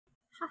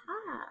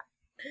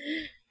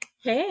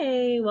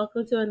Hey,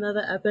 welcome to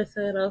another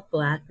episode of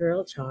Black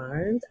Girl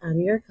Charmed. I'm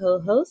your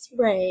co-host,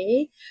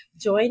 Ray,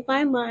 joined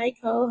by my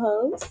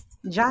co-host.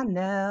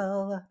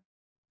 Janelle.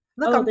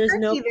 Look, Oh, I'm there's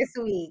perky no. this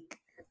week.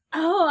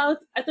 Oh,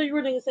 I thought you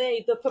were going to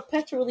say the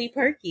perpetually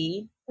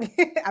perky.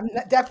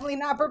 Definitely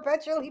not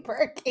perpetually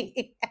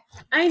perky.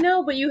 I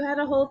know, but you had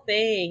a whole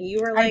thing. You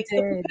were I like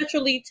the did.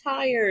 perpetually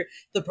tired,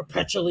 the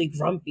perpetually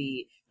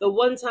grumpy. The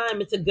one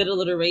time it's a good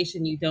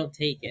alliteration, you don't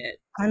take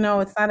it. I know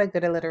it's not a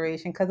good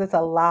alliteration because it's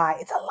a lie.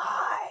 It's a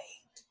lie.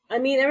 I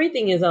mean,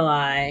 everything is a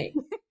lie.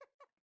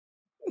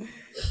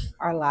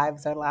 Our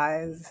lives are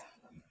lies.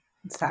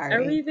 Sorry.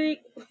 Everything.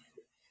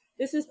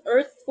 This is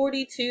Earth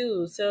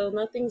 42, so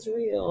nothing's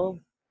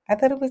real. I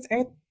thought it was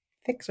Earth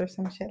Fix or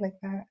some shit like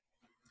that.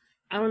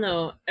 I don't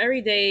know. Every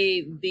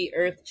day the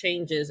earth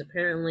changes.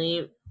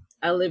 Apparently,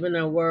 I live in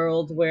a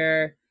world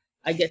where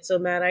I get so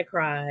mad I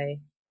cry.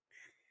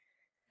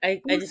 I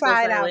You just go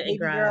side out, silent and baby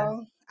cry.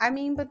 girl. I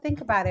mean, but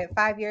think about it.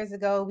 5 years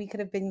ago, we could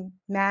have been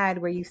mad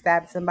where you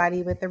stabbed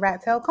somebody with a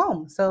rat tail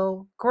comb.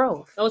 So,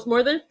 growth. That was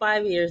more than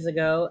 5 years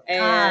ago, God,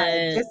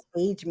 and just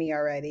age me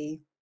already.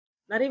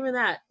 not even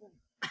that.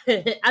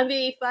 I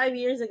mean, 5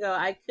 years ago,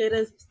 I could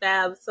have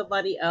stabbed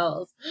somebody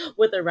else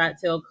with a rat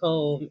tail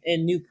comb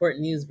in Newport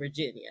News,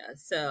 Virginia.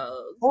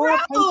 So Or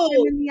punch them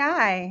growth. in the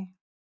eye.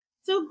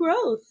 So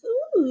growth.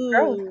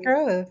 Growth, Ooh.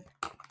 growth.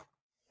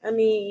 I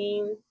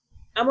mean,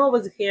 I'm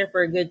always here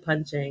for a good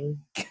punching.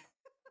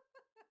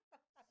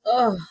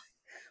 Ugh.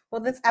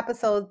 Well, these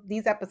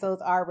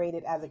episodes are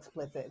rated as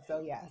explicit.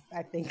 So yes,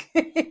 I think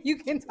you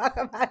can talk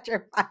about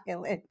your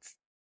violence.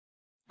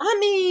 I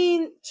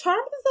mean,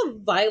 Charmed is a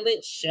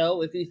violent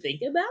show if you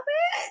think about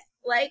it.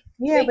 Like,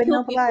 Yeah, they but kill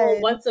no people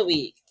blood. once a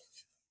week.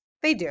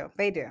 They do.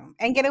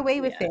 And get away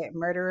with Yeah. it,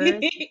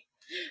 murderers.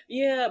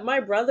 Yeah, my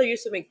brother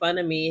used to make fun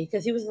of me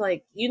because he was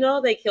like,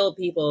 they kill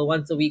people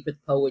once a week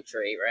with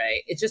poetry,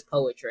 right? It's just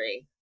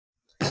poetry.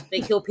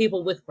 They kill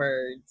people with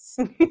words,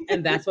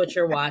 and that's what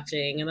you're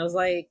watching. And I was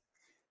like,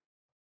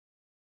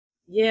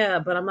 yeah,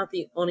 but I'm not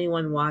the only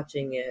one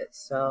watching it,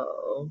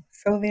 so.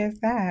 So there's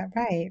that.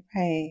 Right,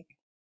 right.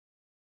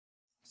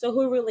 So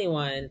who really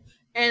won?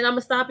 And I'm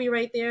gonna stop you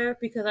right there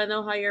because I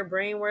know how your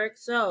brain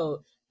works.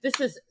 So this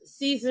is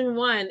season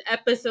 1,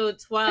 episode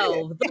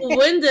 12, The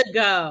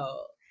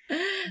Wendigo.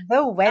 The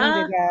Uh,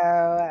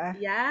 Wendigo.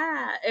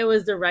 yeah, it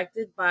was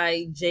directed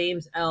by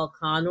James L.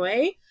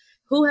 Conway,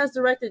 who has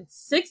directed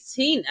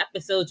 16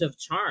 episodes of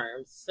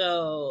Charmed.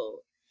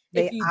 So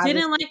if They you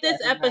didn't obviously like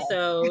this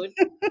episode,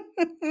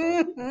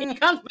 he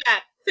comes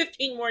back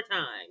 15 more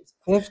times.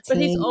 But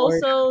he's 15 more.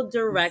 also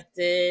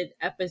directed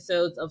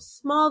episodes of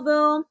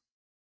Smallville,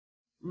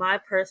 my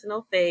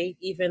personal fave,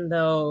 even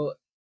though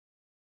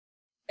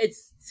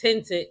it's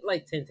tinted,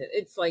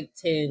 it's like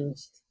tinged.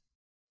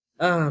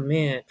 Oh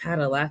man,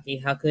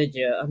 Padalecki, how could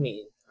you? I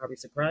mean, are we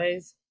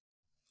surprised?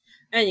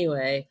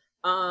 Anyway,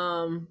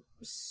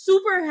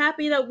 super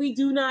happy that we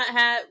do not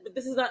have,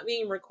 this is not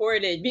being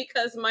recorded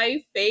because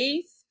my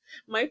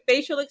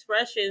facial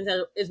expressions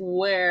is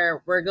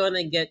where we're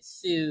gonna get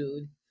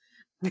sued.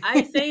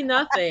 I say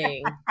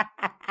nothing,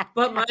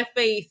 but my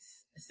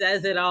face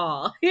says it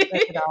all. Says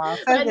it all.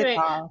 Says Anyway, it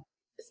all.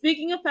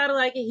 speaking of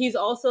Padalecki, he's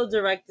also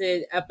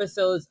directed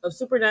episodes of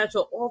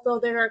Supernatural, although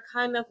they are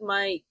kind of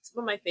some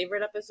of my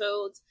favorite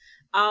episodes.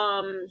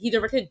 He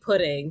directed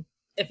Pudding.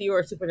 If you are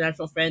a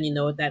Supernatural fan, you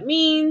know what that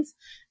means.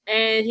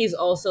 And he's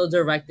also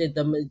directed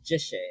The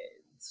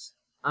Magicians.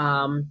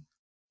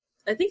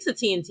 I think it's a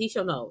TNT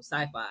show, no,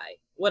 sci-fi,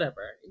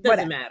 whatever. It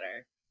doesn't Whatever.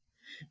 matter.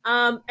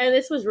 And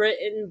this was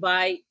written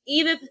by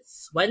Edith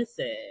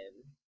Swenson.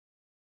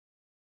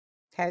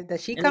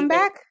 Does she come Anything?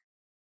 back?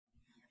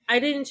 I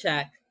didn't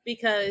check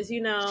because She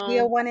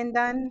a one and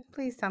done?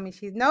 Please tell me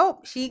she's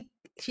nope. She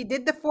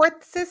did the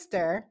fourth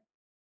sister.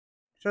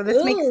 So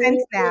this makes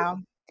sense Ooh. now.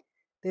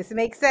 This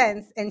makes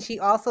sense. And she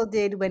also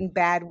did when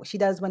bad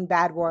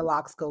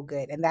warlocks go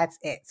good. And that's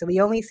it. So we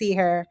only see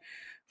her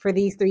for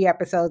these 3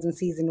 episodes in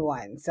season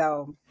 1.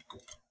 So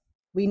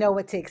we know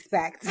what to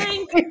expect.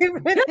 Thank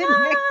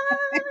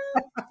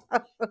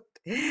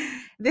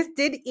This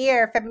did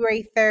air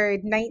February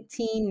 3rd,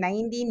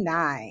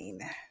 1999.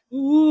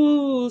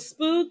 Ooh,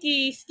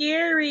 spooky,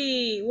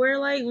 scary. We're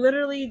like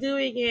literally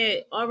doing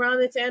it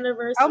around its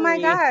anniversary. Oh my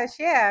gosh,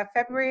 yeah.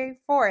 February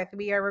 4th,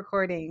 we are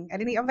recording.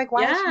 I'm like,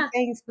 why is she Yeah.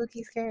 saying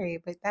spooky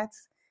scary? But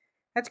that's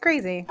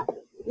crazy.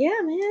 Yeah,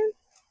 man.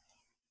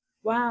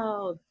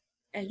 Wow.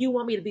 And you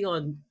want me to be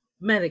on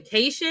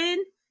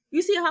medication?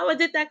 You see how I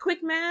did that quick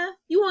math?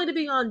 You want me to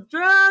be on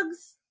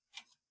drugs?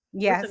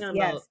 Yes,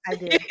 I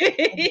do.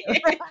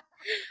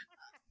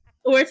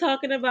 We're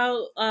talking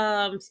about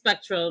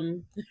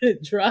spectrum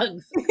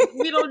drugs.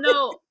 We don't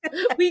know.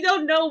 We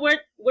don't know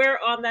where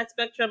on that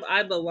spectrum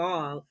I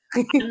belong.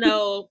 I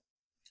know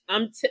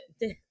I'm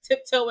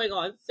tiptoeing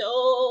on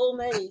so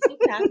many. See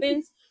what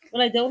happens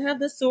when I don't have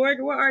the sword?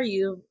 Where are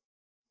you?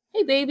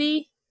 Hey,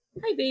 baby.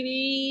 Hi,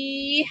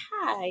 baby.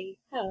 Hi.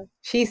 Huh.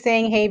 She's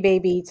saying "Hey,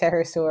 baby" to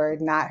her sword,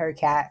 not her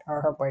cat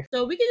or her boyfriend.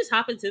 So we can just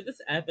hop into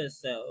this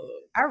episode.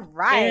 All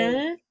right.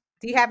 And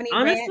Do you have any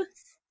Honestly,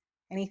 rants?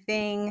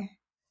 Anything?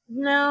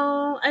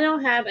 no, I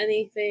don't have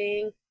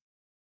anything.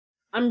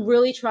 I'm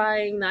really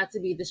trying not to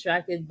be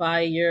distracted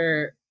by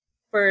your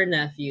fur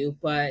nephew,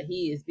 but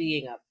he is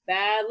being a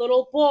bad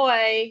little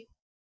boy.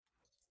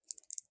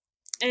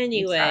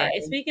 I'm Anyway,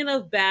 and sorry. speaking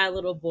of bad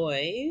little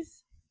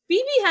boys,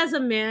 Phoebe has a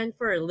man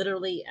for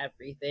literally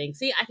everything.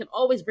 See, I can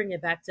always bring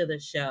it back to the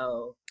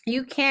show.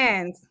 You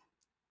can.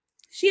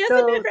 She has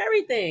a man So for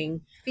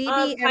everything.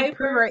 Phoebe and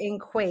Prue are Piper. in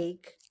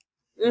Quake,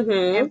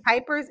 Mm-hmm. and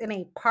Piper's in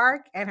a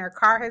park, and her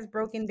car has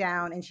broken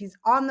down, and she's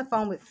on the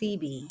phone with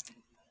Phoebe.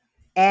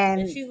 And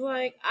And she's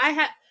like,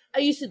 I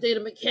used to date a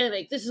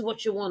mechanic. This is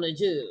what you want to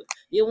do.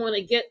 You want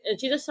to get, and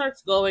she just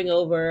starts going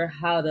over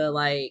how to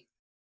like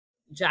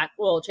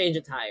change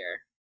a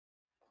tire.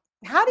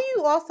 how do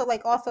you also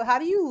how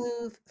do you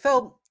lose?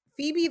 So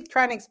Phoebe's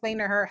trying to explain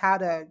to her how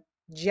to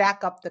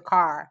jack up the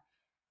car,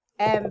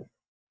 and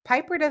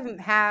Piper doesn't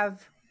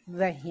have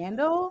the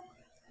handle.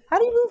 How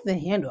do you lose the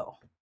handle?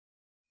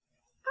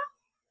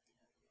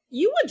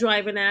 You a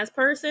driving ass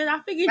person.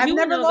 I figured I've you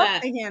would never know lost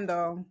that. the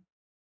handle,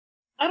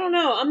 I don't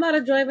know. I'm not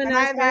a driving and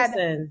ass I've had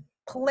person.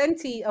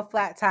 plenty of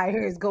flat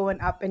tires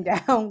going up and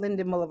down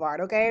Linden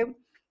Boulevard. Okay.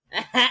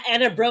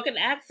 And a broken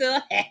axle.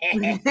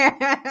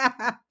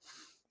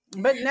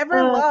 But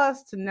uh,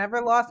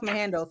 never lost my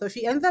handle. So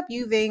she ends up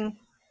using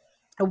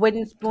a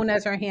wooden spoon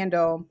as her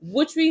handle.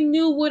 which we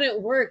knew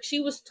wouldn't work. She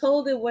was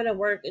told it wouldn't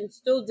work and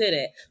still did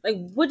it. Like,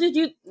 what did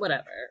you?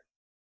 Whatever.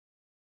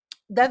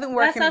 Doesn't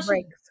work That's and how it she.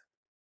 breaks.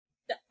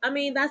 I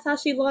mean, that's how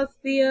she lost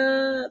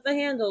the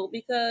handle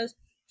because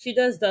she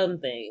does dumb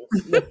things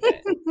with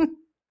it.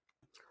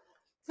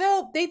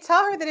 So they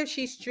tell her that if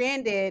she's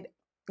stranded,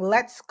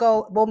 let's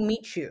go, we'll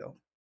meet you.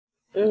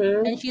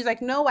 Mm-hmm. And she's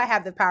like, no, I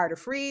have the power to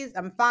freeze.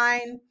 I'm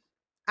fine.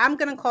 I'm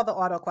going to call the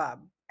auto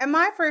club. And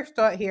my first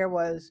thought here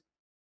was,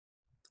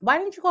 why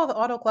didn't you call the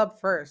auto club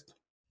first?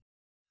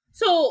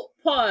 So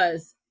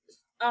pause.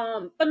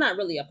 But not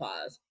really a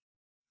pause.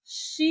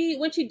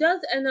 When she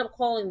does end up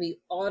calling the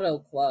auto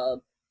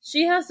club,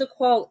 she has to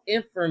call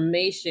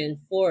information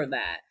for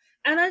that.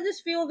 And I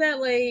just feel that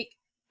like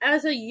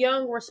as a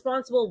young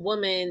responsible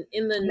woman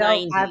in the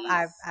No,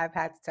 '90s, I've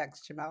had to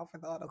text Jamel for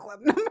the auto club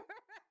number.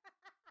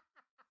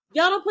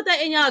 y'all don't put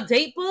that in y'all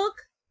date book?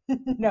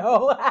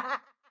 No.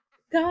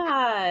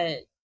 God.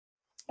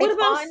 What It's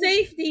about on.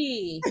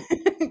 safety?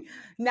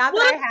 Now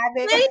that I What have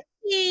it,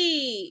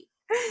 safety?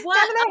 now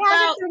What that I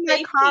have it about through my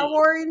car safety?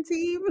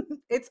 warranty,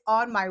 it's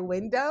on my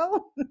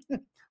window.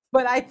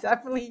 But I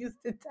definitely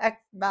used to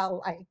text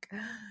Mel like,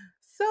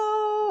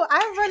 so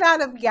I've run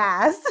out of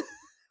gas,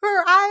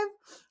 or I've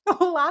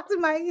locked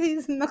my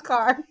keys in the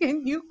car.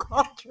 Can you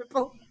call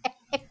triple?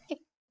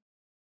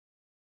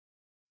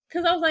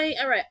 Because I was like,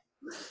 all right,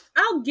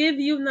 I'll give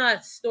you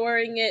not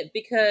storing it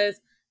because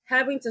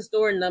having to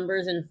store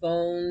numbers in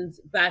phones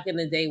back in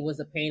the day was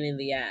a pain in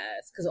the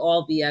ass because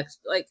all the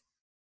extra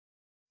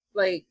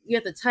like you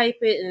have to type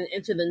it and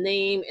enter the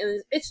name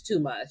and it's too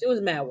much. It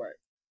was mad work.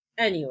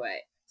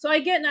 Anyway, so I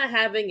get not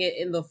having it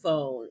in the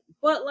phone,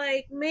 but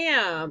like,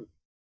 ma'am,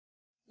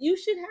 you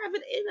should have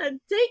it in a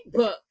date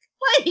book.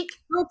 Like,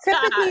 Well,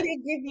 typically God. they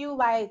give you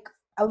like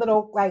a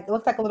little, like it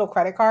looks like a little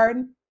credit card.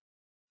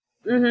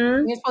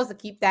 Mm-hmm. You're supposed to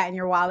keep that in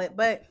your wallet,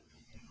 but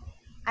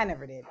I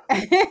never did.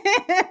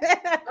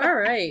 All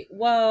right.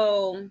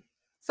 Well,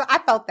 So I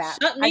felt that.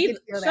 I did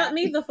feel Shut that.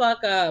 me the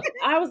fuck up.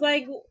 I was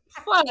like,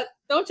 fuck,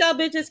 don't y'all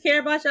bitches care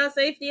about y'all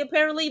safety?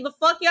 Apparently the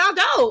fuck y'all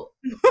don't.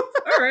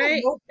 All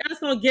right. Nope, Y'all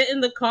just gonna get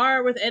in the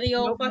car with any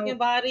old nope, fucking nope.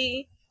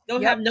 body.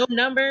 Don't Yep, have no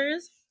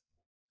numbers.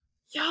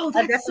 Yo,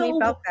 I definitely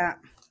felt that.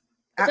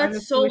 I that's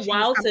understood so where she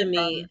was wild to coming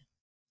me. from.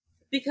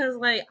 Because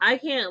like I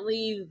can't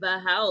leave the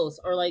house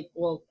or like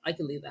well, I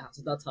can leave the house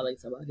without telling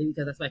somebody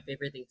because that's my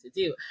favorite thing to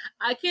do.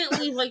 I can't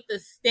leave like the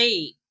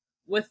state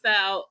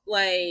without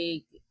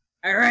like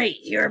all right,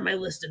 here are my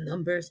list of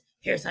numbers.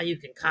 Here's how you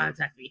can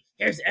contact me.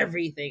 Here's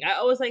everything. I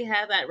always like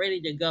have that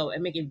ready to go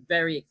and make it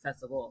very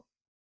accessible.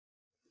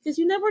 Because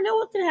you never know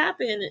what could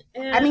happen.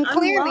 I And mean, I'm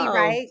clearly, loved.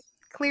 right?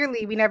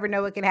 Clearly, we never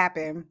know what can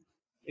happen.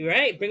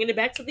 Right, bringing it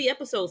back to the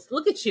episodes.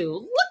 Look at you.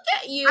 Look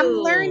at I'm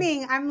you.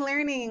 learning. I'm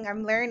learning.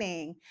 I'm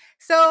learning.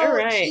 All So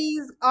right.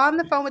 she's on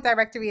the phone with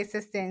directory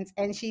assistants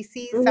and she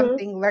sees Mm-hmm.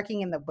 something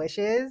lurking in the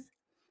bushes.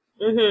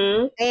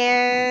 Mm-hmm.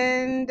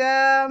 And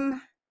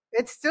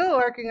it's still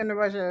lurking in the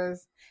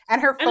bushes.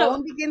 And her I know.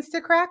 phone begins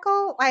to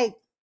crackle. Like,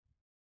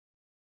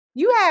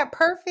 you had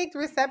perfect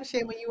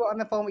reception when you were on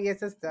the phone with your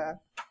sister.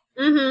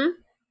 Mm-hmm.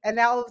 And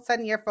now all of a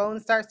sudden your phone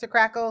starts to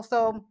crackle.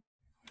 So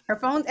her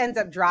phone ends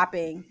up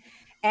dropping.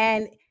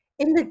 And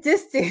in the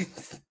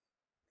distance,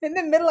 in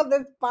the middle of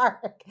this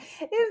park,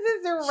 is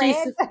this She's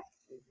red?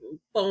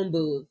 phone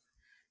booth.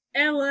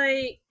 And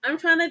like I'm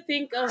trying to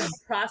think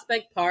of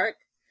Prospect Park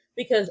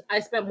because I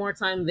spent more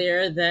time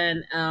there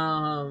than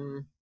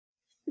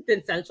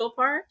Central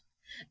Park.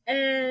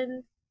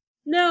 And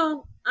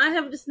no, I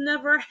have just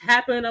never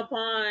happened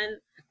upon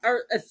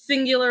a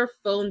singular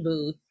phone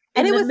booth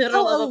And in it the was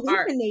middle of so a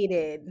park.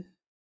 illuminated.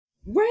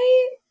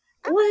 Right?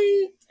 I would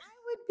Like I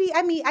would be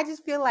I mean, I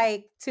just feel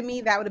like to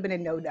me that would have been a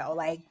no-no.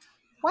 Like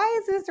why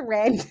is this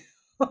random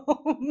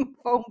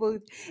phone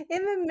booth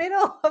in the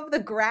middle of the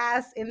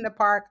grass in the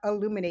park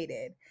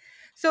illuminated?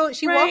 So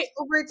she walks Right.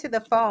 over to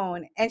the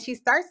phone and she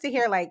starts to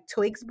hear like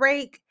twigs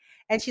break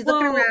and she's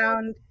looking Well,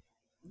 around.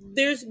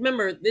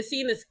 remember, this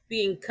scene is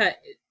being cut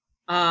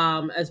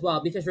as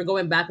well because we're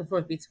going back and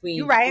forth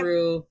You're between right.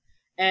 Prue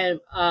and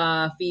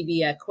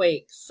Phoebe at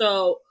Quake.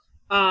 So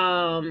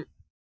um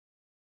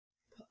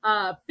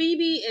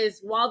Phoebe is,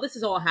 while this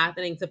is all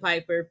happening to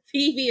Piper,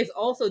 Phoebe is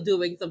also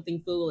doing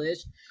something foolish,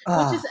 which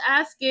Ugh. is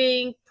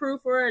asking Prue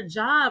for a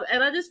job.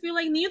 And I just feel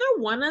like neither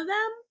one of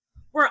them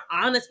were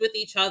honest with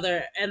each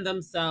other and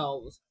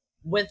themselves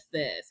with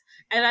this.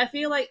 And I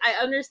feel like I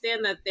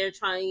understand that they're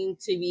trying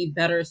to be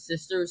better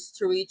sisters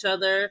to each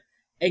other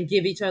and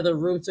give each other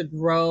room to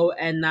grow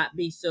and not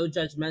be so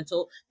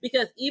judgmental.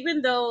 Because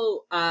even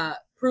though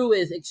Prue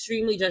is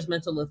extremely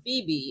judgmental of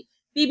Phoebe,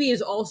 Phoebe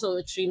is also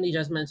extremely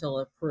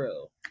judgmental of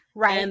Prue.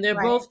 Right, And they're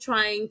right. both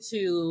trying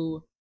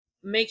to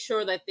make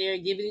sure that they're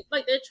giving,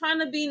 like, they're trying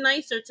to be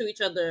nicer to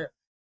each other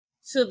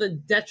to the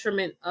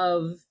detriment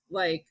of,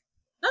 like,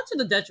 not to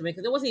the detriment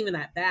because it wasn't even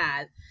that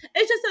bad.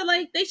 It's just that,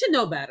 like, they should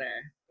know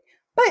better.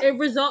 But It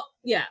result,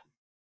 yeah.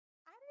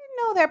 I didn't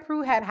know that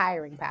Prue had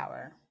hiring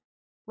power.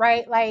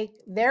 Right? Like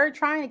they're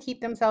trying to keep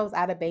themselves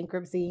out of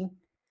bankruptcy.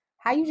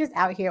 How you just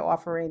out here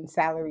offering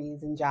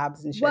salaries and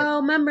jobs and shit?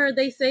 Well, remember,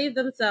 they saved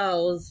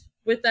themselves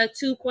with that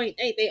 2.8.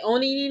 They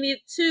only needed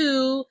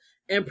 2,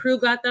 and Prue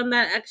got them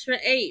that extra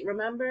 8,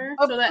 remember?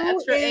 But So that Prue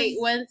extra 8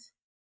 is went.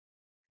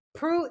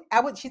 Prue.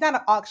 She's not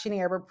an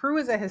auctioneer, but Prue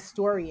is a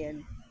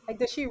historian. Like,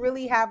 does she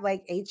really have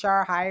like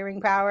HR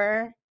hiring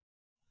power?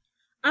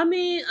 I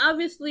mean,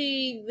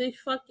 obviously, the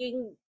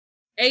fucking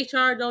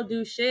HR don't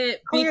do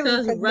shit Clearly,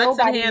 because because Rex and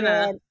nobody Hannah,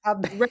 ran a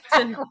Rex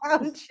and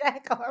background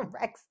check on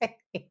Rex and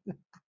Hannah.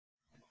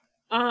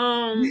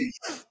 um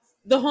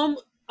the home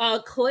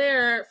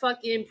Claire,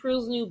 fucking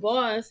Prue's new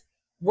boss,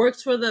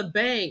 works for the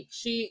bank.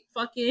 She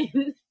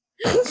fucking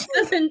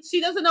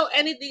she doesn't know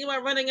anything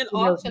about running an She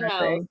knows auction house.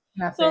 nothing.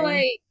 So, Nothing.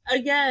 like,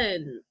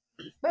 again,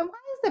 But why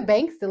is the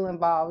bank still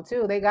involved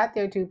too? They got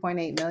their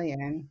 2.8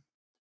 million.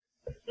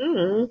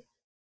 mm,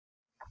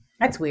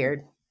 That's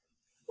weird.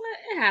 well,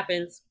 it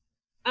happens.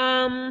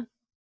 Um,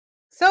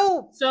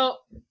 So so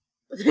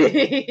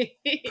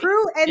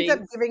Prue ends up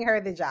Jinx. giving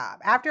her the job.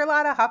 After a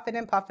lot of huffing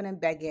and puffing and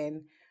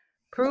begging,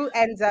 Prue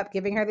ends up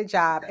giving her the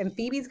job, and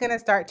Phoebe's gonna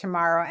start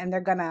tomorrow, and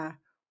they're gonna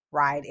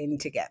ride in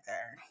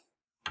together.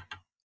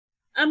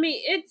 I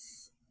mean,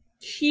 it's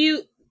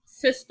cute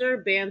sister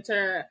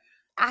banter.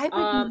 I would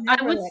I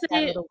never would let that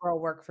say, little girl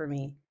work for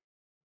me.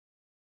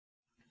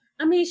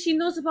 I mean, she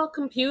knows about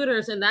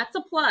computers, and that's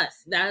a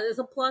plus. That is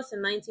a plus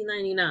in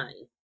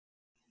 1999.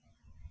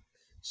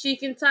 She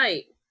can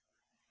type,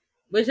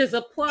 which is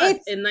a plus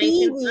It's in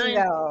Phoebe 1990.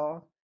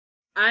 though.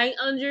 I Phoebe's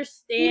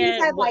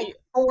understand had what like you,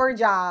 4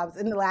 jobs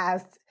in the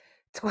last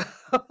 12.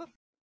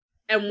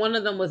 and one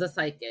of them was a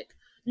psychic.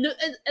 No,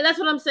 and that's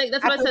what I'm saying.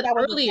 That's I what I thought said that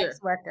was a sex earlier.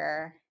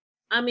 worker.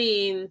 I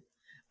mean,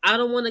 I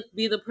don't want to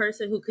be the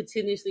person who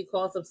continuously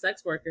calls up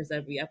sex workers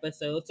every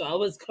episode, so I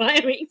was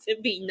climbing to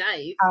be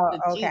nice. Oh,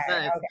 But okay,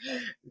 Jesus,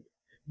 okay.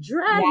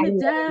 drag Now me you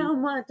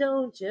down, why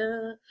don't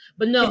you?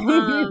 But no,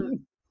 ready?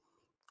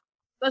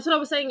 that's what I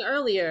was saying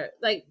earlier.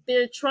 Like,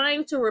 they're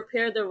trying to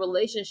repair their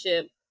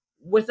relationship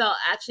without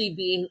actually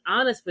being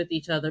honest with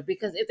each other.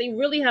 Because if they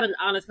really had an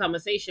honest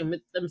conversation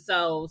with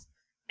themselves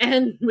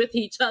and with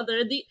each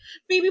other, the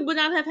Phoebe would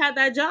not have had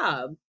that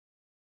job.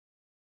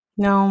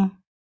 No.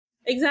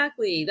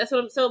 Exactly. That's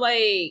what I'm so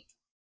like.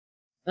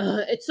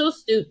 It's so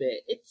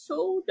stupid. It's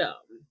so dumb.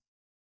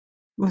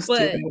 What's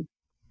But stupid?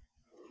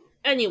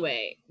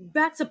 anyway,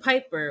 back to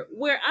Piper,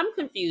 where I'm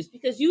confused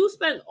because you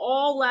spent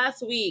all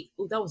last week.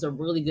 Oh, that was a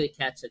really good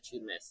catch that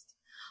you missed.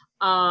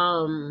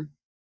 Um,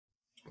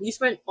 you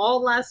spent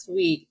all last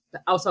week.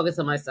 I was talking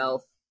to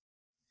myself.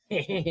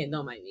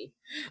 Don't mind me.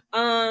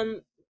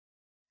 Um,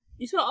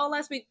 you spent all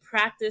last week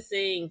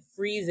practicing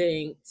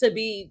freezing to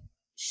be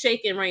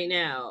shaken right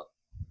now.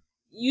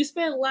 You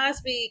spent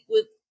last week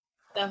with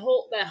that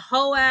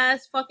whole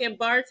ass fucking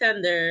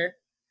bartender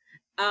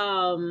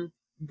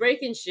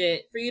breaking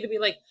shit for you to be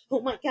like, oh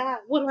my god,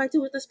 what do I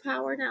do with this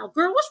power now?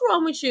 Girl, what's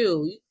wrong with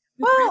you? You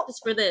Well, practice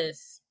for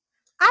this.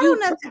 I You don't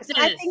know. So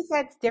I think practice.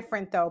 that's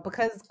different though,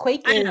 because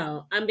Quake I is,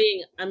 know. I'm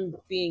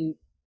being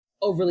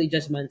overly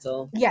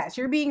judgmental. yes,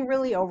 you're being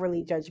really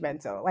overly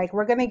judgmental. Like,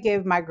 we're gonna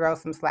give my girl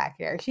some slack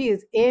here. She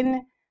is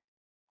in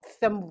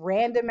some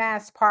random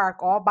ass park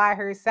all by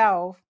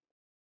herself,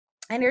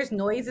 and there's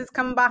noises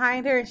coming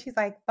behind her, and she's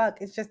like,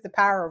 fuck, it's just the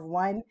power of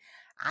one.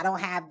 I don't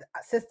have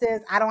sisters.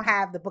 I don't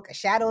have the Book of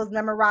Shadows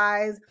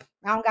memorized.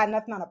 I don't got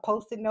nothing on a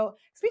post-it note.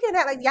 Speaking of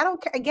that, like, y'all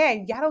don't,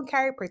 again, y'all don't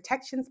carry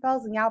protection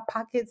spells in y'all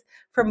pockets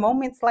for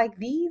moments like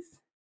these.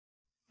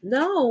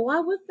 No, why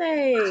would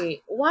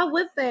they? Why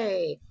would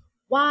they?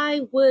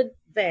 Why would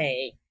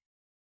they?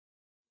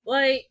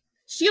 Like,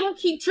 she don't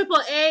keep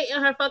AAA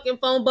in her fucking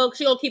phone book.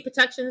 She don't keep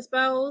protection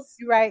spells.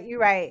 You're right. You're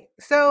right.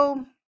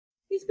 So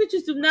These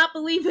bitches do not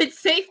believe in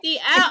safety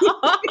at all.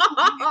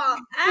 So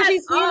At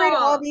she's hearing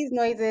all all. these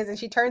noises and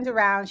she turns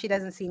around. She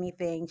doesn't see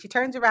anything. She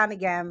turns around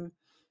again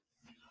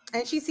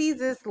and she sees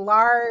this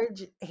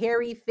large,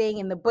 hairy thing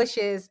in the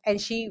bushes and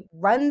she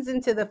runs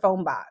into the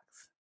phone box,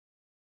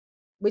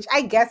 which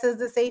I guess is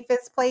the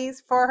safest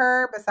place for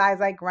her besides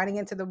like running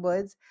into the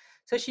woods.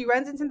 So she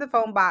runs into the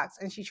phone box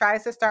and she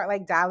tries to start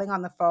like dialing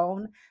on the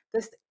phone.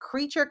 This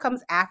creature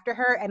comes after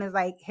her and is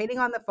like hitting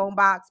on the phone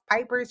box.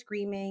 Piper is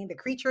screaming. The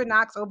creature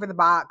knocks over the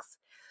box,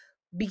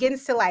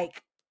 begins to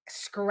like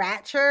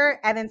scratch her,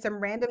 and then some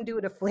random dude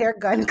with a flare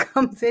gun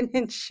comes in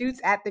and shoots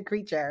at the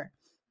creature.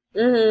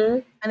 Mm-hmm.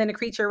 And then the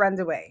creature runs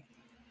away.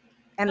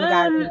 And the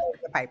guy runs over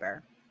the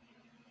Piper.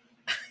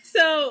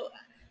 So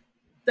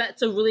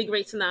that's a really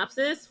great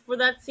synopsis for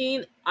that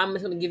scene. I'm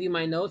just going to give you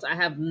my notes. I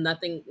have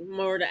nothing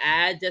more to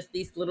add, just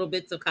these little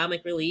bits of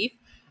comic relief.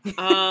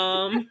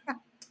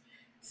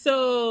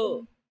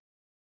 So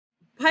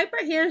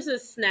Piper hears a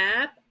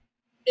snap.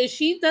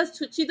 She does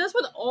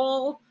what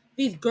all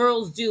these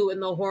girls do in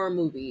the horror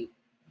movie.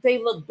 They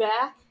look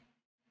back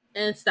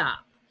and stop.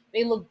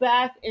 They look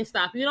back and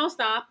stop. You don't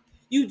stop.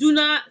 You do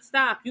not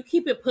stop. You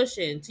keep it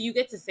pushing till you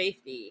get to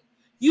safety.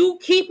 You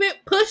keep it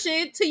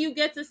pushing till you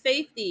get to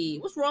safety.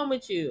 What's wrong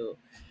with you?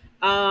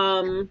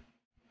 And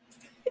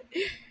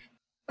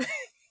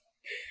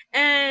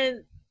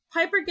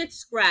Piper gets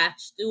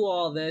scratched through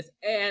all this,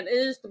 and it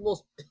is the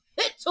most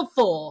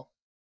pitiful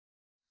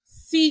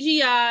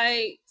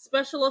CGI,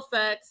 special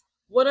effects,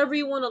 whatever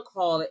you want to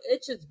call it.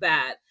 It's just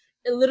bad.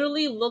 It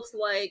literally looks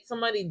like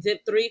somebody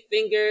dipped three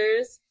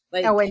fingers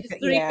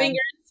fingers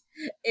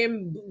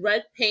in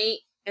red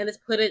paint and has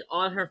put it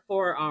on her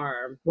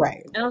forearm.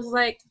 Right. And I was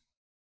like,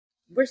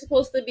 we're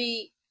supposed to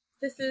be,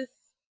 this is,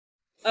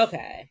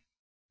 okay.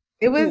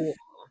 It was cool.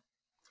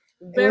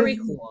 Very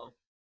cool.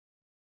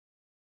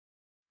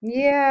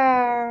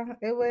 Yeah,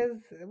 it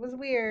was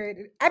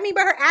weird. I mean,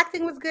 but her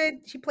acting was good.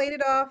 She played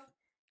it off.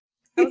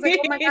 I was like,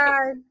 oh my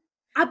God.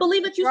 I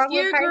believe that you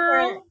scared,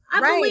 girl.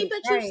 I believe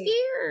that you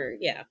scared.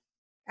 Yeah.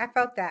 I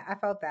felt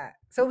that.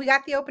 So we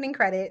got the opening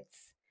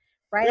credits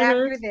right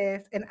after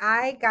this, and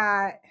I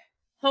got.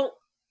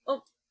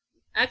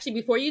 Actually,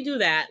 before you do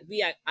that,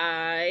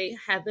 I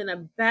have been a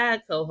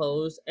bad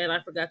co-host, and I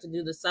forgot to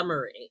do the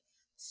summary.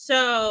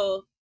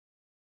 So,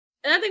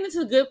 and I think this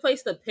is a good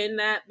place to pin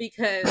that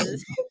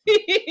because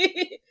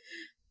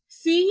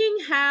seeing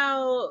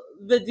how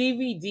the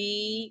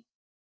DVD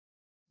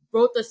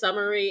wrote the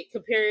summary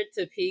compared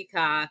to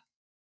Peacock,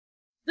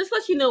 this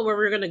lets you know where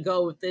we're gonna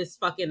go with this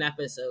fucking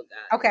episode,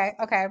 guys. Okay.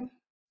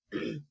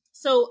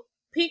 So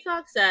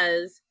Peacock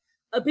says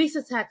a beast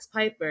attacks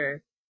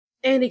Piper,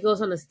 and he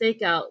goes on a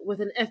stakeout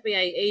with an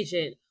FBI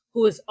agent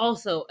who is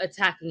also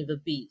attacking the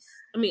beast.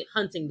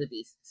 Hunting the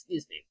beast.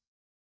 Excuse me.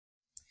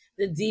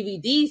 The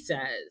DVD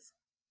says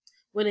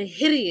when a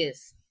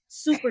hideous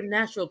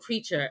supernatural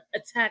creature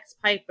attacks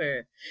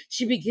Piper,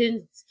 she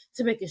begins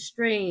to make a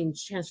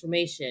strange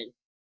transformation.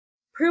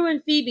 Prue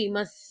and Phoebe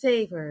must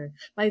save her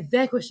by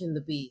vanquishing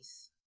the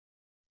beast.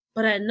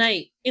 But at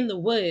night, in the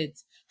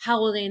woods, how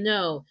will they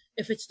know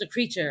if it's the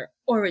creature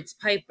or it's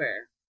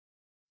Piper?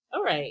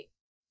 All right.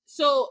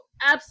 So,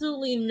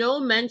 absolutely no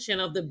mention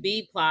of the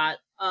B plot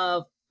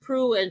of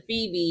Prue and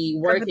Phoebe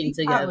working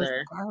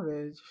together.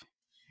 Garbage.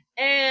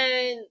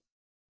 And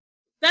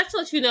that's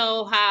let you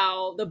know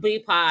how the B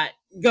plot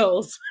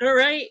goes,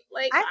 right?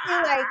 Like, I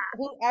feel like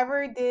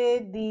whoever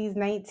did these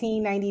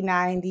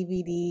 1999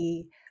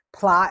 DVD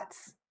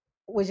plots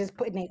was just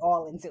putting it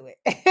all into it.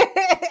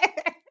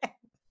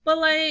 But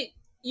like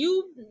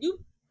you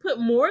put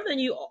more than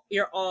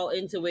you're all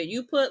into it.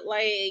 You put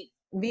like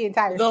the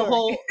entire story.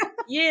 Whole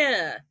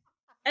yeah,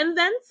 and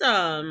then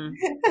some.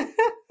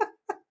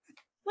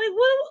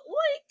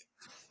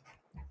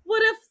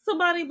 What if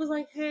somebody was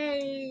like,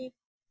 "Hey,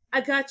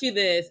 I got you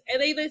this,"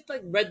 and they just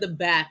like read the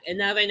back, and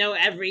now they know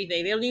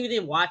everything. They don't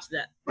even watch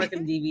that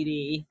fucking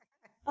DVD.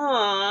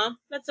 Aw,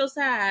 that's so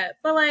sad.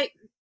 But like,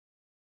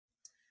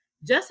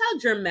 just how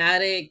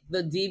dramatic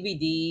the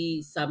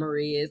DVD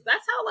summary is.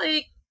 That's how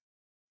like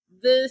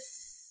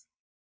this.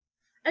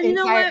 And you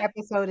know what?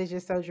 Episode is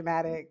just so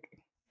dramatic.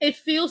 It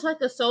feels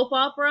like a soap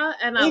opera,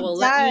 and I will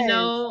let you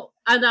know.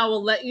 And I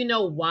will let you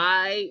know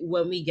why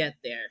when we get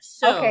there.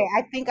 So okay,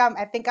 I think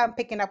I'm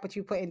picking up what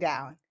you putting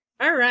down.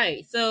 All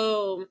right,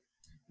 so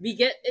we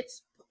get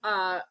it's.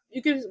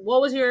 You can.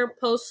 What was your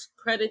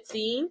post-credit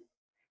scene?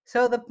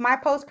 So my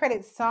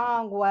post-credit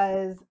song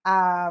was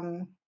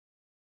dang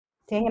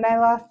it, I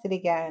lost it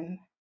again.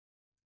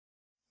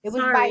 It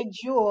was by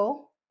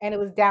Jewel, and it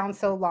was Down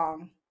So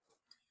Long.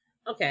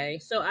 Okay,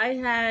 so I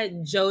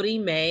had Jody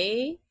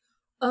May.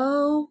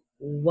 Oh,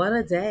 what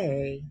a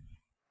day!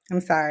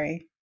 I'm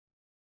sorry.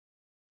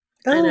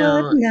 I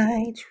know. What a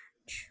night.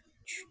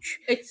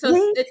 It's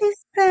no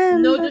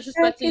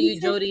disrespect to you,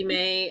 Jody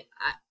May.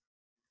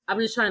 I'm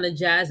just trying to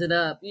jazz it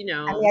up, you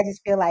know. I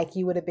just feel like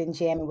you would have been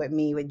jamming with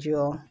me with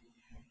Jewel.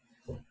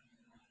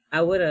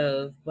 I would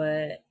have,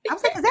 but I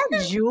was like, is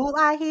that Jewel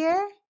I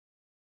hear?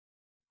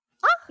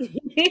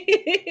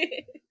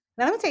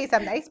 Now let me tell you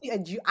something.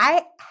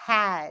 I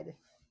had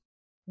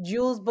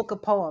Jules' book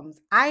of poems.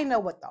 I know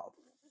what the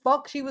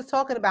fuck she was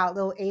talking about,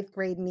 little 8th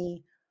grade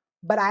me,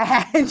 but I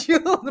had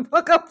Jules'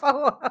 book of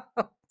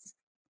poems.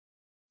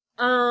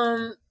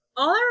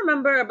 All I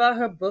remember about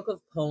her book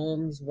of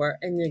poems were,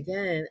 and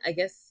again, I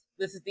guess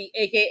this is the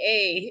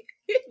AKA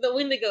the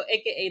Wendigo,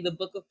 AKA the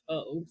book of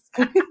poems.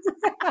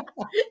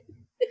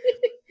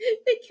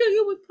 They kill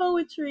you with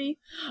poetry.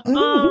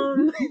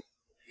 Um,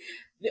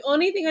 the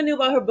only thing I knew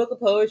about her book of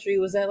poetry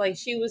was that like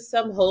she was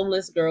some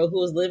homeless girl who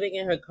was living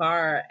in her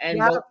car and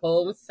Yep. wrote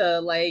poems to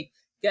like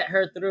get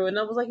her through. And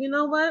I was like, you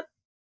know what?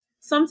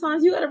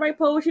 Sometimes you gotta write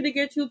poetry to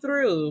get you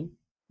through. And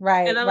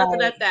Right, I left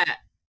it right. at that.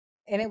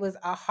 And it was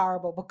a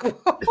horrible book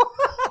of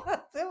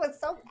poems. It was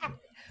so bad.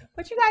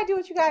 But you gotta do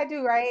what you gotta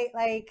do, right?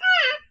 Like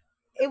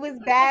it was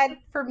bad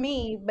for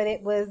me, but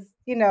it was,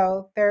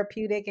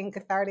 therapeutic and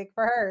cathartic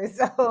for her.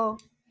 So,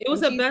 It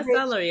was and a she's rich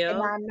bestseller, and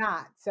yo. I'm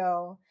not.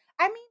 So,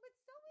 I mean, but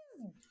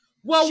so is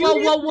Whoa, whoa,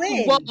 Judith whoa, whoa,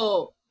 Lynn.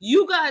 whoa.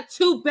 You got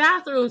two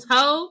bathrooms,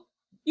 ho.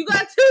 You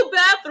got two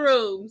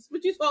bathrooms.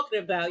 What you talking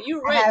about?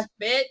 You I rich, have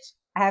bitch.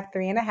 I have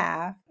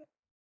 3.5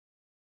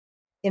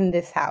 in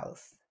this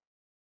house.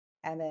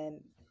 And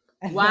then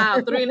Wow,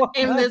 another three in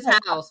one. this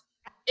house.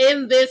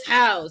 In this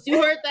house.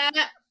 You heard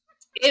that?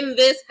 In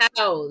this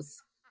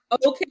house.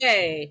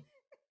 Okay.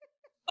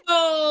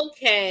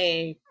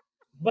 Okay.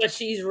 But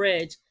she's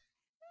rich.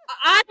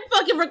 I'm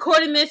fucking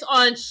recording this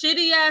on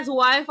shitty ass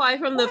Wi-Fi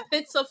from the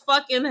pits of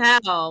fucking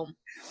hell.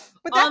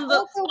 But that's On the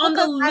also on the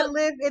because I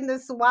live in the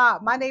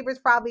swamp. My neighbors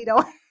probably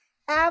don't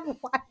have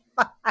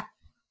Wi-Fi. I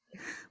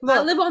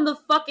Look, live on the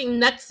fucking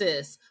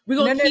Nexus. We're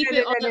no, gonna no, keep no,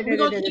 it no, on no, the, no, we're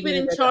no, gonna no, no, keep it no,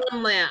 in no, no.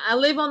 Charmland. I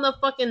live on the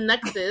fucking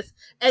Nexus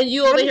and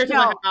you over Let me here to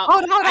my no. house.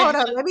 Hold on, hold on, I hold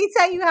just on. Let me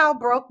tell you how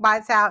broke my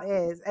town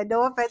is. And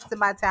no offense to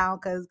my town,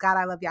 because God,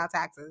 I love y'all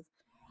taxes.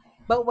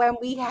 But when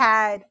we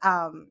had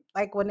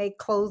like when they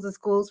closed the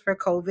schools for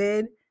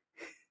COVID,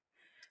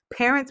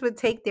 parents would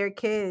take their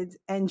kids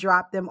and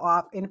drop them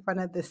off in front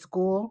of the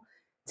school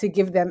to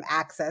give them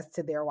access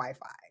to their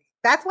Wi-Fi.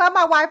 That's why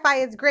my Wi-Fi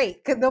is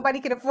great, because nobody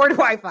can afford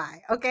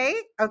Wi-Fi. Okay?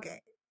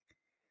 Okay.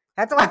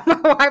 That's why my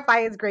Wi-Fi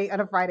is great on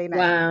a Friday night.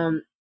 wow,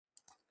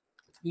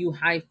 you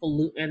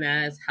highfalutin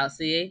ass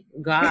hussy.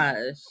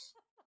 Gosh.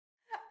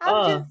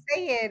 I'm just Oh,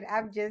 saying,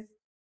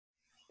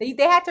 they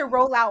had to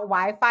roll out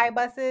Wi-Fi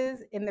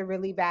buses in the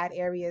really bad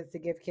areas to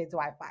give kids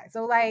Wi-Fi.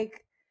 So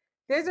like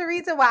there's a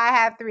reason why I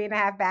have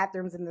 3.5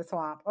 bathrooms in the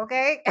swamp,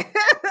 okay?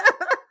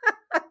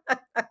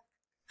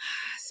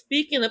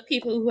 speaking of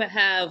people who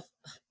have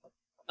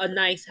a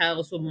nice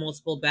house with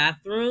multiple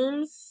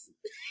bathrooms.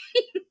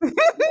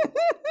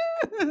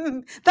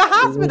 The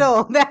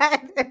hospital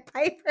that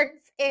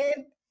Piper's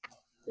in.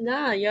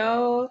 Nah,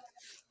 yo.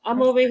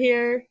 I'm over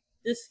here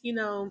just,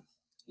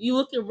 you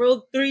looking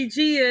real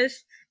 3G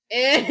ish.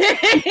 And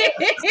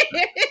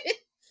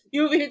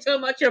you over here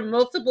talking about your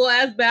multiple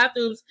ass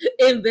bathrooms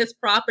in this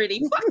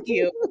property. Fuck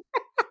you.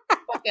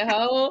 Fucking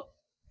hoe.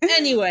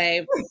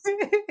 Anyway,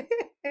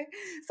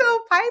 So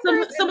Piper's in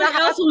the somebody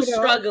else who's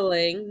hospital.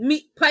 struggling.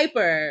 Meet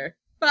Piper.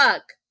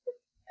 Fuck.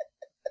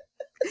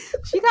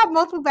 She got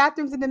multiple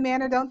bathrooms in the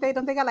manor, don't they?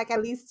 Don't they got like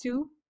at least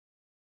two?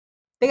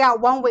 They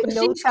got one with But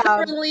no she's tub.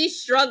 currently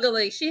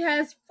struggling. She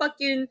has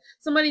fucking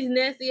somebody's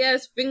nasty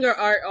ass finger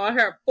art on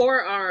her Ew,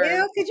 forearm.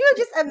 could you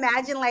just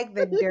imagine like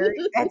the dirt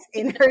that's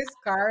in her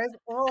scars?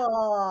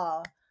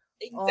 Oh, oh.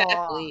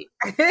 Exactly.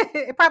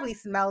 It probably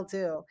smelled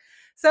too.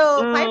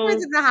 So Piper's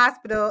Um, in the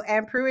hospital,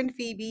 and Prue and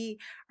Phoebe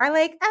are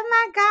like, "Oh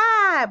my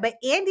god!" But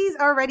Andy's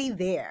already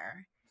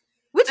there,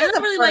 which and is I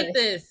a really like first.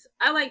 this.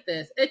 I like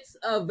this. It's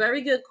a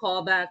very good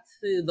callback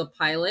to the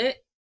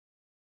pilot.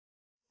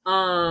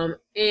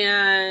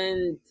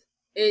 And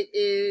it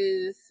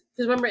is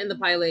because remember in the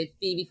pilot,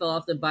 Phoebe fell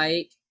off the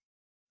bike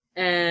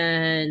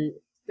and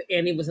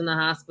Andy was in the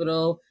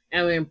hospital,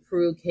 and when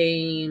Prue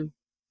came,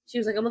 she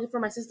was like, "I'm looking for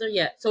my sister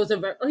yet." So it's a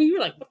very. Oh, you were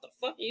like, "What the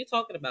fuck are you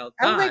talking about?"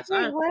 I was like,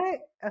 Gosh, "Wait, what?"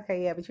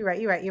 Okay, yeah, but you're right.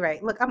 You're right. You're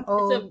right. Look, I'm it's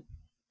old. a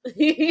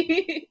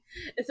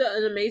it's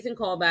an amazing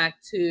callback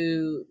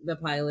to the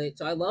pilot.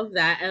 So I love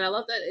that, and I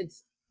love that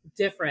it's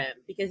different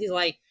because he's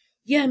like,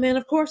 "Yeah, man,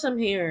 of course I'm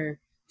here."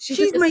 She's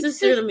like She's a my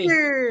sister to me,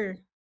 sister.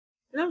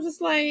 and I'm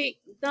just like,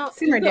 "No, you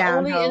Simmer the down,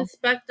 only ho.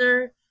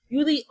 inspector.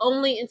 You the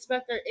only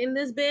inspector in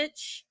this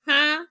bitch,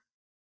 huh?"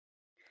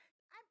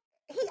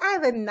 He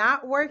either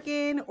not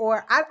working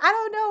or I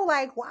don't know.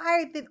 Like,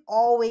 why is it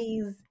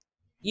always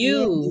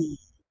You, Andy?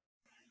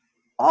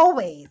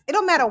 Always. It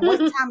don't matter what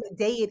time of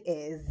day it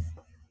is.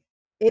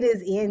 It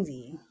is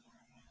Andy.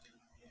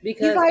 He's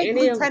because like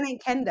Andy,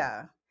 Lieutenant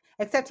Kenda,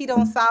 except he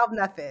don't solve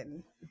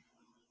nothing.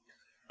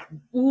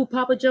 ooh,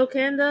 Papa Joe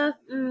Kenda,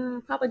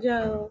 Papa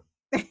Joe.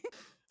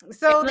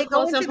 So they Anna go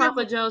calls him into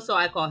Papa the. Joe, so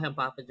I call him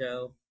Papa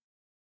Joe.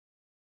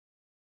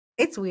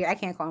 It's weird. I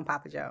can't call him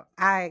Papa Joe.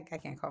 I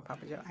can't call him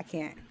Papa Joe. I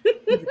can't.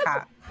 He's a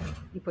cop.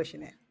 He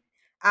pushing it.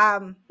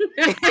 Um.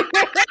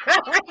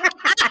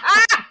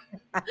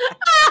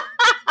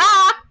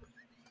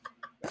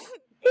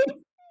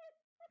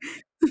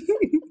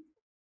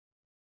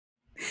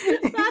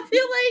 I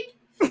feel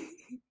like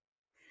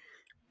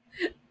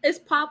It's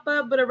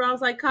Papa, but it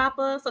rhymes like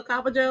Kappa. So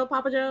Papa Joe,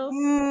 Papa Joe.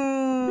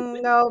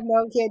 No,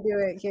 can't do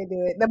it. Can't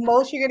do it. The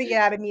most you're gonna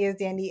get out of me is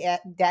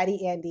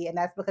Daddy Andy, and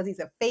that's because he's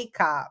a fake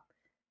cop.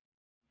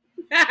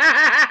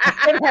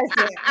 That's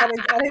it. On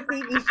a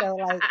TV show.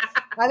 Like,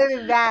 other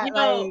than that,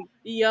 like,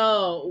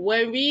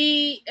 when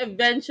we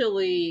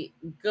eventually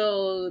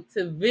go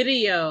to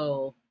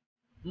video,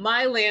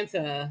 my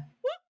Lanta.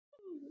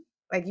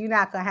 you're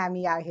not gonna have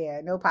me out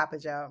here. No, Papa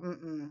Joe.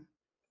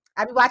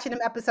 I'd be watching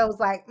them episodes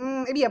like,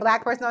 it'd be a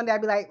black person on there.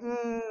 I'd be like,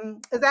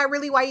 is that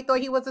really why you thought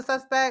he was a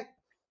suspect?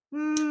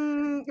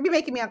 It'd be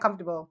making me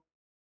uncomfortable.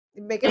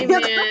 And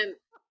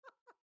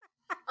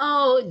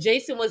oh,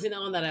 Jason wasn't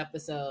on that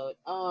episode.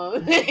 All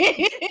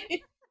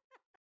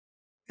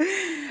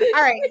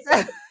right.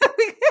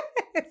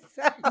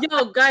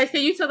 Yo, guys,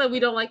 can you tell that we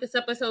don't like this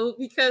episode?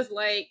 Because,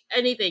 like,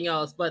 anything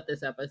else but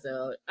this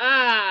episode.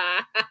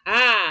 It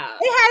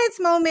had its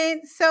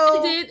moment.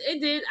 So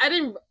it did. I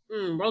didn't.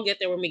 We'll get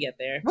there when we get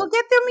there. We'll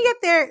get there when we get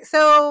there.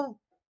 So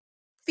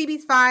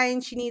Phoebe's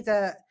fine. She needs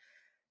a.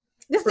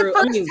 This is the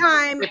first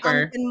time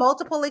in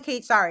multiple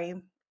occasions. Sorry.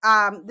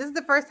 This is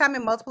the first time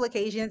in multiple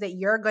occasions that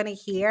you're going to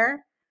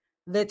hear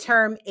the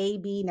term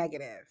AB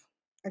negative.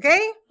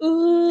 Okay?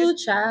 Ooh,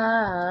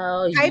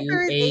 child.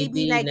 Piper is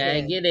AB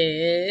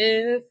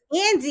negative.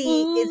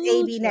 Andy is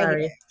AB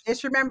negative.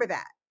 Just remember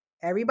that.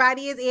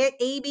 Everybody is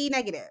AB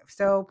negative.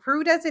 So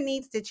Prue doesn't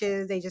need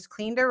stitches. They just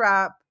cleaned her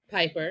up.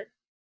 Piper.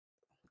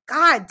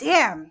 God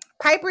damn.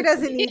 Piper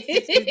doesn't need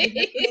stitches. They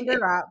just cleaned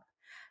her up.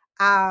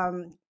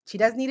 She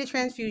does need a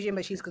transfusion,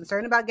 but she's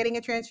concerned about getting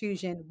a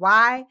transfusion.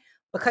 Why?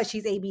 Because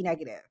she's AB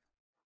negative.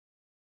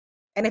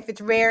 And if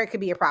it's rare, it could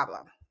be a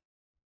problem.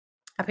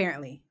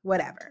 Apparently.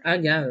 Whatever. I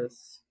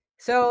guess.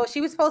 So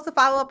she was supposed to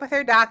follow up with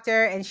her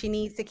doctor, and she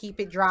needs to keep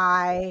it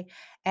dry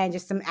and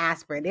just some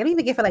aspirin. They don't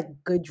even give her, like,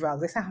 good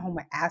drugs. They sent home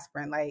with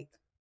aspirin. Like,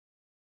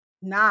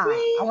 nah,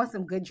 I want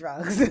some good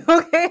drugs.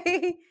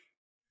 Okay?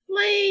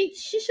 Like,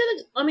 she should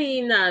have... I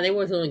mean, nah, they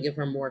weren't going to give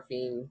her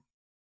morphine.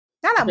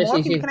 Not a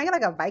morphine. Can I get,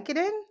 like, a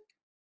Vicodin?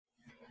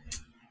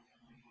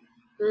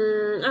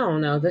 I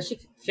don't know.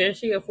 Can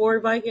she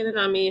afford Vicodin?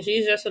 I mean,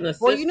 she's just an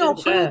assistant. Well, you know,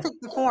 Prue took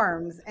the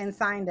forms and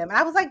signed them. And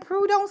I was like,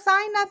 Prue, don't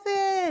sign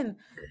nothing.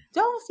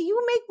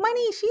 You make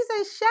money. She's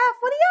a chef.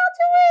 What are y'all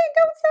doing?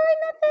 Don't sign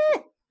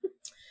nothing.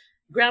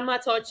 Grandma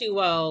taught you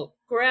well.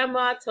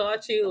 Grandma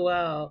taught you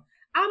well.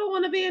 I don't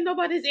want to be in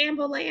nobody's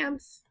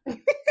ambulance.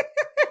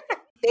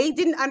 They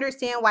didn't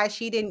understand why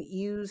she didn't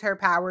use her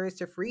powers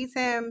to freeze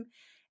him.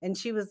 And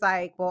she was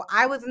like, well,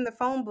 I was in the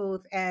phone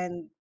booth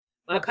and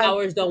my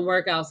powers don't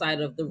work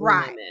outside of the room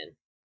I'm in.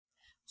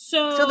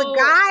 So the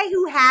guy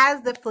who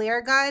has the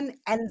flare gun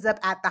ends up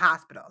at the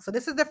hospital. So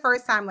this is the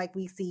first time, like,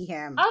 we see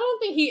him. I don't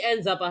think he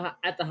ends up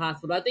at the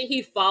hospital. I think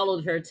he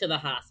followed her to the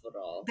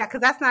hospital.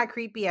 Because that's not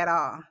creepy at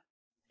all.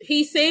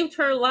 He saved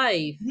her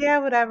life. Yeah,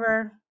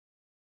 whatever.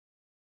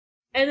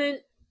 And then,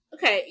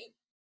 okay,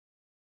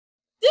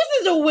 this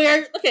is a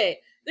weird... Okay,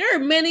 there are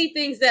many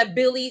things that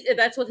Billy...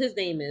 That's what his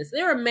name is.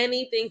 There are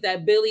many things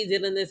that Billy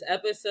did in this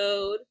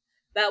episode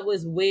that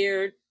was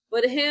weird,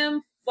 but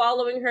him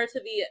following her to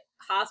the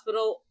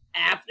hospital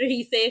after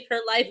he saved her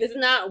life is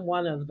not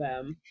one of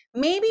them.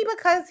 Maybe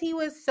because he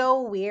was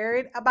so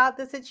weird about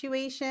the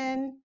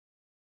situation.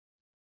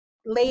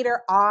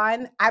 Later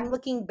on, I'm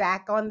looking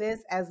back on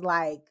this as,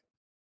 like,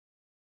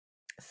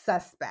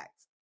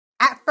 suspect.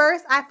 At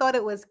first, I thought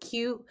it was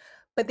cute,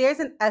 but there's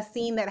a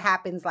scene that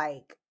happens,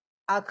 like,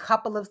 a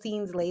couple of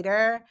scenes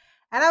later,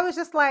 and I was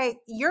just like,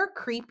 you're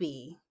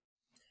creepy.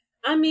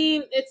 I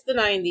mean, it's the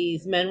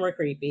 90s. Men were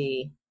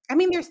creepy. I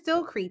mean, they're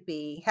still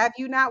creepy. Have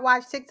you not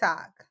watched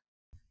TikTok?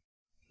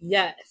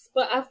 Yes,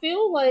 but I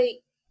feel like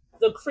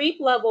the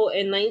creep level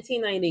in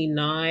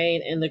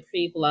 1999 and the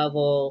creep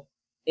level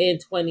in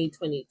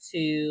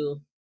 2022,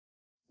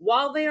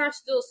 while they are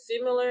still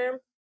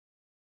similar,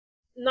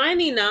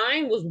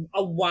 99 was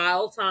a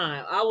wild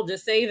time. I will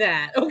just say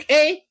that,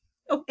 okay?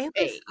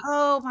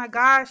 Oh my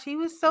gosh, he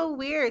was so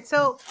weird.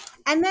 So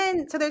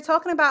they're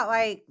talking about,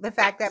 like, the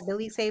fact that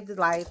Billy saved his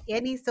life.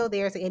 Andy's still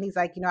there, so Andy's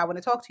like, I want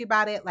to talk to you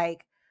about it.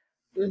 Like,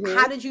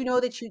 how did you know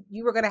that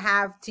you were gonna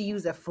have to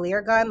use a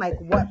flare gun? Like,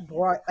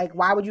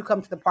 why would you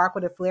come to the park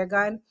with a flare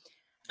gun?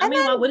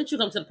 Why wouldn't you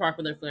come to the park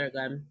with a flare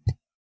gun?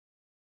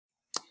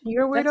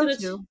 You're a weirdo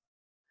too.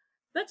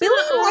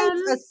 Billy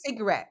lights a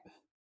cigarette.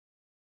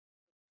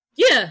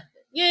 Yeah.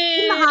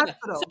 In the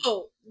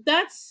hospital.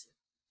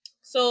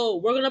 So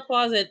we're going to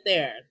pause it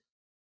there.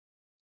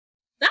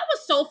 That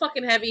was so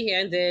fucking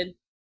heavy-handed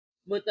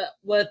with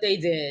what they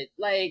did.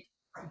 Like,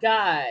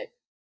 God.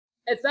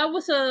 If that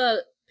was a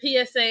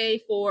PSA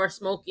for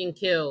smoking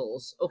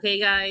kills, okay,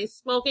 guys?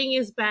 Smoking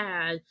is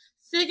bad.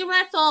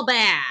 Cigarettes all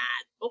bad.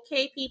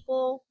 Okay,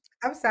 people?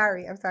 I'm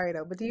sorry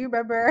though. But do you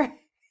remember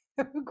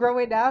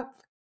growing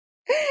up?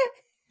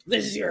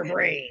 This is your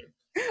brain.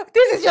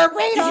 This is your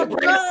brain on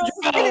drugs.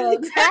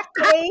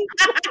 Exactly.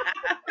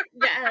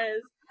 Yes.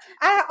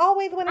 I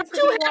always wanted to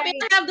be happy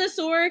to have this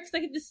works.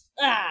 Like, just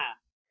I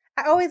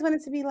always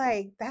wanted to be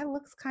like, that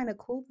looks kind of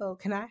cool though.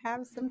 Can I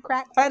have some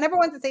crack? But I never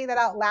wanted to say that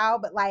out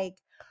loud. But, like,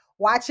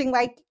 watching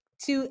like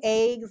 2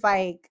 eggs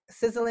like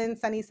sizzling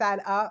sunny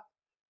side up.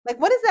 Like,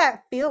 what does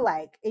that feel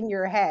like in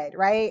your head,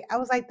 right? I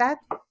was like, that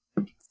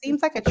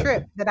seems like a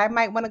trip that I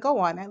might want to go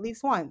on at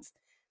least once.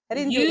 I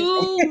didn't do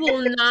anything. You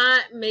will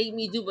not make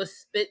me do a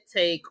spit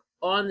take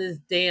on this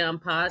damn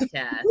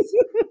podcast.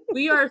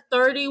 We are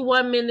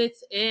 31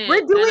 minutes in.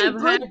 We're doing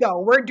good, though.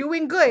 We're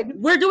doing good.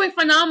 We're doing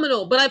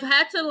phenomenal, but I've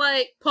had to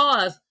like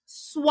pause,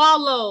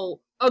 swallow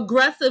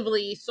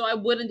aggressively so I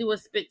wouldn't do a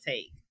spit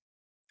take.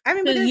 I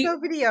mean, but there's no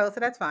video, so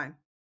that's fine.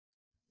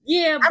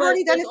 Yeah, I've but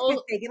already done a spit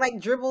take. It like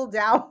dribbled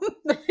down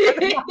the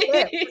front of my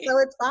lip, so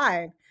it's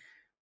fine.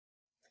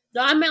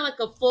 No, I meant like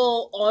a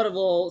full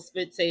audible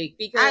spit take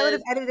because I would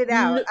have edited it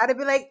out. I'd have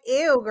been like,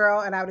 "Ew,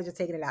 girl," and I would have just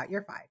taken it out.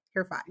 You're fine.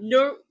 You're fine.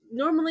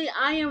 Normally,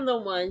 I am the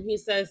one who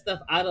says stuff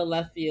out of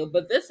left field,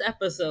 but this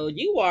episode,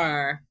 you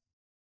are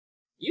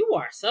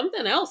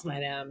something else,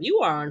 madam. You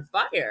are on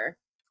fire.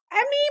 I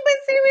mean, but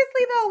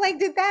seriously though, like,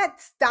 did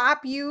that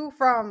stop you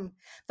from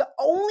the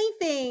only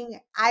thing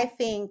I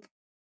think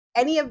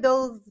any of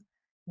those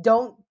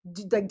don't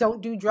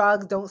do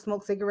drugs, don't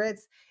smoke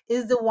cigarettes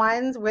is the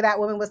ones where that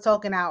woman was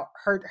talking out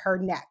her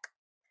neck.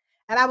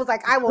 And I was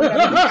like, I will never do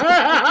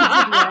that.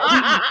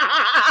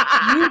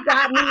 You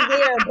got me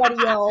there,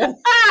 buddy-o.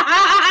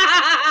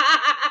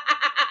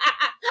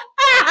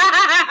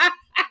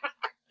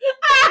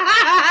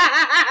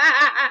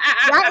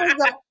 That is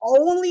the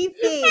only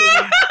thing.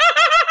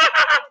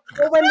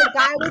 But when the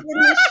guy was in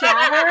the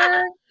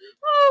shower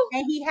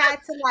and he had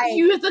to like...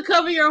 You have to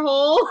cover your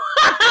hole?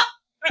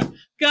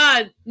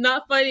 God,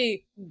 not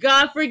funny.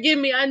 God forgive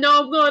me. I know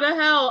I'm going to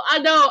hell. I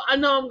know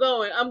I'm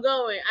going.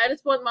 I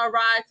just want my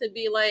ride to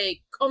be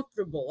like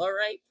comfortable, all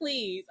right?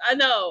 Please. I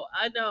know.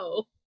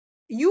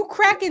 You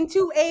cracking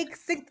 2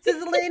 eggs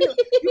sizzling?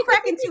 You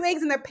cracking 2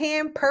 eggs in a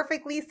pan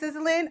perfectly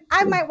sizzling?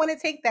 I might want to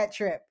take that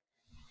trip.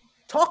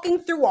 Talking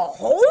through a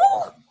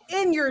hole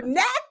in your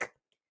neck?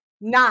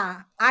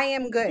 Nah, I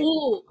am good.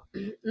 Ooh,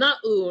 not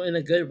ooh in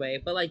a good way,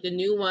 but like the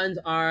new ones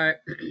are...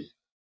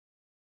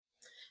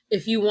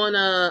 If you want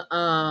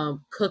to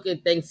cook a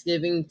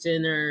Thanksgiving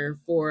dinner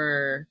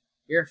for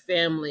your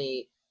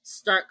family,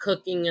 start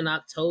cooking in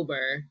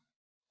October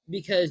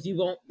because you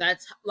won't.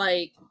 That's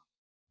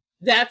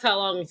how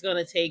long it's going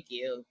to take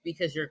you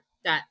because you're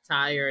that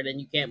tired and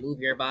you can't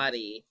move your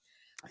body.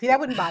 See, that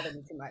wouldn't bother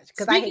me too much.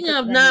 Speaking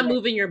of not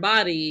moving your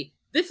body,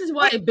 this is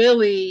why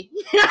Billy.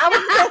 I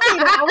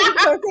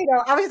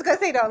was just gonna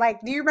say though. Like,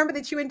 do you remember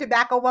the chewing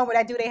tobacco one where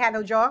that dude ain't had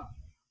no jaw?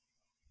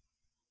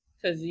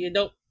 Because you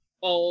don't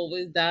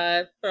always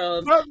die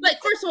from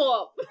like. First of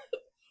all,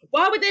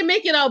 why would they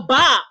make it a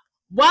bop?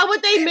 Why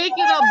would they make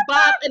it a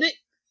bop?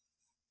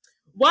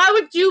 Why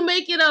would you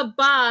make it a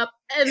bop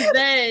and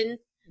then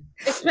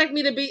expect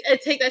me to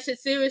take that shit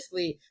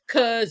seriously?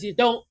 Because you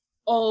don't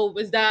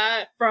always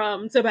die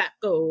from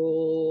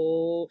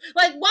tobacco.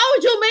 Like, why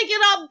would you make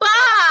it a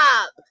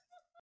bop?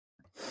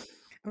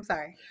 I'm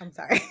sorry.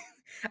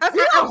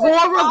 We're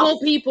horrible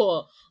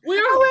people.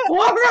 We're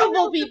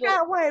horrible people.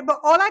 But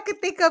all I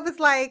could think of is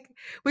like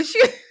when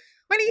he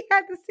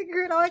had the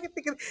cigarette. All I could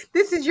think of,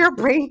 this is your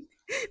brain.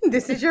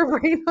 This is your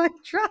brain on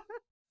drugs.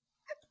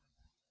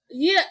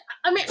 Yeah,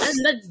 I mean,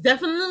 and that's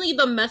definitely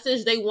the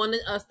message they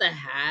wanted us to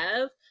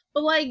have.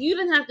 But like, you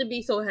didn't have to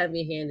be so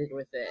heavy-handed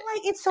with it.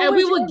 Like, it's so. And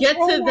we will get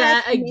to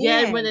that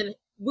again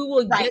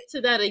get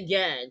to that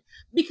again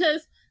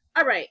because,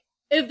 all right,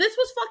 if this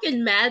was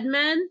fucking Mad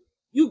Men,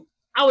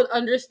 I would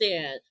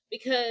understand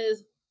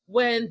because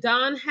when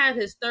Don had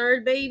his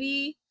third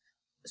baby,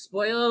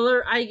 spoiler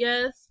alert, I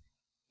guess,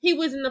 he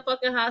was in the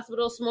fucking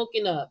hospital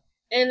smoking up.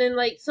 And then,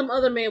 like, some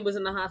other man was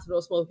in the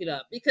hospital smoking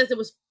up because it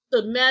was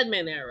the Mad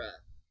Men era.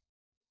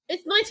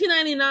 It's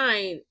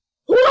 1999.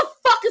 Who the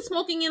fuck is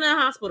smoking in a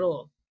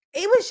hospital?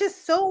 It was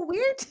just so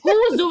weird. Who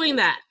was doing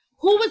that?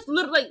 Who was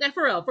literally, like, that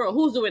for real,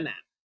 who's doing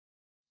that?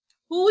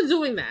 Who was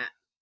doing that?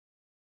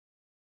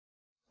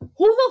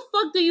 Who the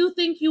fuck do you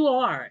think you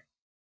are?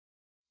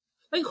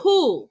 Like,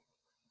 who?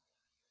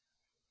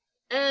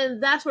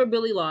 And that's where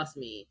Billy lost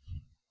me.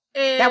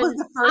 And that was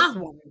the first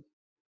one.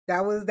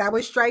 That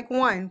was strike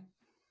one.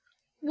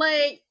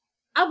 Like,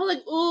 I was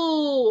like,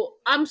 ooh,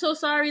 I'm so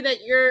sorry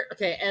that you're...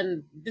 Okay,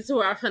 and this is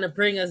where I'm trying to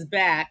bring us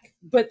back,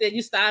 but then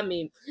you stopped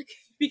me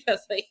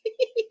because, like...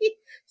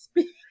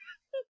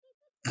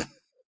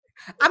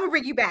 I'm going to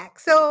bring you back.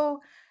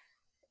 So...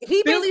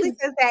 He basically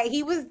says that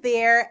he was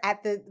there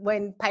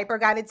when Piper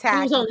got attacked.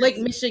 He was on Lake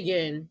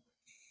Michigan.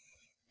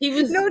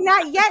 No,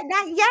 not yet.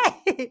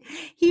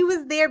 He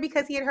was there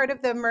because he had heard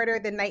of the murder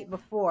the night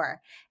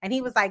before. And he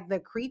was like, the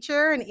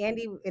creature. And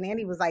Andy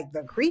was like,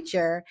 the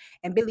creature.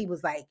 And Billy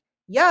was like,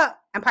 yup.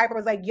 And Piper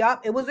was like,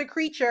 yup, it was a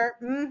creature.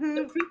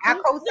 Mm-hmm.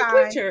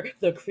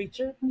 The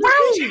creature.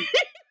 Right.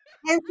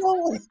 And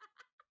so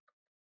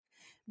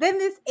then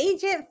this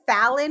Agent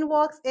Fallon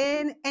walks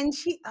in and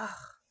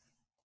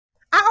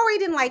I already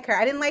didn't like her.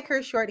 I didn't like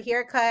her short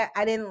haircut.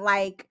 I didn't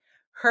like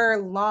her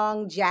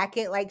long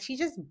jacket. Like, she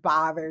just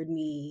bothered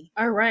me.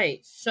 All right.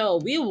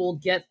 So we will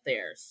get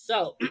there.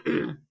 So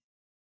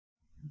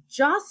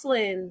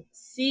Jocelyn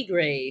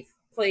Seagrave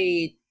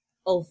played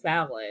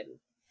O'Fallon.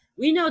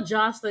 We know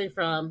Jocelyn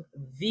from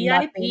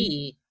Nothing.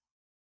 VIP,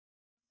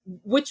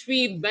 which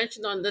we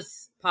mentioned on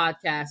this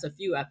podcast a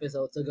few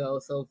episodes ago,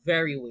 so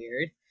very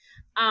weird.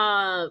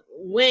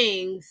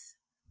 Wings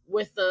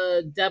with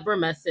Deborah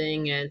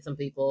Messing and some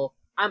people.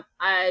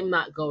 I'm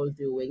not going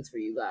through Wings for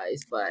you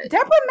guys, but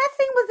Deborah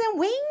Messing was in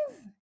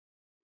Wings?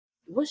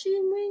 was she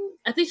in Wings?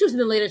 I think she was in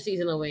the later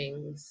season of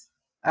Wings.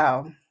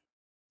 Oh.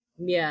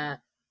 Yeah,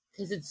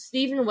 because it's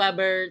Steven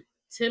Weber,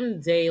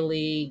 Tim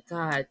Daly.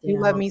 God You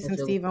damn, love I'm me such some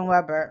a Steven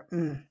Weber.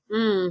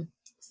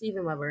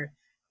 Steven Weber.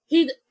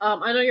 He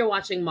I know you're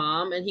watching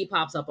Mom, and he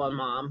pops up on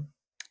Mom.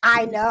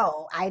 I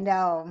know. Okay,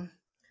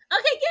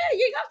 yeah,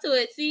 you got to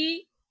it.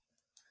 See,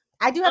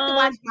 I do have to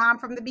watch Mom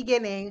from the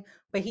beginning,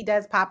 but he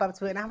does pop up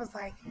to it, and I was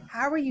like,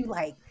 "How are you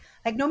like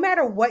no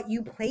matter what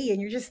you play in,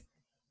 you're just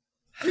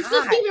it's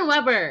the hot." Steven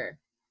Weber.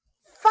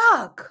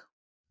 Fuck.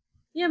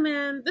 Yeah,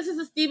 man, this is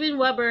a Steven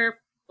Weber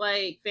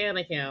fan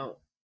account.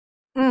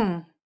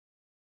 And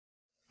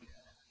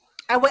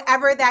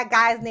whatever that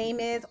guy's name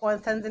is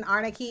on Sons and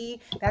Anarchy,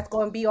 that's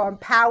going to be on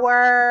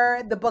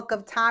Power, the Book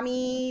of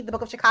Tommy, the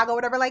Book of Chicago,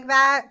 whatever like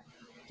that.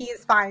 He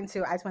is fine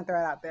too. I just want to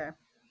throw it out there.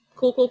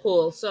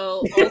 Cool.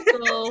 So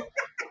also,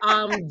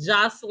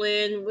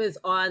 Jocelyn was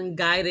on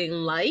Guiding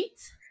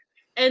Light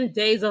and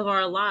Days of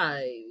Our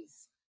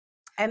Lives,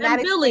 and that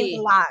explains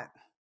a lot.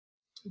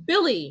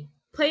 Billy,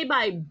 played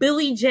by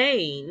Billie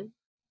Jane,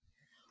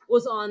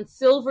 was on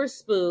Silver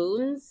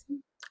Spoons,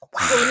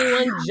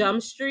 21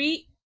 Jump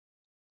Street,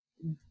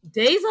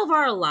 Days of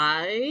Our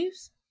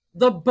Lives,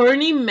 The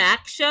Bernie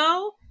Mac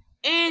Show,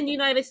 and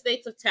United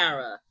States of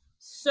Tara.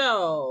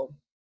 So,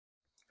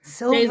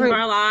 Days of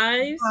Our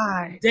Lives.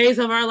 God. Days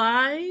of Our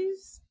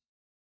Lives.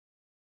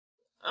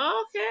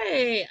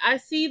 Okay, I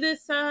see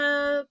this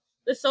the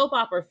soap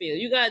opera feel.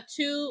 You got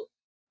two.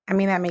 I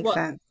mean, that makes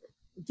sense.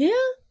 Yeah,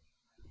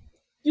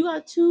 you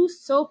got two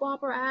soap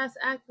opera ass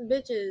acting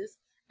bitches,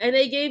 and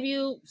they gave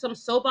you some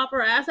soap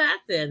opera ass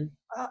acting.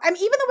 I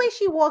mean, even the way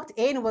she walked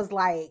in was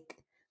like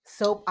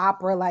soap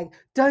opera, like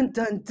dun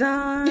dun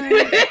dun.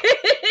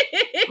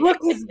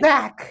 Brooke is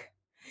back.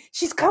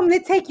 She's coming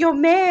to take your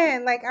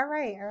man. Like, all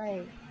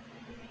right.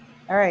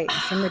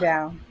 Simmer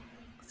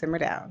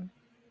down.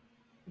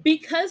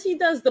 Because he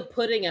does the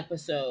pudding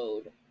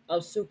episode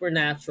of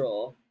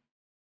Supernatural,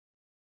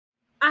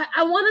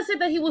 I want to say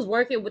that he was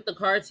working with the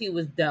cards he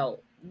was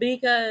dealt,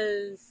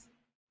 because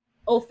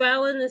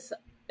O'Fallon is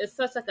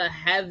such like a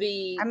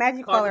heavy. I'm mad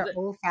you call her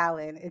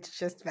O'Fallon. It's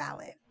just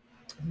Fallon.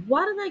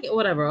 Why did I get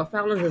whatever?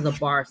 O'Fallon's is a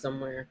bar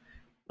somewhere.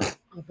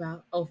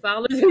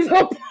 O'Fallon's is a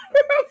bar.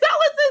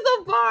 O'Fallon's is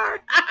a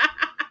bar.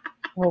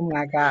 Oh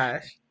my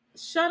gosh!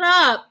 Shut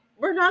up.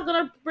 We're not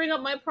gonna bring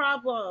up my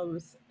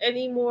problems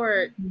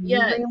anymore.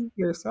 Yeah,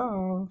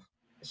 yourself.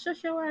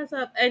 Shut your ass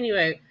up.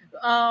 Anyway,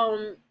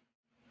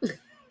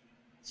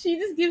 she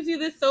just gives you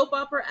this soap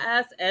opera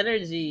ass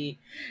energy,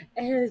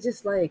 and it's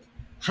just like,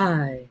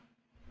 hi,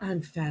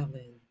 I'm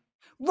Fallon.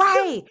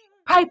 Right,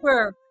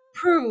 Piper,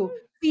 Prue,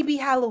 Phoebe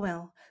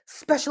Halliwell,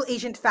 Special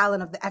Agent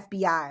Fallon of the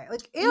FBI.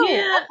 Like, ew.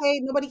 Yeah.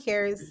 Okay, nobody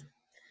cares.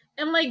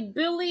 And like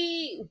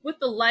Billy with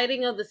the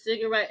lighting of the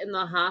cigarette in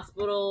the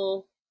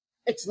hospital,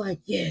 it's like,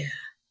 yeah,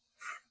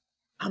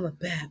 I'm a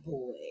bad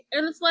boy.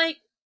 And it's like,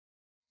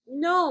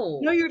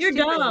 no, you're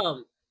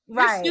dumb.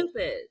 Right. You're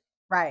stupid.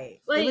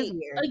 Right. Like, it was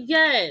weird.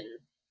 Again,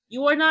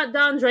 you are not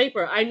Don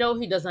Draper. I know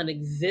he doesn't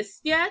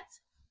exist yet,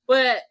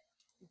 but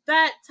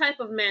that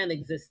type of man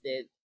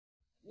existed.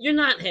 You're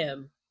not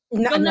him.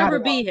 You'll never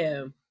be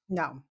him.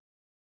 No.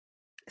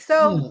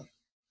 So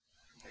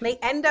they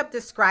end up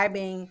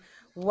describing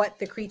what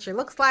the creature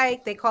looks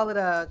like. They call it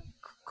a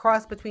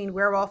cross between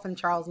werewolf and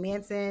Charles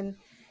Manson.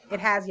 It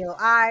has yellow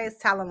eyes,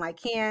 talon-like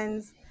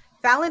hands.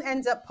 Fallon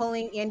ends up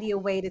pulling Andy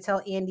away to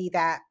tell Andy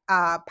that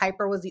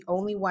Piper was the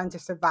only one to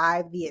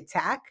survive the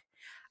attack.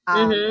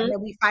 And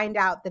then we find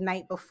out the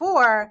night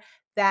before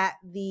that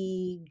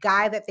the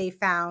guy that they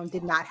found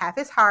did not have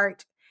his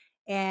heart.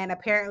 And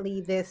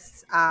apparently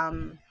this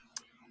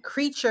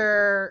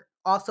creature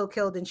also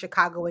killed in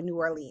Chicago and New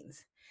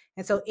Orleans.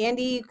 And so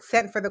Andy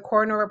sent for the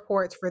coroner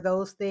reports for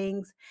those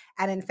things.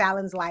 And then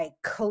Fallon's like,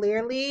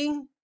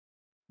 clearly,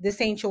 this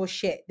ain't your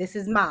shit. This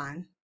is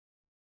mine.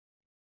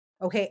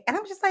 Okay. And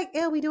I'm just like,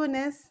 ew, we doing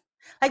this?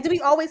 Like, do we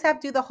always have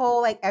to do the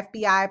whole like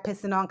FBI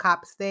pissing on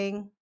cops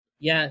thing?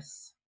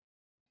 Yes.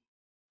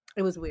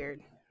 It was weird.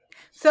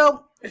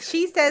 So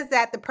she says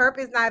that the perp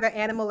is neither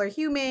animal or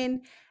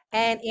human.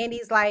 And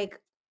Andy's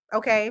like,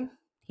 okay,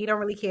 he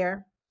don't really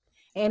care.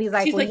 And he's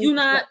like, she's like, you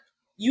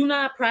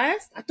not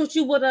pressed? I thought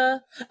you would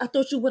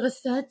have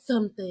said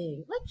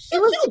something. Like,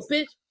 shut you,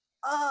 bitch.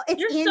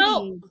 It's You're Andy.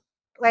 So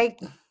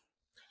like,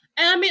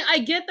 and I mean, I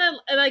get that,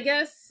 and I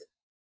guess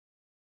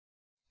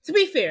to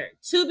be fair,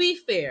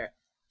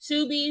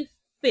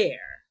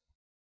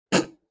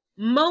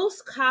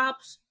 most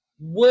cops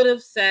would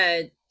have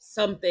said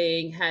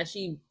something had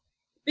she,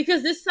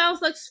 because this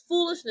sounds like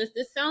foolishness.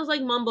 This sounds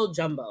like mumbo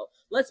jumbo.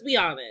 Let's be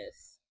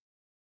honest.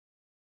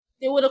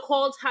 They would have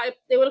called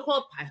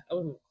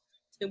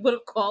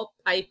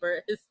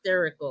Piper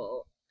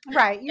hysterical.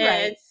 Right, you're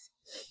right.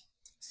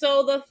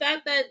 So the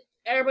fact that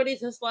everybody's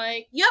just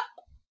like, yep,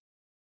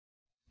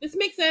 this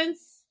makes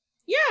sense.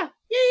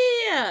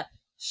 Yeah.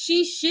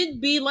 She should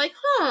be like,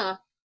 huh,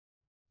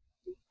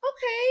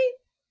 okay.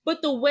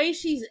 But the way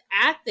she's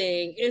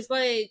acting is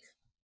like,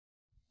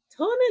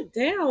 tone it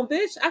down,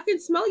 bitch. I can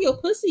smell your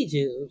pussy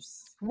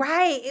juice.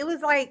 Right. It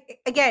was like,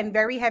 again,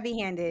 very heavy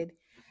handed.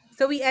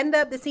 So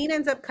the scene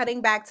ends up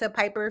cutting back to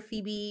Piper,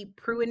 Phoebe,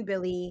 Prue, and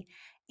Billy.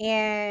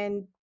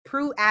 And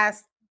Prue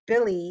asked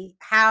Billy,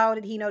 how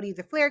did he know to use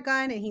a flare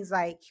gun? And he's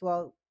like,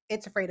 well,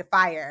 it's afraid of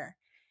fire.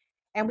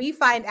 And we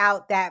find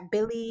out that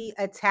Billy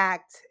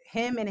attacked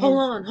him and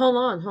Hold his.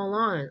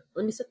 on.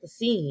 Let me set the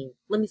scene.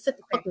 Let me set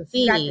the Okay, fucking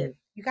scene.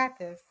 You got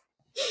this.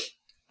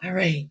 All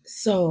right.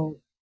 So,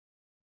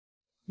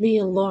 me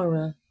and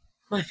Laura,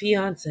 my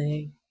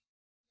fiance,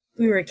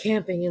 we were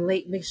camping in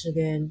Lake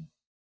Michigan.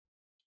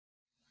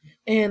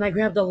 And I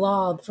grabbed a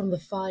log from the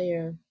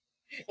fire.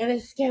 And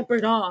it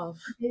scampered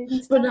off.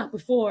 But not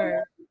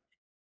before.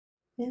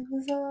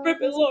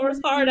 Ripping Laura's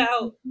heart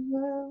out.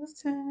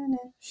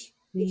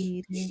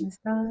 We didn't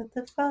start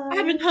the fire.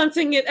 I've been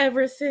hunting it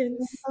ever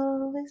since.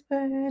 Always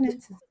burning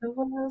since the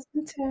world's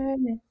been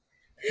turning.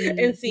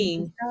 And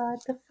seeing. Start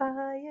the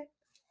fire.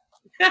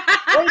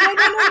 Wait,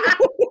 no.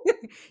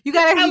 You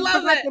gotta. I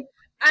love that.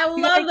 I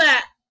love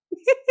that.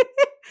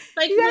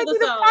 Like, you gotta do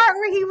the part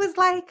where he was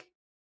like,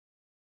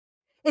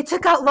 "It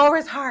took out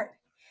Laura's heart.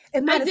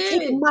 It might have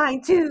taken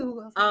mine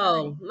too."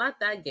 Oh, not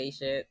that gay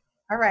shit.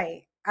 All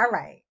right.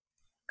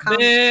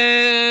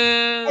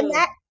 And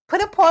that,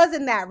 put a pause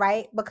in that,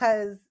 right?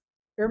 Because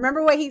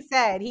remember what he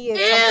said. He is.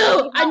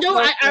 Ew! I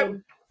know.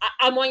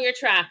 I'm on your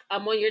track.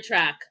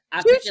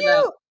 I picked it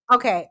up.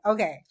 Okay.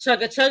 Chugga.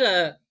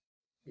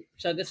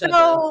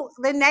 So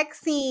the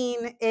next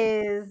scene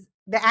is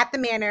they're at the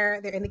manor.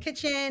 They're in the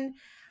kitchen.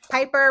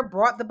 Piper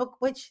brought the book.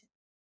 Which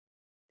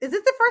is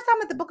this the first time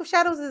that the Book of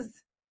Shadows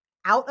is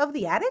out of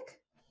the attic?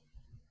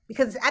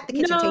 Because it's at the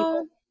kitchen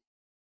table.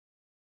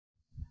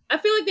 I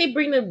feel like they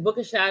bring the Book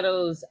of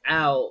Shadows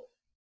out.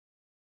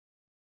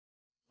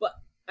 But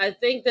I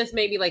think this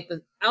may be like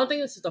I don't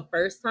think this is the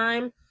first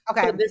time.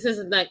 Okay. But this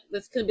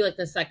could be like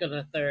the second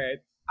or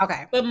third.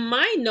 Okay. But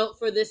my note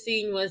for this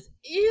scene was,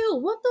 ew,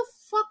 what the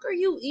fuck are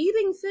you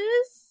eating,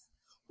 sis?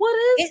 What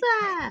is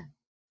that?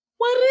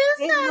 What is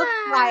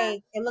that?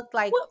 It looked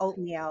like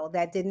oatmeal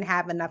that didn't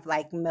have enough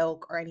like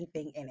milk or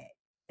anything in it.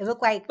 It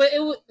looked like. But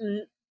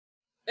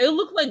it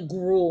looked like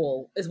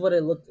gruel, is what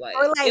it looked like.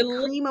 Or like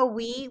cream of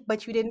wheat,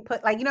 but you didn't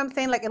put, like, you know what I'm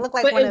saying? Like, it looked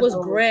like. But it was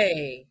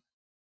gray.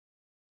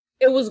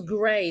 It was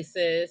gray,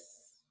 sis.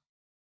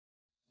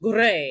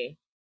 Gray.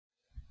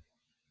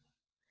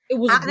 It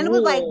was. And it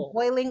was like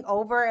boiling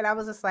over, and I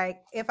was just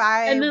like, if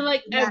I. And then,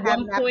 like, at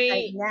one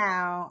point,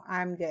 now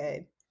I'm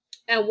good.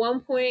 At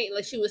one point,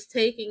 like, she was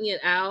taking it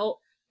out,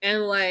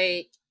 and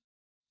like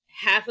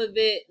half of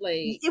it,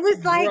 like, it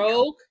was like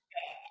broke.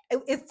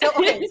 It's so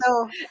okay.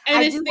 So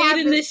and it stayed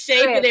in the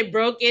shape that it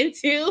broke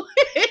into.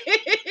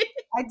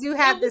 I do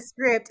have the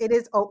script. It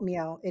is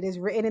oatmeal. It is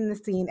written in the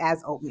scene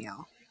as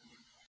oatmeal.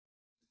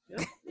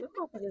 This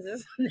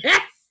is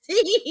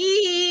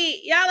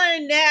nasty. Y'all are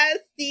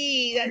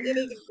nasty. That shit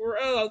is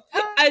gross.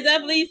 I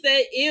definitely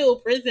said, ew,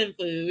 prison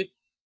food.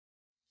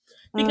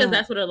 Because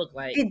that's what it looked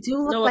like. It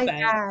do look like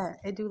that.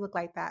 It do look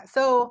like that.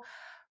 So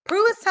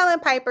Prue is telling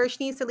Piper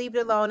she needs to leave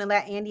it alone and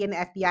let Andy and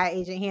the FBI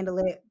agent handle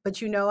it.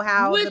 But you know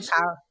how the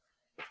power.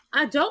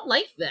 I don't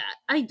like that.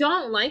 I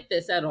don't like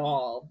this at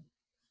all.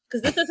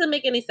 Because this doesn't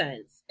make any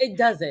sense. It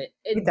doesn't.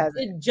 It doesn't.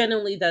 It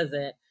genuinely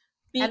doesn't.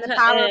 And the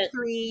power of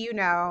three, you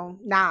know,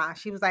 nah.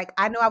 She was like,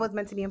 I know I was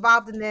meant to be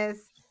involved in this.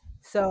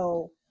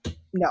 So,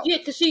 no. Yeah,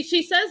 because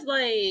she says,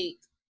 like,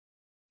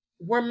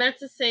 we're meant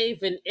to save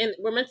the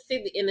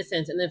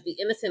innocent. And if the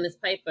innocent is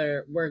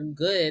Piper, we're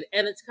good.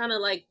 And it's kind of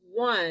like,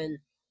 when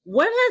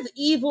has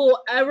evil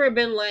ever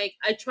been like,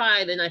 I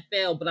tried and I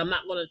failed, but I'm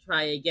not going to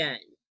try again?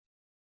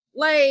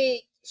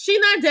 Like, she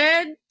not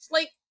dead. It's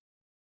like,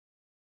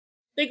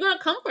 they're going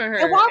to comfort her.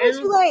 And why would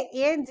you let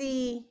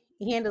Andy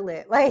handle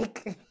it?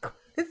 Like,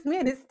 this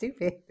man is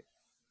stupid.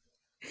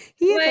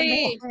 He is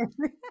a man.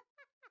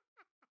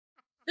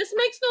 This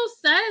makes no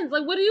sense.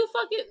 Like, what do you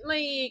fucking,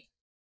 like,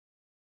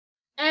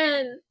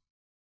 and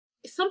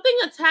something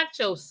attacked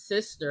your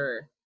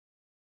sister.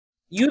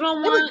 You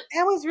don't want...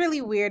 That was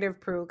really weird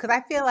of Prue, because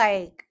I feel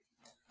like...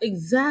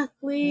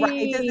 Exactly.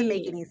 Right, it doesn't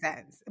make any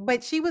sense.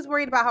 But she was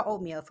worried about her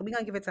oatmeal, so we're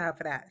going to give it to her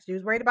for that. She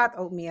was worried about the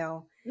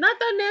oatmeal. Not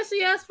that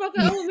nasty ass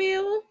fucking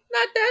oatmeal.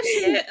 Not that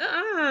shit.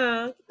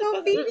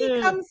 So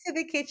Phoebe comes to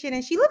the kitchen,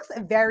 and she looks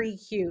very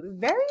cute.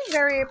 Very,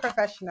 very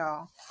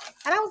professional.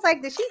 And I was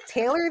like, did she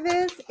tailor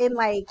this in,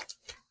 like,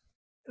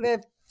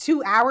 the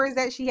 2 hours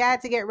that she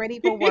had to get ready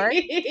for work?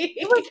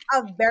 It was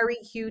a very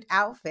cute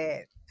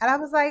outfit. And I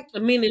was like... I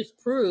mean, it's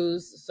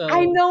Prue's, so...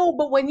 I know,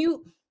 but when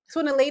you... So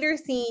in a later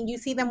scene, you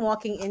see them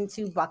walking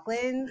into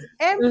Buckland's,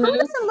 and Prue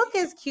doesn't look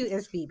as cute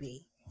as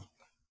Phoebe.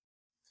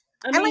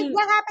 I mean, like,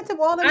 what happened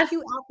to all the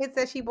cute outfits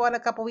that she bought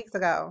a couple weeks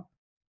ago?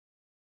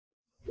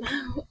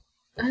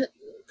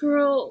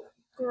 Girl,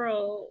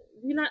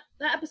 that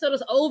episode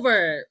is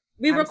over.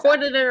 We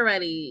recorded it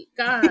already.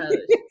 Gosh.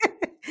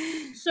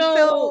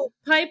 So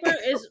Piper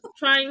is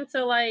trying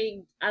to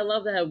like. I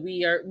love that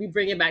we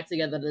bring it back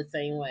together the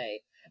same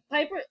way.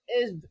 Piper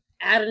is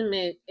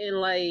adamant in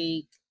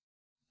like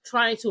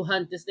trying to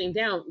hunt this thing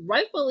down.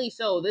 Rightfully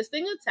so. This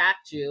thing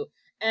attacked you,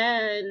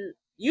 and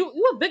you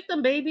a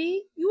victim,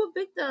 baby. You a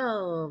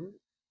victim.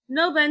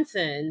 No,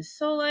 Benson.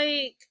 So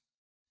like,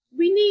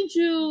 we need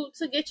you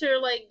to get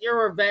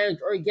your revenge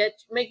or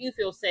make you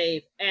feel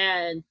safe.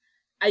 And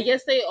I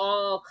guess they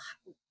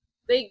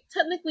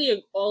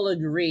technically all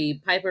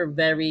agree. Piper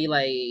very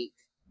like,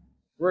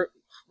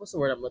 what's the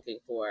word I'm looking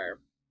for?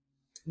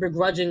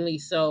 Begrudgingly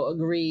so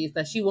agrees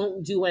that she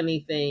won't do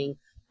anything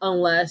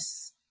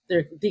unless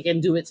they can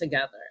do it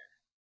together.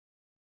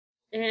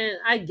 And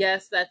I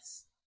guess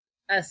that's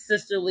as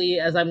sisterly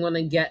as I'm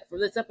gonna get for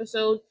this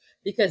episode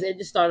because it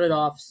just started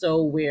off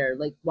so weird.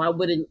 Like, why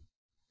wouldn't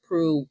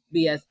Prue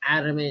be as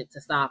adamant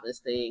to stop this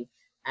thing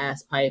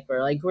as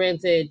Piper? Like,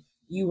 granted,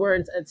 you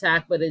weren't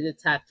attacked, but it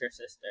attacked your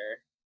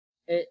sister.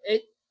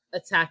 It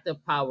attacked the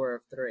power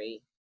of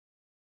 3.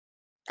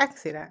 I can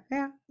see that.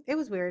 Yeah, it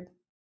was weird.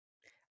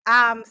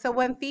 So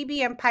when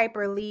Phoebe and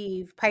Piper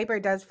leave, Piper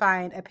does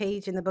find a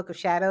page in the Book of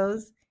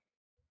Shadows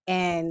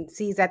and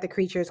sees that the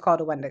creature is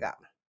called a Wendigo.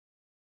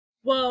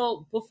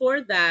 Well,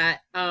 before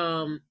that,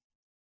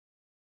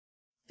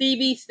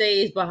 Phoebe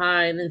stays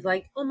behind and is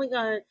like, oh my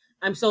god,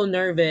 I'm so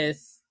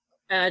nervous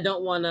and I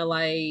don't want to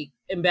like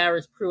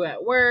embarrass Prue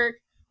at work.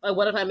 Like,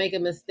 what if I make a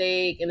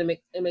mistake and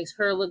it makes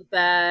her look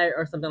bad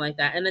or something like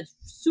that? And it's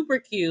super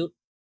cute.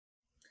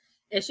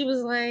 And she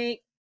was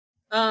like,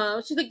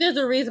 she's like, there's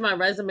a reason my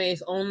resume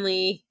is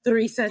only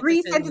 3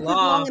 sentences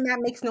long. And that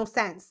makes no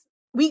sense.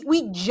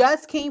 We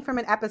just came from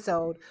an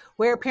episode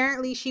where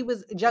apparently she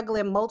was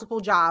juggling multiple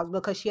jobs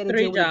because she had to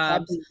 3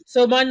 jobs.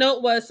 So my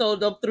note was, so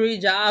the 3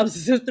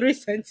 jobs is 3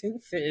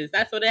 sentences.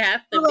 That's what it has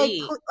to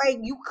be. Like,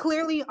 you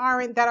clearly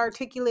aren't that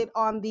articulate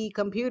on the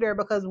computer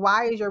because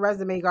why is your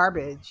resume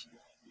garbage?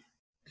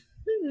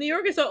 New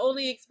York is her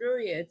only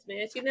experience,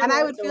 man. And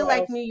I would feel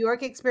like New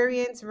York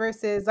experience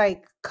versus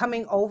like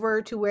coming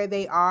over to where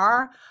they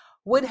are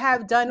would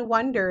have done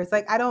wonders.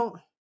 Like,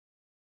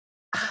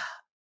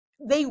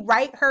 they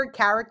write her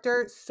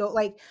character so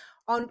like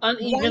on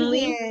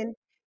unevenly. One hand,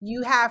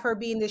 you have her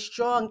being this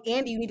strong,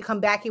 and you need to come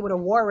back here with a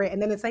warrant,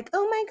 and then it's like,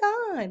 oh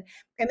my god.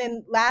 And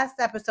then last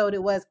episode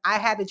it was, I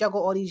had to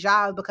juggle all these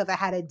jobs because I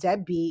had a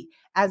deadbeat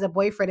as a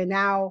boyfriend, and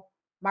now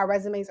my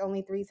resume is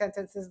only 3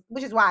 sentences,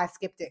 which is why I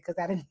skipped it because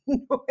that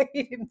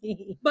annoyed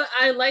me. But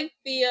I like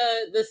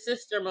the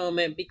sister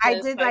moment because I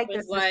did like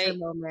the sister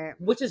moment,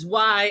 which is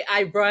why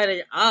I brought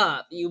it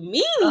up. You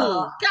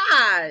meanie,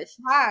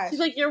 gosh. She's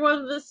like, you're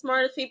one of the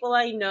smartest people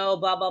I know.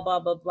 Blah blah blah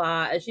blah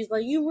blah. And she's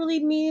like, you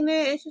really mean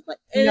it? And she's like,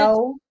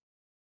 no.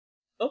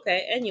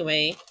 Okay.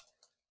 Anyway,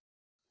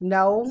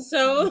 no.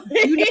 So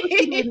you know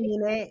she didn't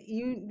mean it.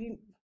 You.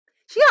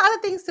 She got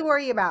other things to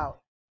worry about.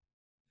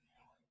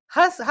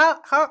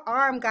 Her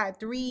arm got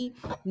 3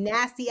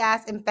 nasty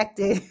ass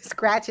infected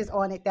scratches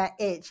on it that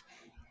itch.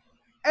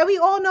 And we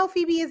all know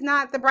Phoebe is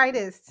not the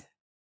brightest.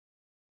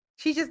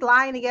 She's just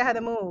lying to get her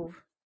to move.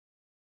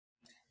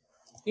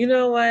 You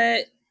know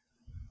what?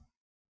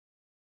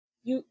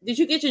 Did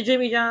you get your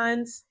Jimmy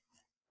John's?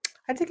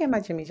 I did get my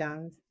Jimmy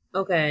John's.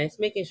 Okay, just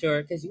making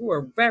sure because you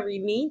were very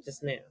mean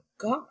just now.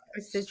 God,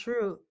 it's the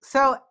truth.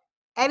 So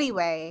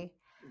anyway,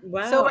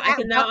 wow, so I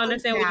can now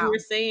understand what you were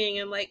saying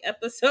in like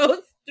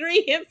episodes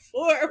 3 and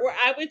 4, where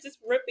I was just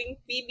ripping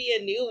Phoebe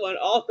a new one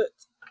all the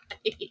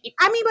time.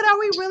 I mean, but are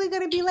we really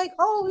going to be like,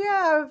 oh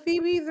yeah,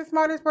 Phoebe's the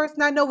smartest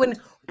person I know? When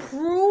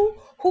Prue,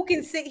 who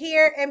can sit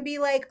here and be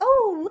like,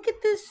 oh, look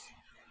at this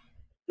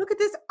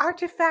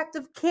artifact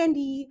of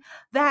candy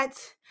that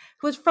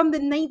was from the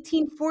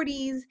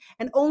 1940s,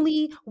 and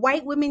only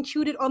white women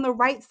chewed it on the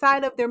right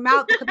side of their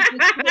mouth because if they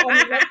chewed it on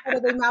the left side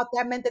of their mouth,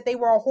 that meant that they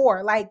were a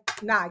whore.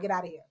 Like, nah, get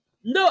out of here.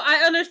 No,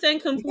 I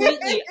understand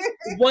completely.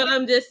 What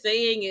I'm just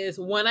saying is,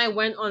 when I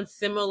went on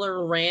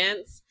similar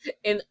rants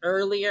in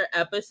earlier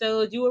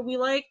episodes, you would be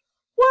like,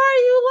 why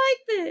are you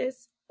like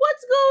this?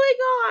 What's going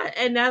on?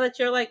 And now that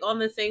you're like on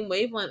the same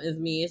wavelength as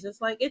me, it's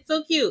just like, it's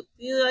so cute.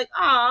 You're like,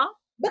 aw.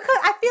 Because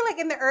I feel like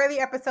in the early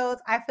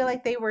episodes, I feel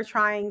like they were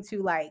trying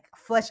to like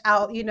flesh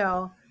out, you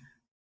know,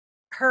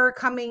 her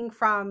coming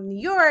from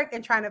New York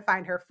and trying to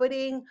find her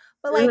footing.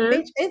 But like,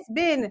 bitch, it's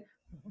been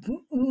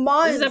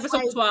months. This is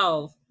episode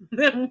 12.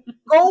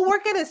 Go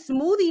work at a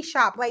smoothie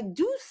shop. Like,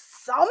 do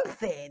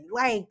something.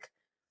 Like,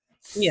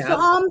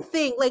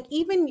 something. Like,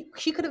 even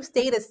she could have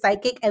stayed a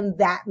psychic, and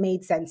that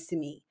made sense to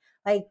me.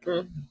 Like,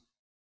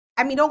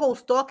 I mean, don't go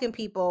stalking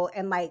people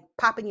and like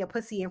popping your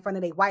pussy in front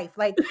of their wife.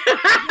 Like,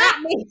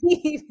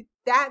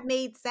 that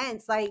made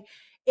sense. Like,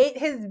 it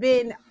has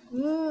been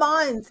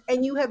months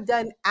and you have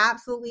done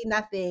absolutely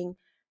nothing.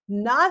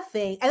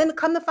 And then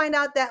come to find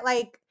out that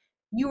like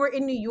you were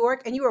in New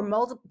York and you were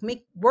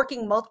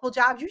working multiple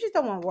jobs. You just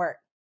don't want work.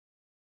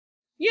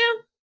 Yeah.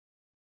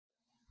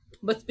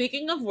 But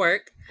speaking of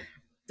work,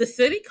 the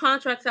city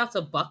contracts out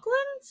to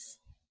Bucklands?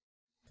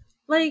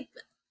 Like,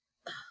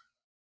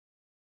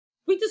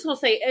 we just gonna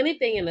say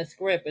anything in the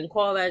script and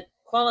call it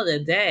a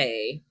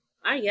day.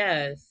 I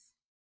guess.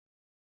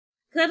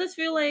 Cause I just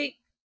feel like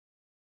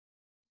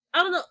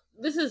I don't know.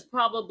 This is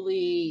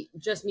probably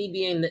just me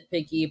being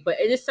nitpicky, but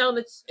it just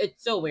sounded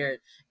it's so weird.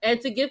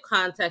 And to give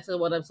context of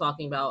what I'm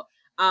talking about,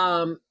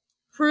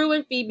 Prue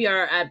and Phoebe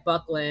are at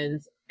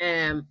Buckland's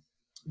and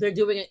they're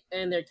doing it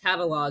and they're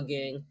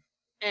cataloging.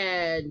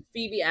 And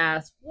Phoebe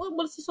asks,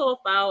 what's this all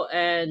about?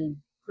 And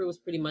Prue was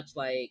pretty much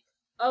like,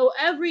 oh,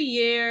 every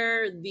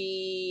year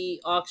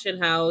the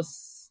auction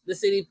house, the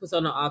city puts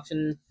on an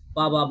auction,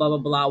 blah, blah, blah, blah,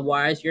 blah.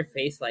 Why is your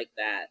face like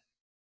that?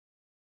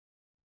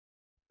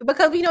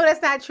 Because we know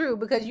that's not true.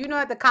 Because you know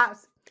that the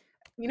cops,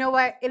 you know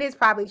what? It is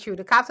probably true.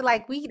 The cops are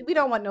like, we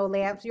don't want no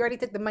lamps. You already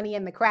took the money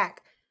in the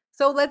crack.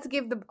 So let's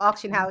give the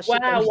auction house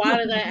shit. Wow, why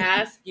did I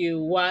ask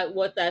you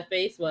what that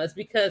face was?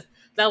 Because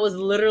that was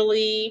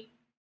literally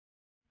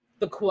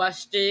the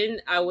question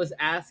I was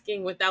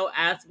asking without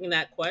asking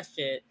that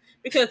question.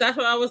 Because that's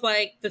what I was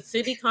like, the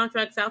city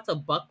contracts out to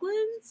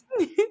Buckland's?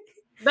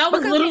 That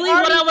was literally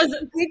what I was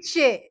did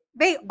shit.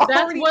 That's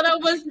what I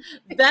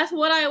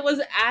was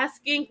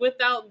asking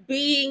without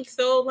being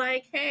so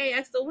like, hey,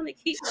 I still want to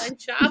keep my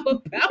job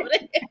about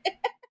it.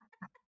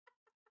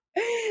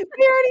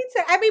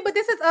 But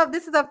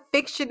this is a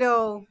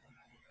fictional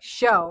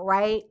show,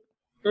 right?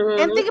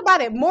 Mm-hmm. And think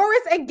about it.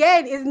 Morris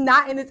again is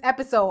not in this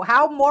episode.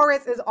 How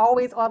Morris is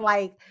always on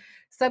like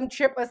some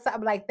trip or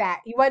something like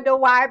that. You want to know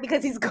why?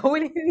 Because he's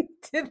going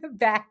into the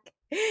back,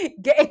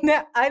 getting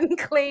the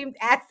unclaimed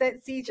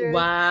asset seizure.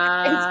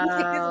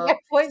 Wow.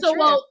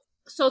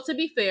 So to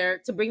be fair,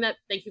 to bring that,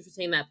 thank you for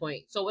saying that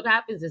point. So what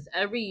happens is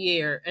every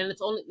year, and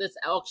this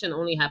auction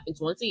only happens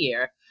once a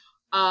year.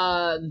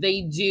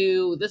 They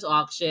do this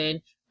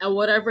auction, and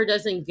whatever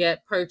doesn't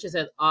get purchased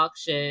at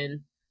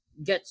auction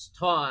gets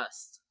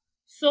tossed.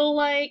 So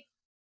like,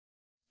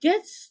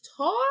 gets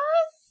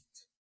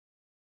tossed,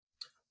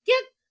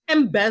 get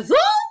embezzle.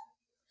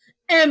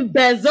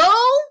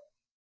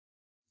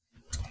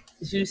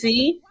 You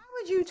see? Why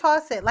would you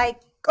toss it?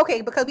 Like,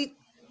 okay, because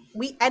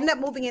we end up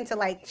moving into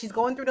like she's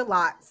going through the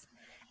lots,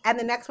 and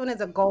the next one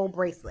is a gold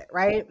bracelet,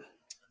 right?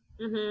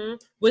 Mm-hmm.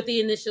 With the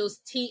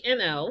initials T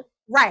and L.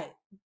 Right.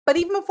 But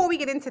even before we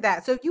get into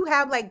that, so if you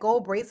have like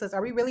gold bracelets,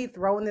 are we really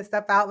throwing this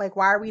stuff out? Like,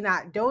 why are we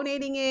not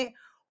donating it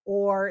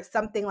or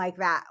something like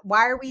that?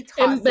 Why are we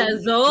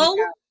embezzle?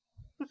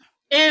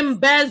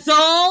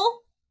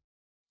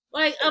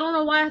 Like, I don't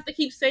know why I have to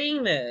keep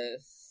saying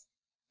this.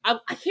 I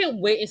can't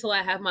wait until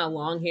I have my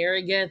long hair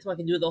again so I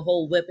can do the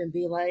whole whip and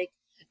be like,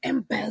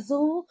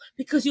 embezzle?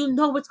 Because you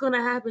know it's going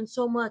to happen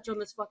so much on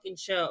this fucking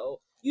show.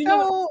 You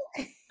know,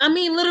 I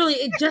mean, literally,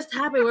 it just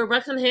happened with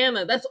Rex and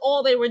Hannah. That's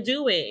all they were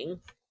doing.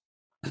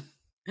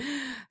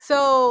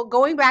 So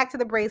going back to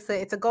the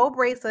bracelet, it's a gold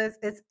bracelet.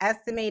 It's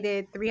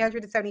estimated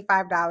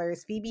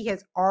 $375. Phoebe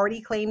has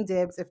already claimed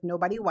dibs if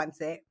nobody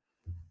wants it.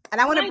 And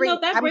I want to bring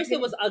that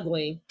bracelet was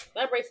ugly.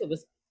 That bracelet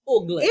was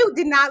ugly. It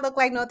did not look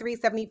like no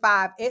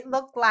 $375. It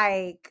looked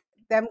like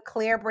them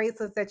clear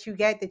bracelets that you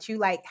get that you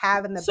like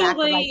have in the back of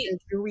like your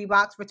jewelry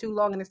box for too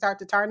long and it starts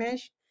to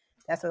tarnish.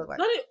 That's what it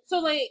looked like. So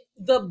like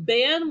the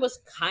band was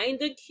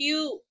kind of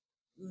cute.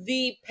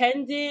 The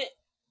pendant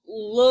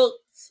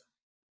looked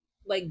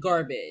like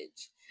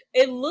garbage.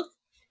 It looked,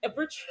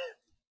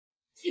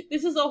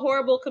 this is a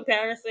horrible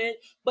comparison,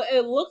 but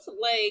it looked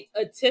like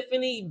a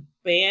Tiffany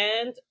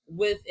band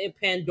with a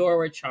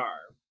Pandora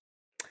charm.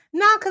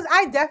 No, because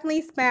I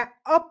definitely spent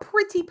a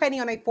pretty penny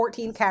on a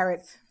 14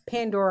 karat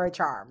Pandora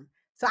charm.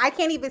 So I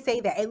can't even say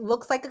that. It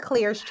looks like a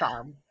Claire's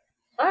charm.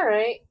 All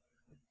right,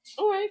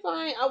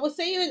 fine. I would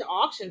say it in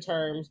auction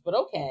terms, but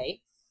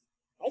okay.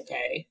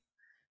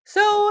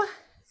 So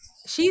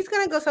she's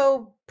going to go.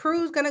 So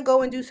Prue's going to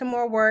go and do some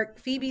more work.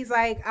 Phoebe's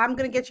like, I'm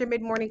going to get your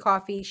mid-morning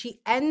coffee. She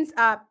ends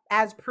up,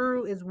 as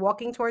Prue is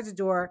walking towards the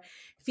door,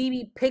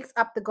 Phoebe picks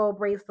up the gold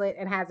bracelet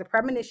and has a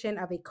premonition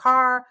of a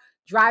car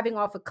driving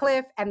off a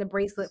cliff, and the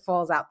bracelet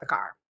falls out the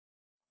car.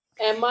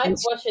 And my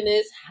question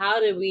is, how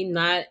did we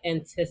not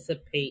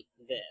anticipate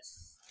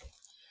this?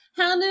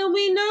 How did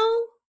we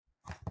know?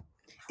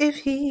 If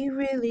he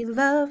really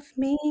loved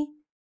me,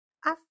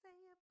 I say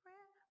a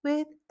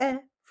prayer with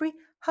every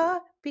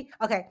heartbeat.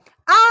 Okay.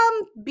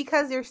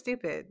 Because you're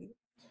stupid.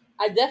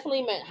 I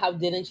definitely meant how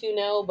didn't you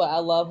know, but I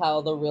love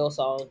how the real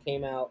song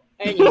came out.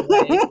 Anyway.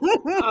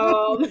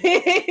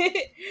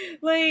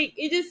 Like,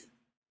 it just,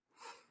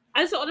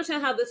 I just don't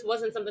understand how this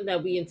wasn't something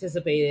that we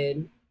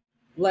anticipated.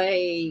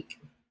 Like,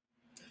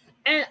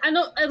 and I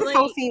know, and this like,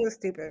 whole scene was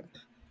stupid.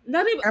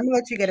 Not even. I'm gonna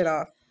let you get it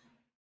off.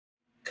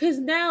 Cause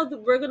now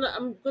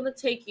I'm gonna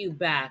take you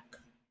back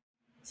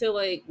to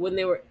like when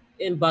they were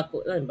in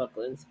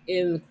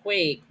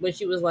Quake, when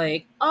she was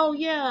like, "Oh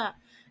yeah,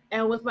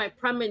 and with my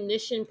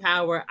premonition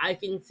power, I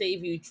can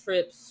save you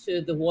trips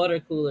to the water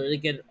cooler to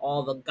get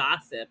all the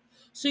gossip."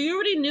 So you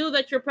already knew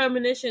that your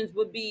premonitions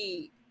would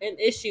be an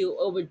issue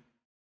or would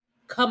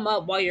come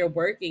up while you're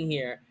working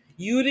here.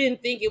 You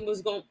didn't think it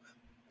was going.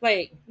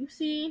 Like, you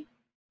see,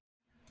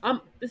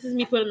 this is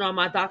me putting on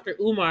my Dr.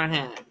 Umar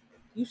hat.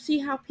 You see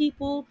how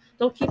people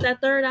don't keep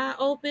that third eye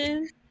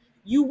open?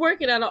 You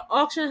working at an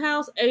auction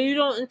house and you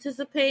don't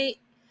anticipate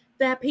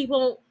that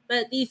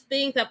these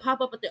things that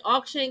pop up at the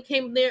auction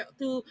came there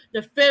through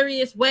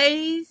nefarious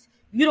ways.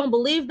 You don't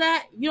believe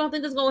that. You don't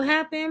think that's gonna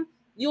happen.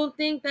 You don't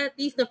think that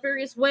these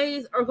nefarious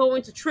ways are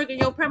going to trigger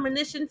your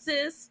premonition,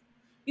 sis.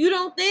 You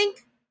don't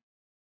think?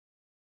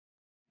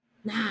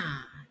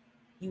 Nah,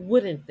 you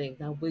wouldn't think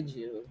that, would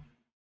you?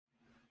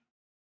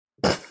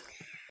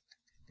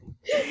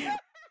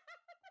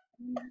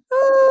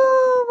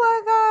 Oh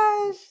my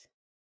gosh.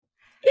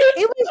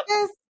 It was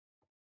just,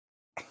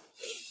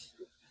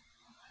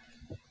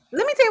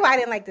 let me tell you why I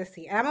didn't like this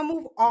scene. And I'm gonna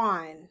move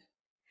on.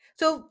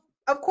 So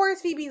of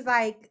course Phoebe's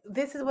like,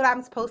 this is what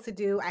I'm supposed to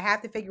do. I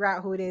have to figure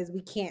out who it is.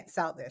 We can't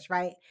sell this,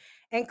 right?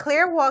 And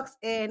Claire walks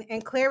in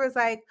and Claire was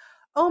like,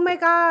 oh my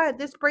God,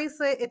 this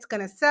bracelet, it's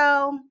gonna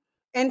sell.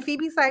 And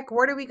Phoebe's like,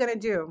 what are we gonna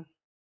do?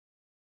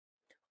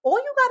 All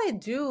you gotta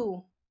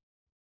do,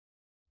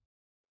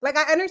 like,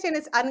 I understand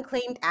it's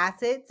unclaimed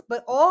assets,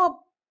 but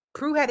all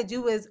Prue had to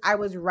do is I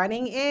was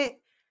running it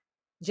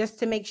just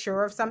to make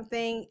sure of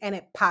something and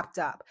it popped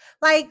up.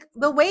 Like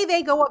the way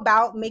they go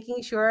about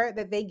making sure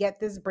that they get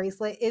this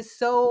bracelet is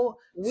so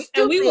stupid.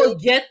 And we will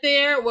get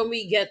there when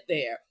we get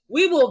there.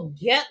 We will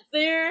get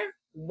there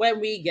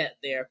when we get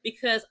there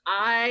because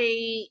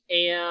I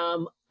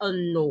am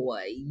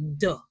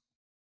annoyed.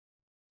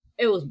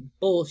 It was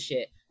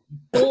bullshit.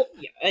 Yeah,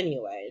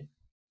 anyway.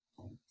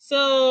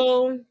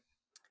 So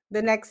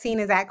the next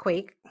scene is at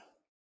Quake.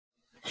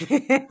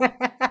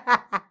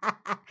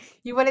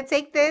 You want to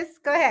take this?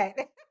 Go ahead.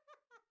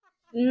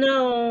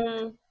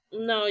 No,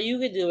 you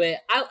could do it.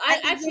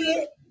 I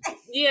actually,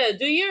 yeah.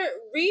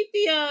 Read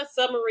the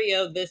summary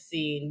of this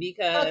scene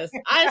because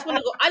I just want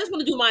to go. I just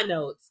want to do my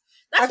notes.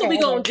 That's what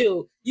we're gonna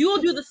do. You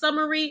will do the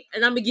summary,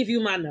 and I'm gonna give you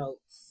my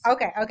notes.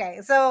 Okay.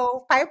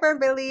 So Piper and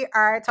Billy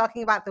are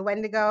talking about the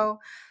Wendigo.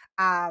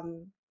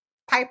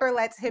 Piper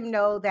lets him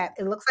know that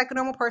it looks like a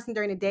normal person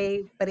during the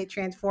day, but it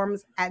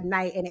transforms at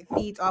night and it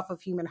feeds off of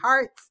human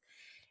hearts.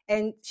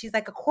 And she's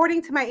like,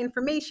 according to my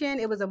information,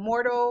 it was a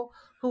mortal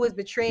who was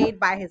betrayed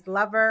by his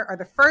lover, or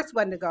the first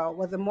Wendigo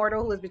was a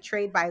mortal who was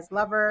betrayed by his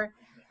lover.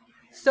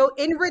 So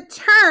in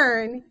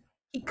return,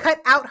 he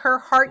cut out her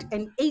heart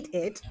and ate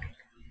it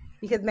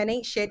because men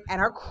ain't shit and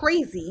are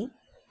crazy.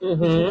 We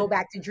can go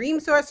back to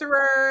Dream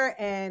Sorcerer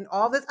and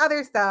all this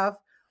other stuff.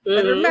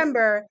 But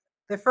remember,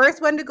 the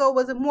first Wendigo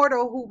was a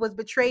mortal who was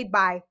betrayed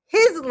by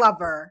his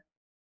lover,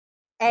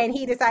 and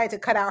he decided to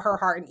cut out her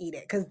heart and eat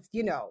it because,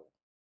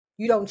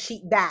 you don't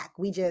cheat back.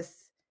 We just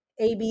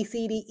A, B,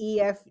 C, D, E,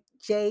 F,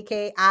 J,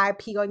 K, I,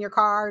 P on your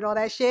card, all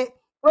that shit.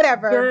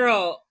 Whatever.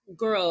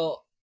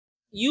 Girl,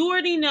 you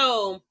already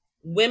know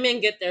women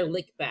get their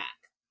lick back.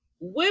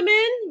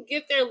 Women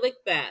get their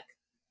lick back.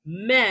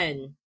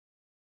 Men,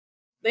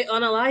 they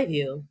unalive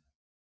you.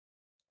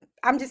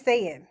 I'm just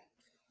saying.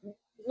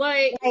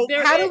 Like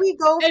how do we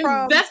go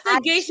from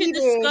investigation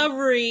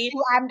discovery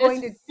to I'm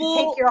going to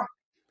take your,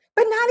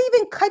 but not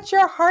even cut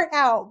your heart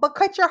out, but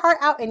cut your heart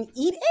out and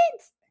eat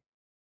it?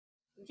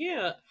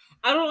 Yeah.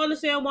 I don't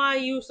understand why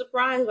you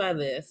surprised by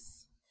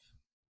this.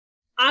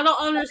 I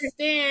don't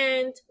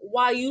understand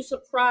why you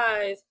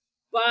surprised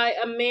by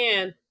a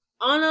man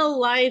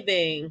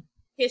unaliving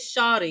his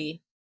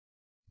shawty,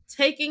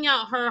 taking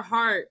out her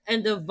heart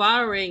and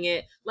devouring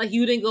it like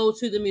you didn't go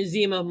to the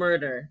Museum of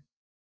Murder.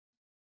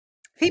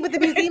 See, but the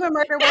Museum of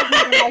Murder wasn't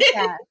even like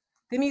that.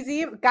 The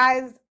museum,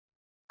 guys,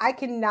 I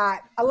cannot,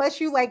 unless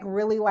you like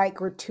really like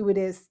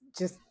gratuitous,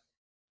 just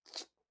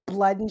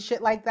blood and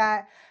shit like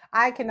that,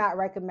 I cannot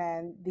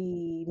recommend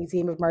the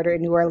Museum of Murder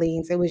in New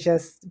Orleans. It was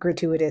just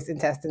gratuitous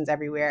intestines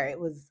everywhere. It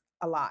was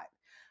a lot.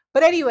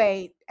 But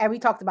anyway, and we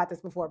talked about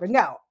this before, but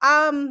no.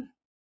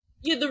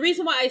 Yeah, the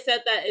reason why I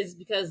said that is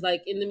because,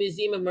 like, in the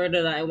Museum of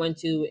Murder that I went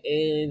to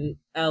in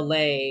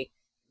LA,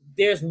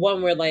 there's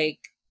one where, like,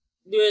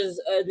 there's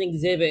an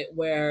exhibit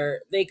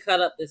where they cut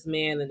up this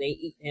man and they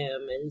eat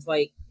him, and it's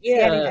like,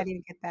 yeah, I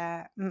didn't get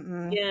that.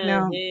 Yeah,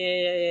 no.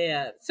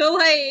 yeah. So,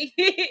 like,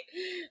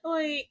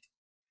 like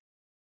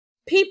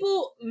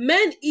people,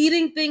 men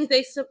eating things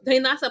they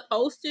not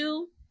supposed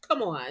to.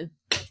 Come on.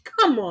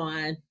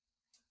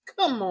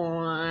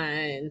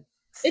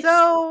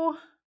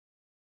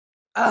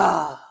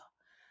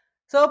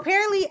 So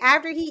apparently,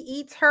 after he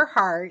eats her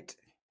heart,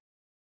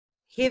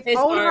 his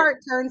own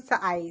heart turns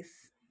to ice.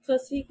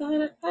 Because he got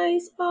an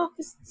ice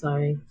box.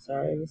 Sorry. I'm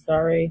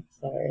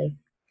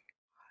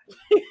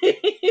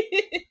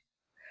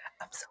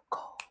so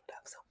cold.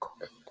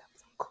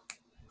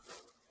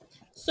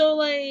 So,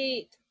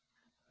 like,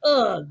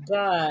 oh,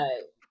 God.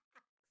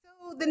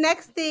 So the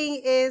next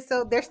thing is,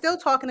 so they're still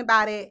talking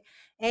about it,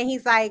 and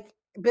he's like,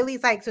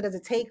 Billy's like, so does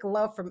it take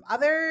love from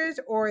others,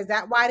 or is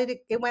that why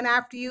it went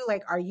after you?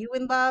 Like, are you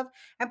in love?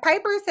 And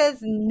Piper says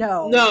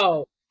no.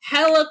 No.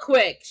 Hella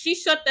quick. She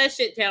shut that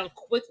shit down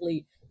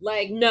quickly.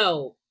 Like,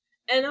 no.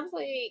 And I was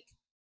like,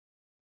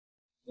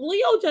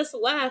 Leo just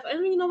laughed. I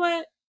mean, you know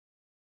what?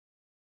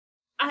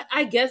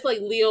 I guess, like,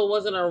 Leo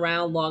wasn't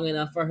around long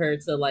enough for her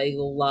to, like,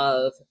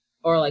 love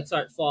or, like,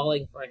 start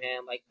falling for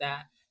him like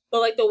that. But,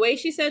 like, the way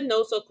she said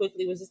no so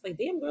quickly was just like,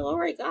 damn, girl, all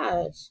right,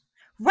 gosh.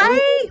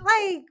 Right?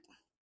 Like,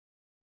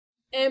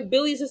 And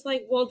Billy's just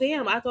like, well,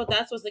 damn, I thought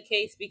that was the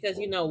case because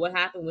what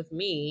happened with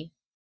me.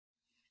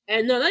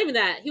 And no, not even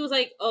that. He was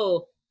like,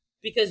 oh,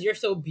 because you're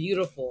so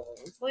beautiful.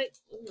 It's like,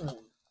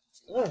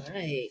 all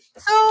right.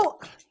 so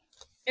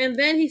And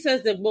then he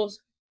says the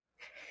most.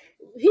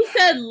 He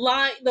said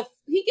line.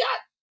 He got.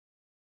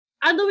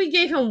 I know we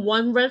gave him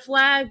one red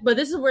flag, but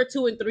this is where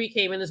 2 and 3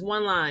 came in this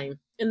one line.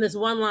 it's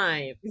one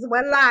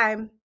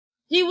line.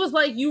 He was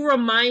like, "You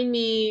remind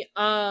me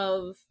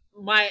of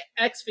my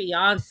ex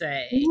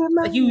fiance. You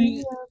Like remind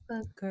me of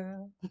a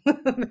girl.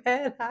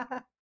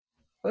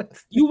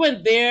 you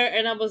went there,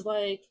 and I was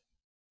like,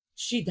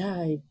 she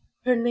died.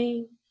 Her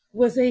name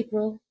was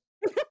April.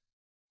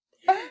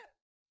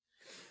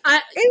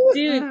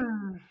 Dude,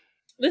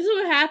 this is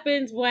what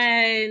happens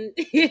when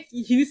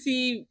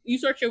you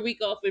start your week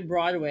off in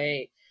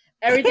Broadway.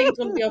 Everything's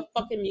gonna be a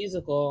fucking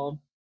musical.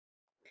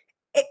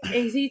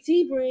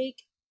 AZT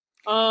break.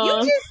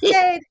 You just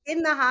said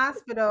in the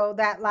hospital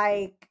that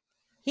like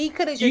he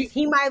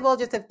might as well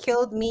just have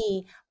killed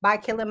me by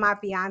killing my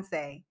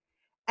fiance.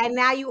 And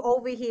now you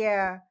over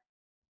here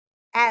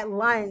at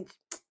lunch.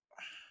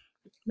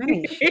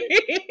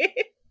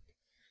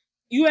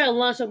 You at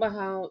lunch about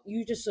how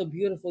you just so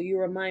beautiful. You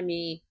remind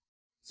me.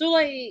 So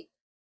like,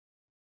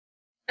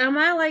 am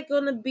I like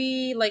gonna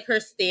be like her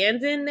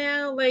stand-in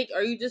now? Like,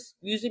 are you just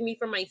using me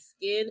for my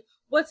skin?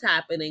 What's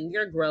happening?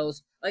 You're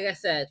gross. Like I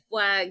said,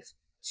 flags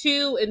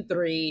 2 and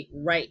 3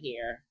 right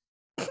here.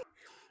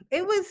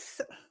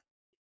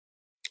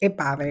 It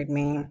bothered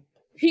me.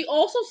 He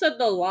also said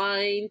the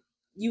line,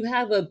 "You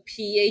have a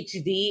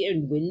PhD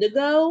in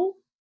Wendigo,"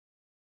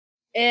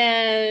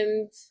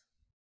 and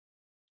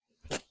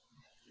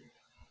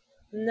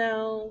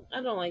no,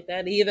 I don't like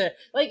that either.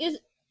 Like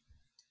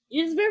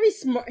it's very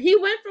smart. He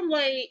went from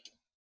like,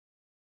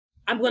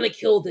 I'm gonna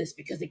kill this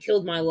because it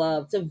killed my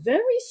love, to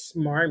very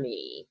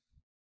smarmy.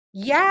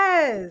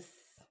 Yes.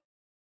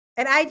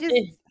 And I just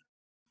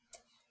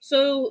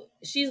so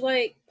she's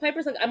like,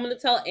 Piper's like, I'm gonna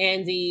tell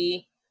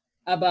Andy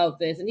about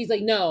this, and he's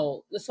like,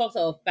 no, let's talk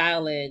to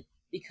Fallon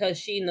because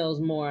she knows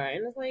more.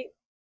 And it's like,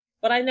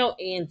 but I know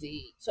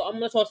Andy, so I'm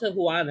gonna talk to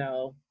who I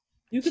know.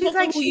 You can she's talk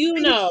like, to who she's you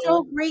been know.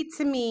 so great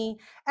to me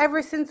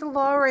ever since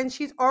Laura, and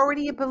she's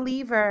already a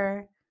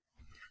believer.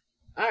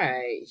 All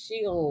right,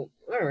 all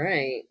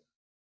right.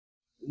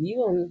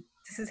 You gonna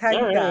This is how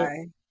you right.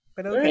 die.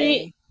 But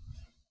okay. Right.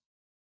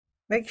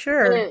 Make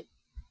sure.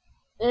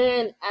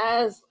 And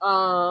as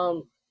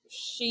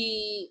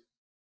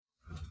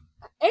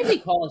Andy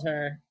calls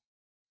her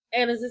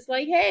and is just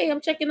like, hey, I'm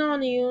checking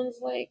on you. And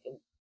it's like,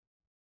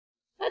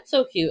 that's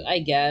so cute, I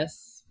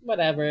guess.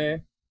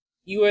 Whatever.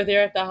 You were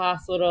there at the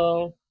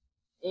hospital,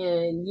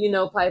 and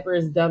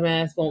Piper's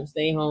dumbass won't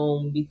stay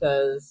home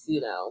because,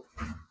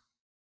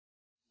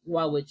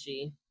 why would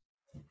she?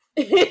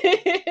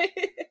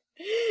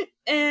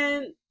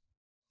 And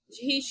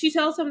she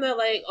tells him that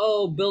like,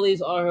 oh,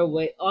 Billy's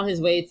on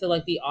his way to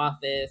like the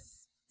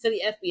office, to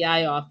the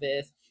FBI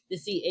office to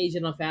see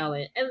Agent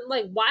O'Fallon. And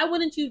like, why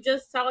wouldn't you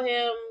just tell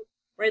him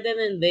right then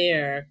and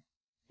there?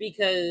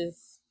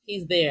 Because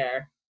he's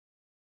there.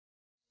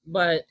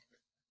 But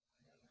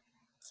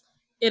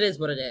it is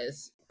what it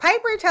is.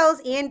 Piper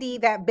tells Andy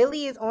that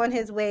Billy is on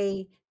his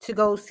way to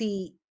go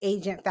see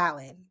Agent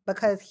Fallon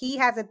because he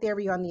has a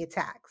theory on the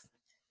attacks.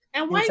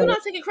 And why are you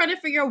not taking credit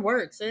for your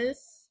work,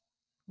 sis?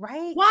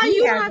 Right? Why are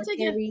you not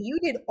taking? You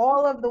did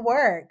all of the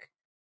work.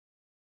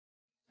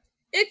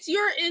 It's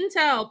your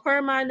intel,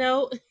 per my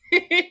note.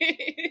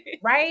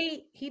 Right?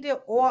 He did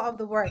all of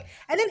the work.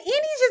 And then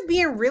Andy's just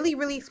being really,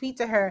 really sweet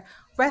to her.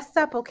 Rest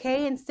up,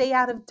 okay? And stay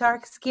out of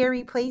dark,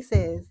 scary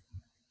places.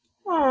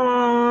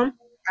 Aww.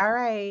 All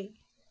right.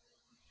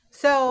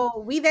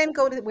 So we then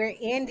go to where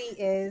Andy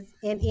is,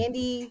 and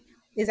Andy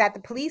is at the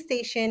police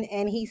station,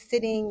 and he's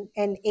sitting,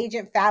 and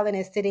Agent Fallon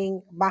is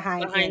sitting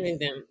behind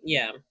them.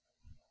 Yeah.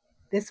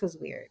 This was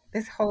weird.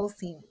 This whole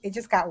scene, it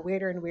just got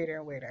weirder and weirder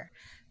and weirder.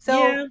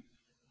 So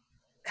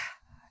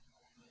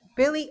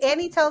yeah.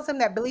 Andy tells him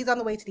that Billy's on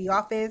the way to the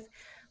office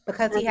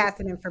because he has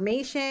some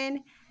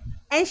information.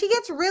 And she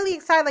gets really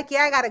excited, like,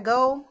 yeah, I gotta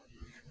go.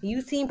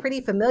 You seem pretty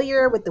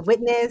familiar with the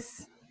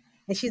witness.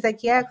 And she's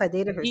like, yeah, because I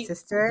dated her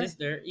sister.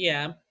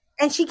 Yeah.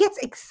 And she gets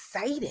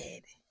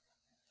excited.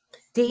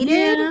 Dated?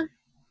 Yeah.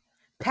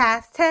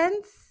 Past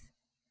tense?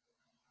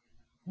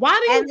 Why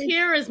do you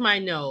care is my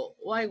note.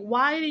 Like,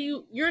 why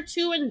do you're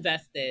too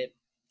invested.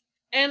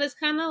 And it's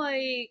kind of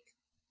like,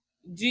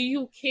 do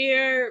you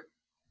care,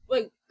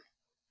 like,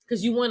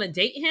 because you want to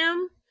date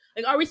him?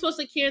 Like, are we supposed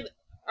to care?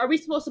 Are we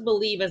supposed to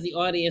believe as the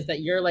audience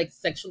that you're, like,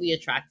 sexually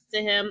attracted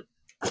to him?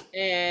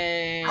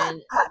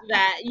 And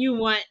that you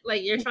want,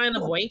 like, you're trying to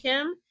boink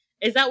him?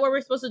 Is that what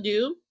we're supposed to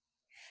do?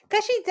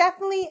 Because she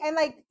definitely, and,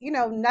 like,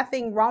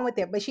 nothing wrong with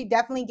it, but she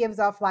definitely gives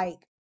off, like,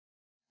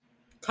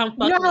 come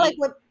fuck me. How, like,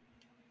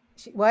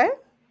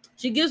 what?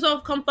 She gives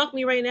off, come fuck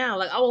me right now.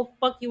 Like, I will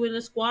fuck you in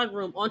the squad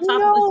room on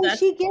top of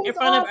this desk in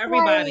front of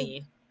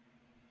everybody.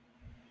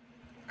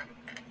 Like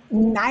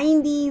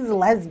 90s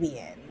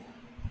lesbian.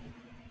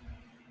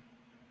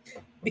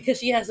 Because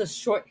she has a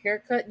short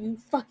haircut, you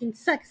fucking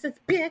sexist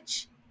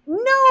bitch.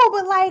 No,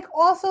 but like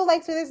also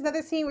like so there's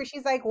another scene where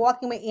she's like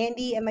walking with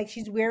Andy and like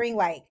she's wearing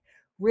like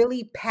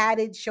really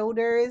padded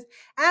shoulders.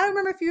 I don't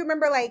remember if you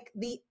remember like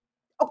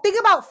think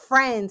about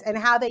Friends and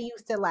how they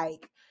used to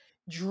like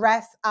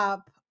dress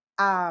up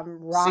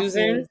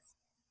Susan? Ross's.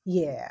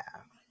 Yeah.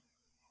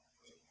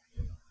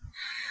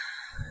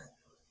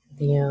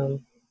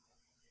 Damn.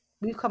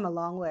 We've come a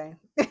long way.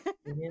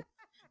 Yeah.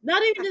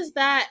 Not even just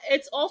that,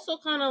 it's also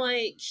kind of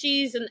like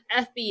she's an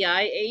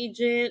FBI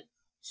agent,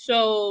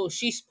 so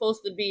she's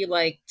supposed to be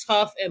like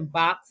tough and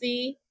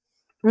boxy.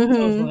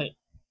 So it's Mm-hmm. like,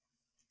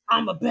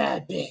 I'm a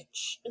bad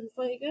bitch. And it's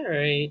like, all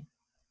right.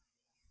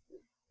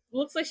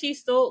 Looks like she's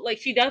still like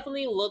she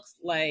definitely looks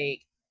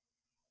like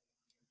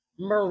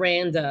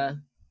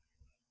Miranda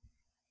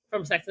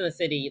from Sex and the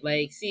City,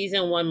 like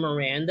season 1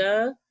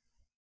 Miranda.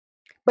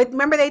 But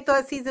remember they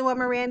thought season 1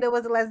 Miranda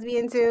was a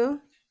lesbian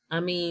too? I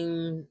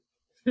mean,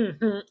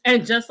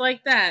 and just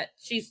like that,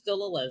 she's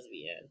still a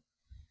lesbian.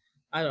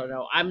 I don't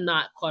know. I'm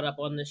not caught up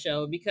on the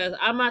show because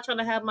I'm not trying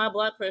to have my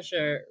blood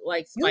pressure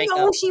like You spike know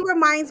up. who she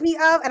reminds me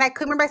of? And I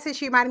couldn't remember, I said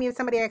she reminded me of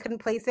somebody, I couldn't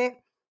place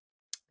it.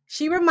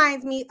 She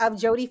reminds me of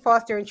Jodie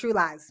Foster in True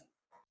Lies.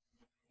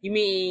 You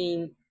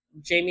mean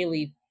Jamie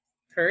Lee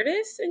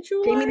Curtis in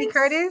True Jamie Lee Lies?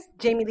 Curtis?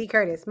 Jamie Lee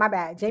Curtis. My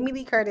bad. Jamie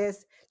Lee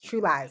Curtis, True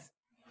Lies.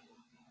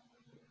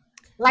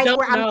 Like Don't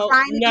where I'm no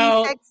trying to be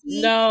no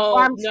sexy, or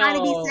no I'm trying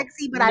to be no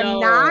sexy, but I'm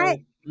not.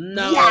 no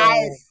no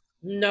Yes.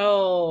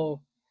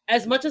 no.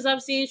 As much as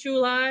I've seen True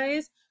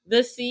Lies,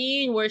 the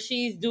scene where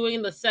she's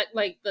doing the set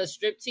like the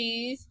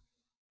striptease,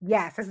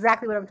 Yes, that's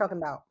exactly what I'm talking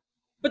about.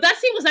 but that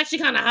scene was actually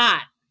kind of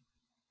hot.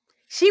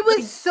 She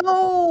was Like,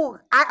 so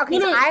okay,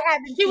 so no, I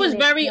haven't she seen was it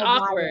very in a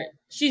awkward. while.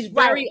 She's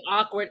Right. very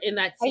awkward in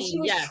that And she scene.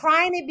 was Yes.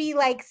 trying to be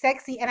like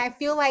sexy, and I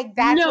feel like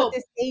that's what No,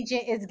 this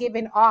agent is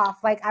giving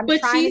off. Like I'm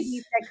but trying to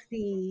be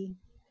sexy.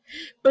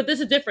 but there's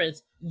a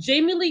difference.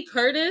 Jamie Lee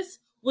Curtis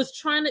was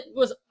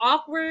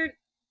awkward,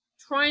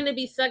 trying to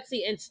be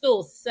sexy and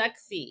still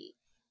sexy.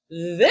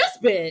 This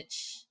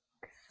bitch,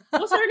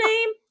 what's her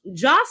name?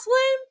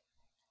 Jocelyn?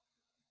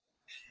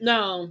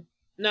 No,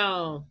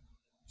 no.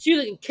 She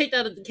was getting kicked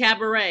out of the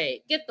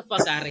cabaret. Get the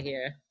fuck out of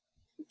here.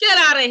 Get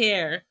out of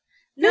here.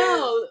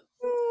 No,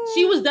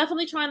 she was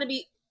definitely trying to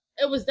be.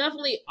 It was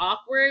definitely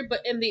awkward,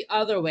 but in the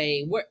other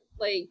way. Where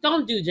like,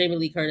 don't do Jamie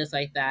Lee Curtis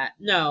like that.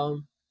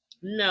 No,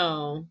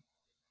 no,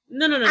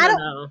 no, no, no, I no, don't.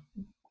 no.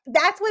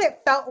 That's what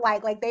it felt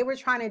like. Like they were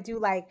trying to do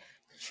like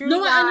True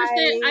No, I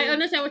understand. I Lies.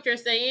 understand what you're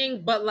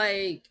saying, but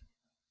like,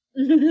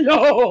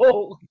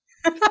 no,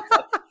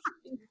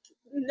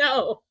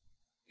 no.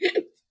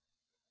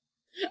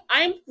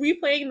 I'm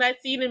replaying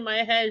that scene in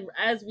my head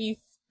as we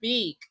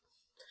speak.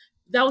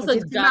 That was It a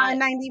just came out guy. in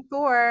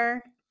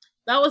 '94.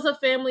 That was a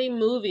family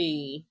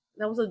movie.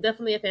 That was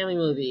definitely a family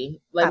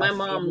movie. Like Not a my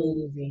family mom.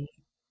 movie.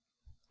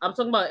 I'm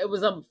talking about. It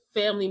was a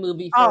family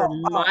movie for Oh,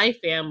 my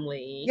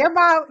family. your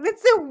mom.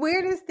 It's the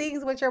weirdest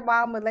things what your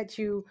mom would let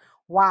you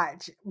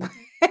watch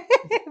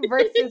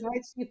versus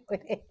what she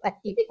wouldn't let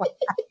you watch.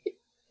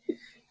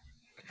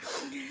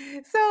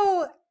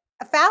 So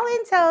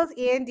Fallon tells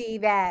Andy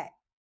that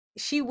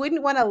she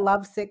wouldn't want a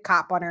lovesick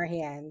cop on her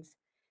hands,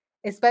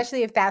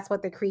 especially if that's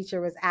what the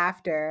creature was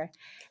after.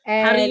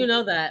 How do And you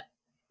know that?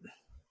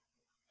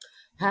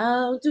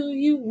 How do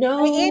you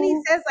I mean, Andy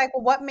know? says, like,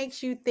 well, what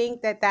makes you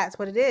think that that's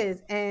what it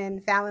is?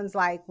 And Fallon's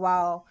like,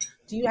 well,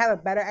 do you have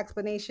a better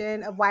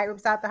explanation of why it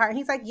rips out the heart? And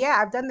he's like, yeah,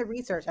 I've done the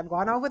research. I've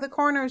gone over the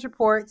coroner's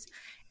reports,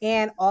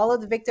 and all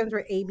of the victims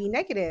were AB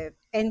negative.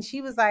 And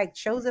she was like,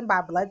 chosen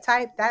by blood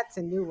type? That's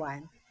a new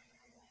one.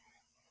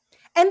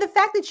 And the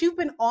fact that you've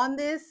been on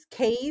this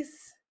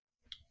case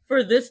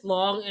For this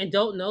long and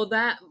don't know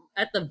that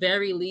at the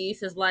very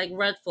least is like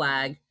red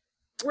flag.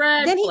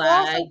 Red then he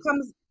also flag.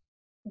 comes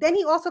then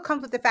he also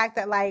comes with the fact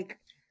that like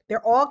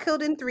they're all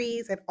killed in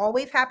threes. It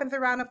always happens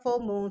around a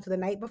full moon, so the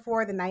night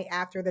before, the night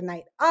after, the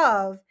night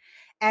of.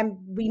 And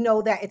we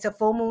know that it's a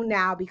full moon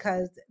now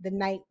because the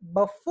night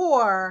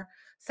before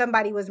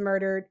somebody was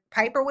murdered,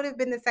 Piper would have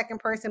been the second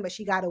person, but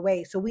she got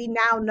away. So we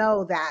now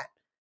know that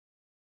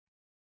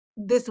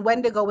this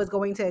Wendigo is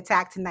going to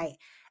attack tonight.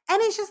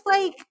 And it's just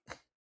like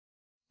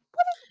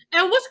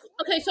And what's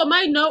okay? So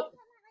my note.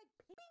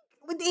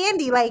 with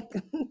Andy, like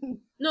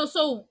No,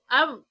 so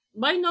I'm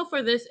my note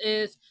for this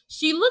is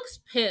she looks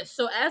pissed.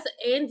 So as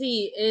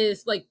Andy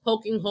is like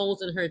poking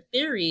holes in her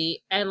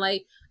theory and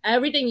like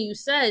everything you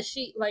said,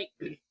 she like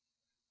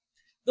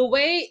the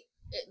way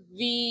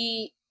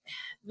the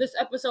this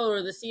episode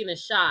or the scene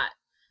is shot,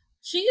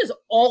 she is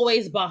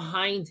always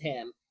behind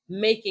him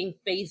making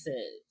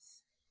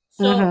faces.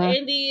 So Mhm.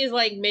 Andy is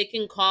like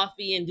making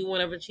coffee and doing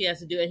whatever she has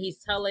to do, and he's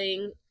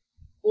telling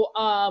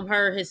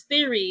her his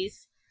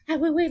theories.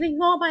 I've been waiting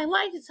all my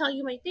life to tell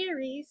you my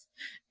theories,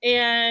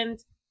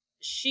 and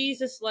she's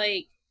just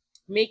like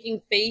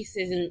making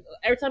faces, and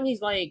every time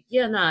he's like,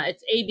 "Yeah, nah,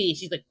 it's AB,"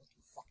 she's like, "What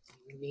the fuck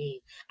do you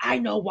mean? I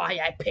know why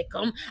I pick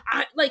him."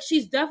 I like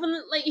she's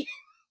definitely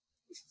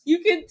you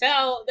can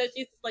tell that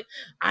she's like,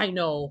 "I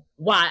know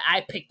why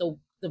I pick the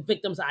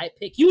victims I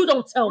pick. You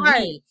don't tell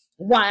Right. me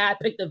why I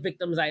picked the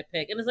victims I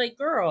pick. And it's like,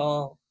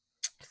 girl,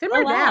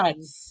 Simmer down.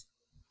 relax.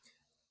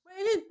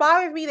 It just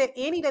bothers me that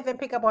Annie doesn't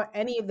pick up on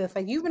any of this.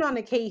 Like, you've been on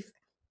the case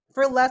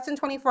for less than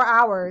 24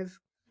 hours.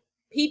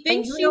 He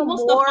thinks you she know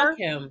wants more? to fuck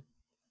him.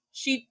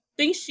 She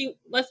thinks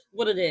that's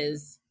what it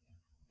is.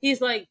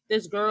 He's like,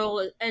 this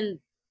girl, and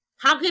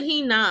how could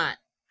he not?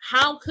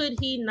 How could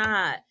he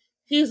not?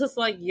 He's just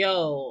like,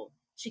 yo,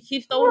 she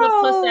keeps throwing the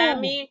puss at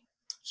me.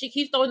 She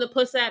keeps throwing the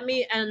puss at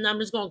me, and I'm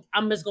just going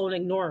to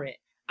ignore it.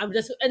 And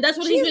that's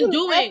what he's been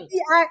doing.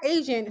 FBI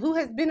agent who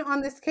has been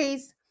on this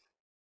case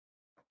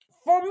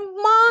for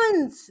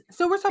months.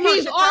 So we're talking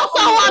He's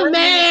also a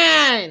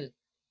man.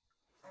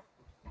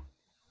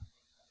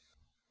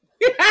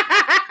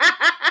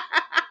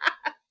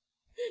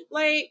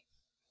 Like,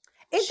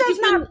 it does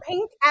not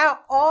paint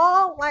at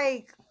all.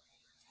 Like,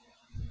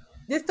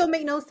 this don't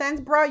make no sense,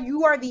 bro.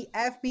 You are the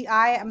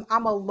FBI.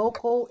 I'm a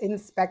local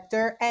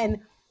inspector, and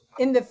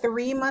in the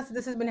 3 months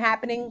this has been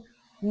happening,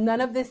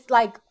 none of this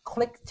like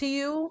clicked to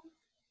you.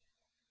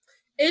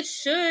 It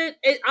should.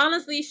 It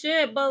honestly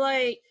should. But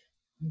like,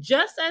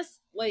 just as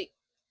like,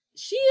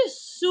 she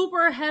is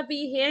super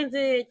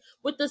heavy-handed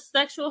with the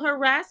sexual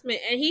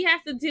harassment, and he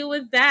has to deal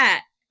with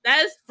that.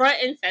 That is front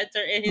and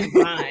center in his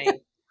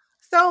mind.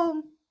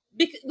 So,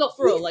 no,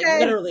 for real, like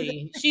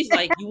literally, she's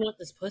like, "You want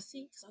this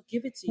pussy? Because I'll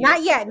give it to you."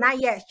 Not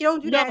yet. She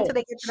don't do that until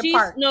they get to the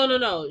park.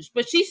 No.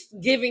 But she's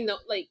giving the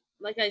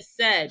like I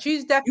said,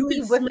 she's definitely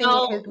whipping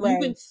it his way. You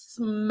can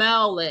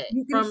smell it.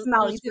 You can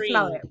smell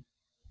it.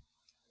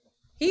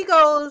 He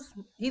goes.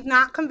 He's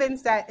not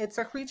convinced that it's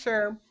a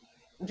creature,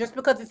 just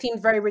because it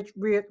seems very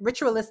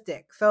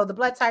ritualistic. So the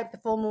blood type, the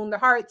full moon, the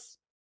hearts,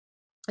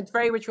 it's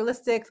very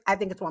ritualistic. I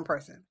think it's one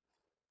person.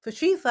 So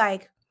she's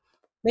like,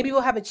 maybe we'll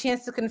have a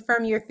chance to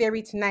confirm your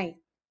theory tonight.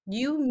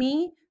 You,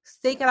 me,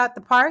 stake it out the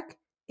park.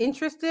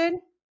 Interested?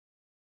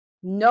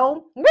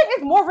 No. Where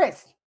is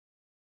Morris?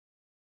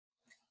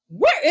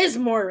 Where is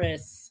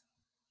Morris?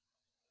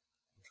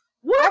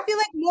 What? I feel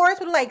like Morris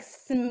would like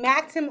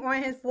smacked him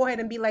on his forehead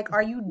and be like,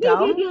 "Are you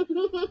dumb?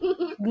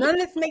 None of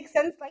this makes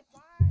sense." Like,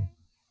 why? I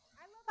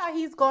love how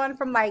he's gone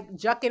from like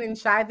jucking and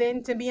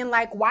shiving to being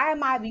like, "Why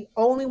am I the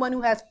only one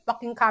who has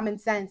fucking common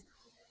sense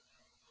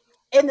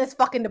in this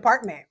fucking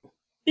department?"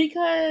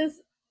 Because,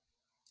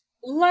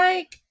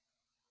 like,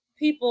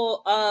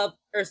 people of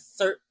a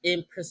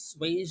certain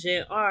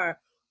persuasion are,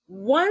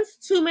 once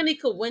too many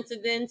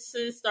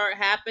coincidences start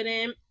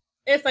happening,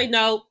 it's like,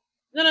 no.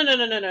 I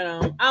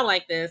don't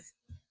like this.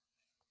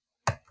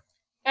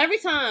 Every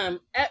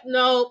time,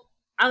 no,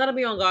 I gotta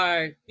be on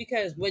guard,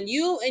 because when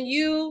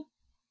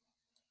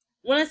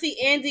I see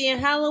Andy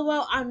and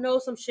Halliwell, I know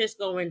some shit's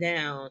going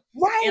down.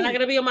 Right. And I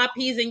gotta be on my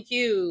P's and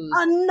Q's.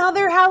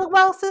 Another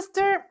Halliwell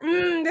sister?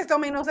 This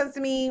don't make no sense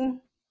to me.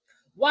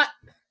 What?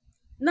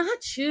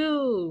 Not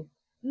you.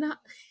 Not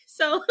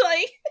so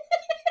like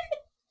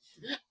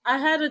I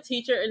had a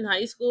teacher in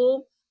high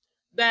school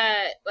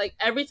that like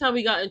every time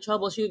we got in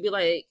trouble, she would be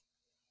like,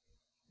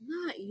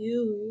 "Not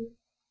you.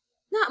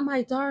 Not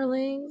my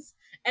darlings."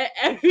 And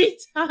every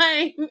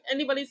time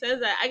anybody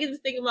says that, I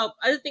just think about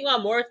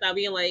Morris now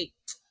being like,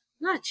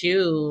 "Not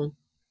you.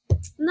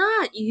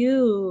 Not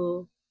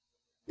you.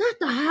 Not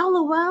the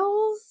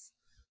Halliwells."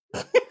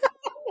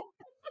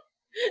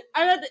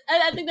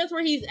 I think that's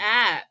where he's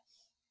at.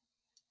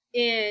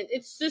 And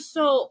it's just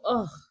so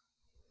ugh.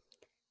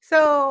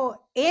 So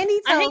Andy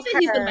tells I hate that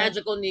he's the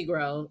magical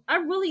Negro. I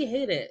really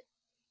hate it.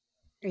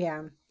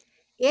 Yeah.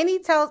 Andy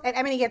tells,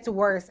 I mean, it gets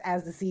worse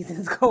as the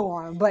seasons go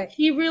on, but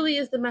he really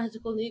is the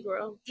magical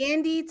Negro.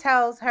 Andy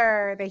tells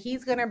her that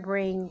he's going to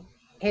bring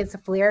his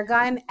flare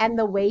gun, and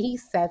the way he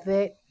says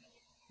it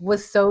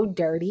was so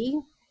dirty.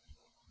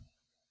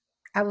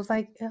 I was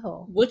like,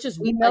 ew. Which is,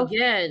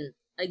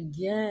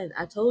 again,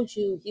 I told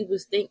you he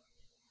was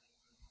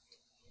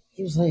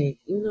like,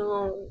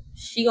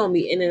 she gonna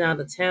be in and out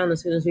of town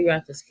as soon as we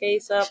wrap this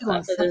case up. She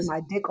gonna suck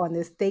my dick on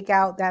this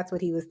stakeout. That's what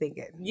he was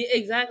thinking. Yeah,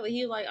 exactly.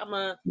 He like, I'm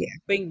a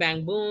bing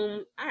bang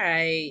boom. All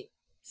right.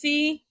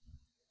 See,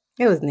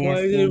 it was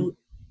nasty.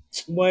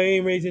 Why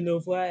ain't raising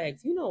no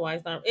flags? You know why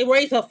it's not. It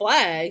raised a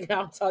flag.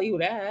 I'll tell you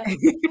that.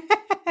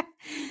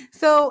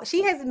 So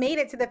she has made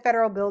it to the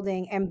federal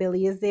building, and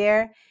Billy is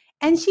there.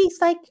 And she's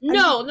like,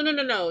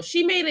 no.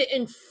 She made it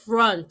in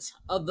front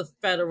of the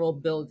federal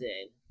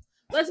building.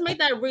 Let's make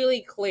that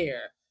really clear.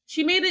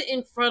 She made it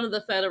in front of the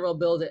federal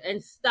building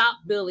and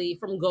stopped Billy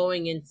from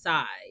going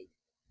inside.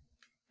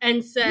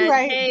 And said,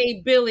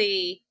 "Hey,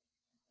 Billy,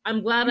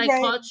 I'm glad I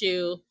caught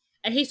you."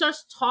 And he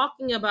starts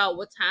talking about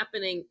what's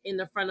happening in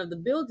the front of the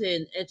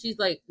building. And she's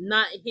like,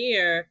 "Not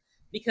here,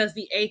 because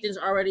the agents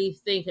already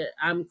think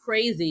I'm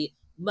crazy.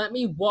 Let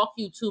me walk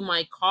you to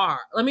my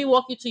car. Let me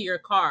walk you to your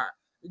car.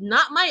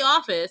 Not my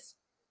office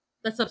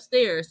that's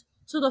upstairs,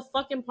 to the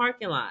fucking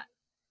parking lot.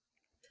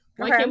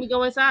 Why can't we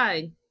go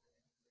inside?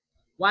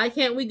 Why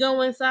can't we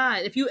go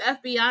inside? If you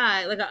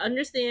FBI, like, I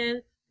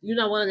understand you're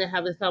not wanting to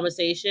have this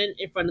conversation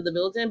in front of the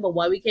building, but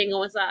why we can't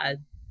go inside?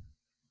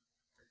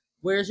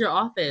 Where's your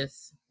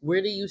office?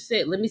 Where do you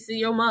sit? Let me see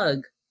your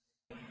mug."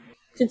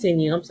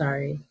 Continue. I'm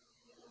sorry.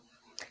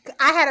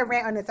 I had a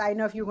rant on this. I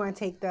know if you were going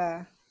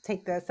to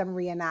take the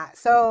summary or not.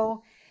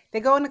 So they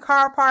go in the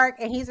car park,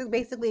 and he's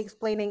basically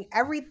explaining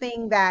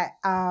everything that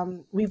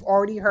we've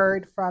already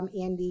heard from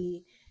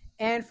Andy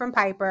and from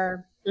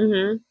Piper.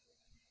 Mm-hmm.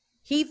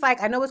 He's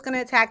like, I know it's going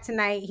to attack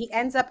tonight. He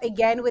ends up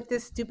again with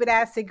this stupid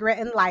ass cigarette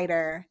and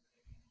lighter,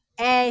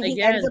 and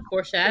he ends Again, up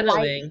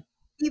foreshadowing.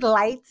 he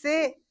lights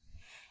it,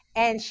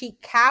 and she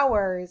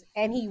cowers,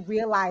 and he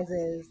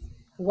realizes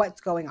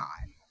what's going on.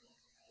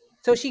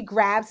 So she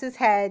grabs his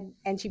head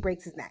and she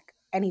breaks his neck,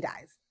 and he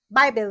dies.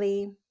 Bye,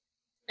 Billy.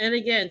 And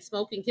again,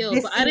 smoking kills.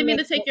 This But I scene didn't mean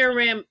to makes take your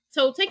rant.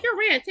 So take your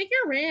rant. Take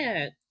your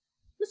rant.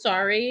 I'm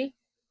sorry.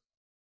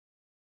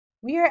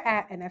 We are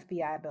at an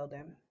FBI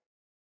building,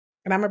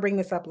 and I'm gonna bring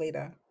this up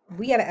later.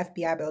 We at an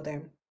FBI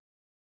building.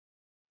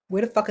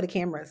 Where the fuck are the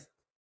cameras?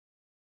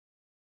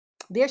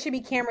 There should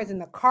be cameras in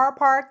the car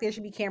park. There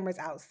should be cameras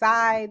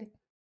outside.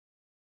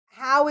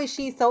 How is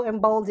she so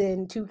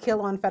emboldened to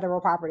kill on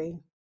federal property?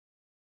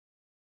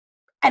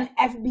 An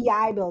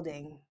FBI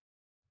building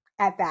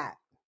at that.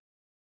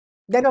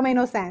 That don't make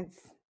no sense.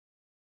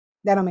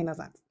 That don't make no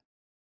sense.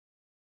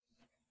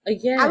 I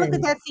looked at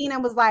Again. that scene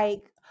and was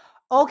like,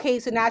 okay,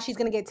 so now she's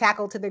going to get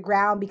tackled to the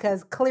ground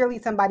because clearly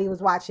somebody was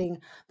watching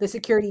the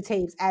security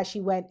tapes as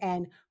she went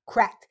and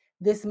cracked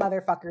this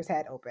motherfucker's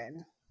head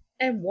open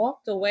And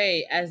walked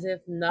away as if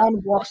not.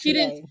 and walked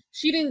away.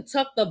 She didn't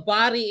tuck the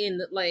body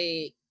in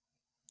like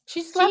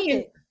She just left she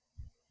it.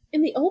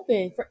 in the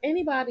open for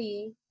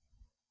anybody.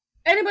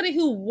 Anybody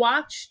who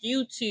watched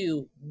you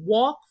two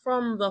walk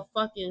from the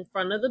fucking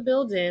front of the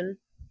building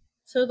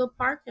to the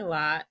parking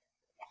lot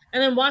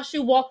and then watch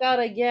you walk out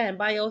again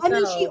by And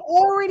then she yourself.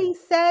 already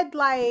said,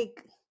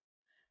 like,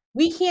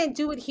 we can't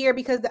do it here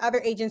because the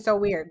other agents are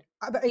weird.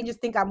 Other agents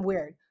think I'm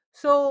weird.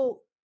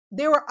 So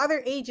there were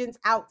other agents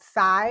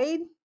outside.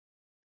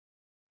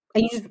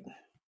 And you just,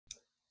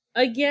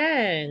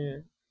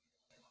 Again.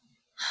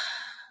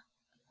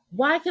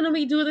 Why can't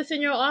we do this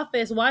in your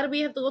office? Why do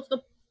we have to go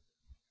to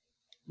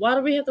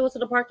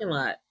the parking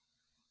lot?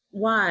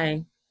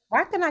 Why?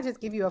 why couldn't I just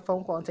give you a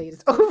phone call and tell you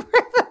this over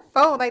the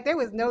phone? Like, there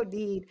was no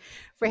need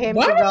for him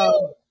Why to were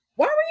go.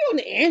 why were you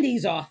in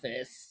Andy's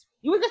office?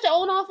 You got your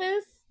own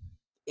office?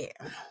 Yeah.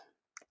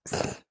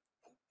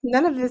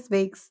 None of this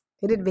it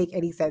didn't make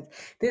any sense.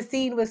 This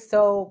scene was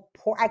so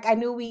poor. Like,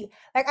 we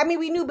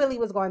knew Billy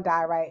was going to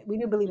die, right? We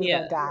knew Billy was going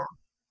Yeah. to die.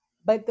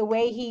 But the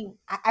way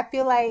I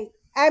feel like,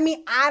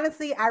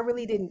 honestly, I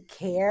really didn't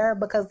care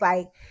because,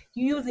 like,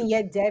 you using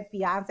your dead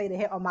fiance to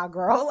hit on my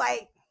girl,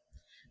 like.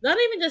 Not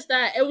even just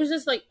that. It was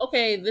just like,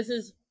 okay, this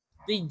is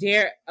the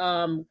Dare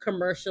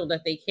commercial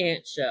that they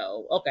can't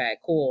show. Okay,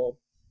 cool.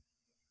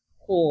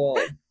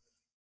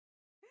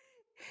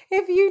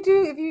 If you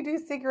do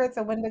cigarettes,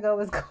 a Wendigo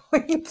is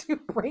going to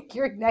break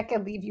your neck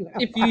and leave you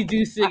in a If you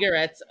do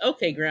cigarettes,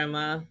 okay,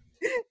 Grandma.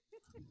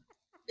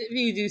 If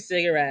you do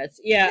cigarettes,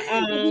 yeah.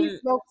 if you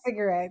smoke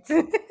cigarettes.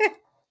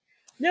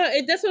 No,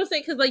 that's what I'm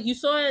saying. Because like you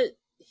saw it,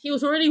 he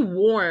was already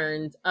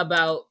warned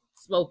about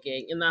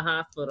smoking in the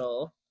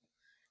hospital,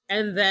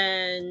 and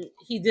then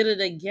he did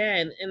it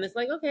again, and it's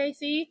like, okay,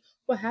 see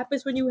what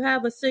happens when you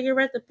have a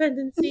cigarette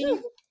dependency.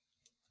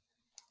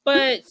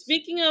 But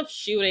speaking of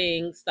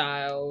shooting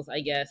styles,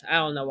 I guess I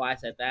don't know why I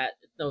said that.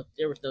 No,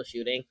 there was no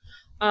shooting.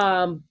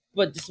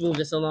 But just move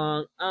this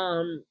along.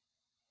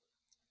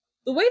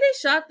 The way they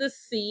shot this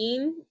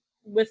scene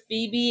with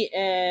Phoebe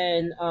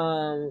and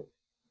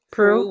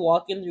Prue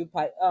walking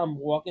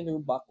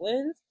through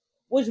Bucklands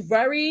was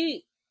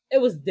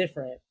it was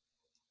different.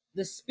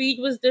 The speed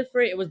was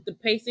different. The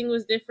pacing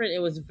was different. It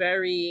was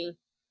very.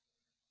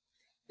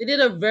 They did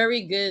a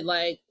very good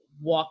like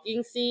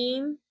walking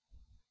scene,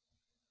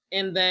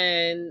 and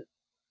then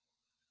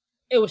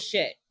it was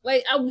shit.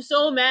 Like I'm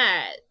so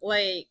mad.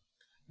 Like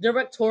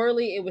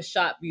directorially, it was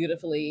shot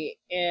beautifully,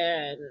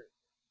 and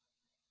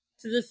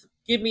to just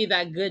give me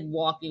that good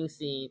walking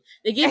scene,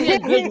 they gave me a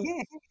good.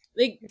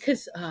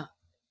 Because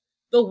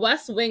the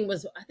West Wing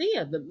was, I think,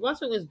 yeah, the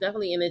West Wing was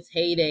definitely in its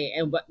heyday,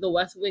 and the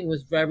West Wing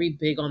was very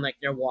big on like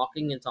their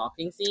walking and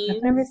talking scenes.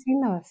 I've never seen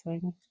the West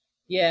Wing.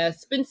 Yeah,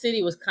 Spin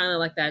City was kind of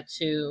like that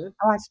too.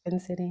 I watched Spin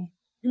City.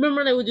 You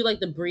remember they would do like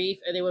the brief,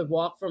 and they would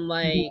walk from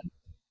like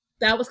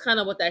that was kind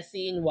of what that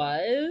scene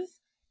was,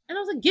 and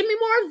I was like, give me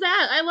more of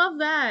that. I love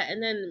that,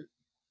 and then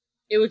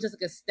it was just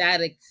like a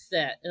static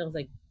set, and I was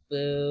like,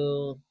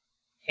 boo,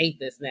 hate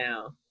this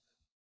now.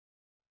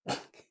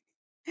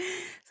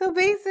 So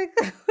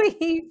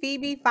basically,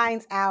 Phoebe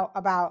finds out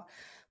about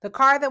the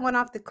car that went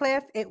off the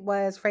cliff. It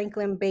was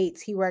Franklin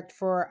Bates. He worked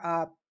for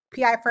a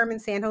PI firm in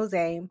San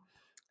Jose.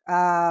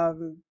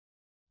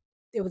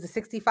 It was a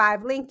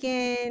 65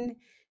 Lincoln.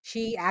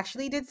 She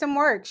actually did some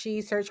work.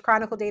 She searched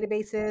Chronicle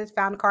databases,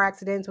 found car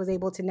accidents, was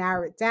able to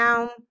narrow it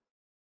down.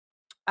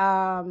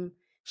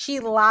 She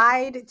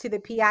lied to the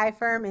PI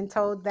firm and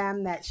told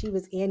them that she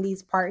was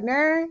Andy's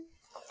partner.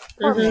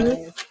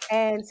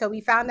 And so we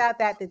found out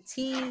that the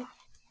T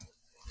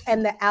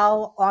and the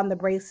L on the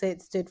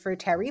bracelet stood for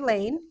Terry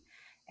Lane.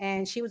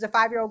 And she was a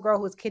 5-year-old girl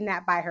who was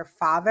kidnapped by her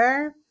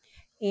father.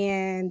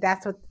 and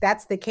that's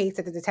the case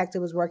that the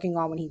detective was working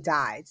on when he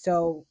died.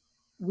 So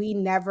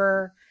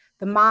the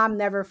mom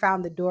never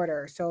found the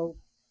daughter. So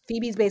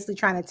Phoebe's basically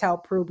trying to tell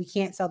Prue we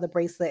can't sell the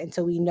bracelet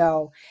until we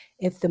know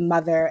if the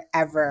mother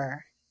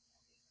ever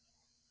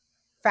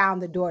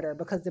found the daughter,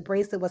 because the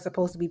bracelet was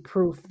supposed to be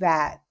proof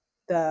that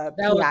the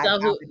PI that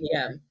found who, the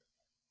yeah. daughter.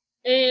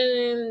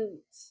 And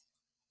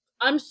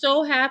I'm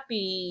so happy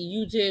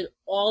you did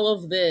all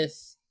of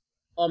this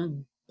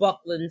on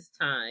Buckland's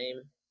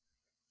time.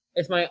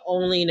 It's my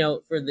only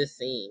note for this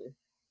scene.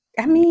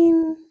 I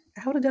mean,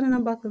 I would have done it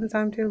on Buckland's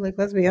time too. Like,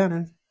 let's be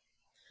honest.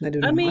 I do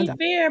it I on my mean, time.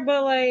 fair,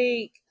 but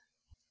like,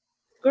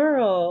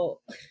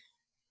 girl,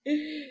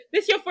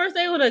 this your first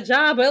day on a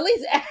job. At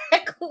least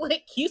act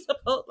like you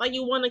supposed, like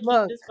you want to keep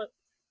Look, this.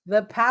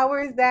 the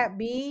powers that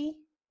be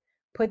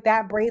put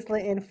that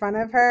bracelet in front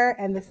of her,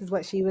 and this is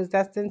what she was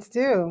destined to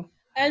do.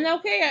 And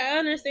okay, I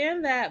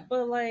understand that,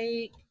 but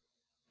like,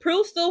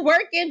 Prue's still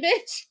working,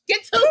 bitch.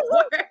 Get to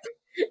work.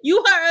 You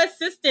are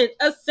assistant.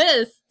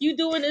 Assist. You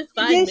doing this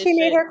She side did. She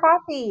made mission. her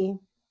coffee.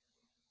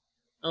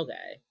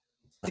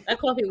 Okay. That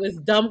coffee was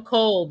dumb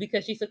cold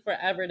because she took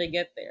forever to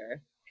get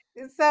there.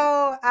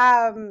 So,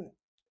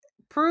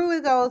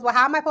 Prue goes, well,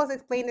 how am I supposed to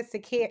explain this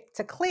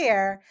to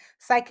Claire?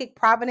 Psychic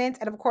provenance.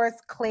 And of course,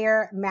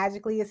 Claire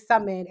magically is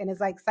summoned and is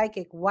like,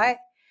 psychic, what?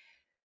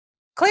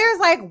 Claire's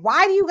like,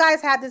 why do you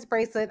guys have this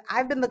bracelet?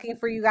 I've been looking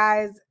for you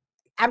guys.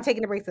 I'm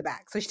taking the bracelet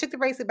back. So she took the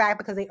bracelet back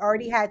because they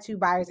already had 2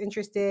 buyers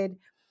interested,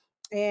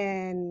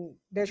 and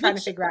they're trying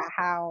to figure out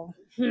how.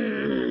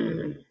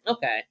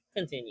 Okay,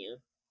 continue.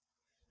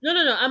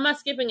 No. I'm not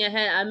skipping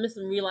ahead. I'm just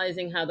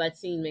realizing how that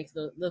scene makes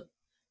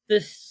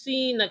the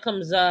scene that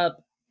comes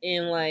up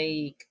in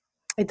like,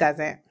 It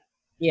doesn't.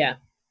 yeah.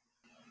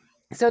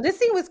 So this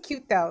scene was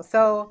cute though.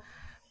 So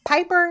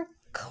Piper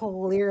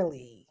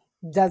clearly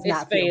does It's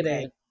not feel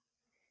fading. good.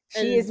 She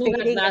And is who has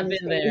fading not and is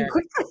been fading there?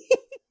 quickly.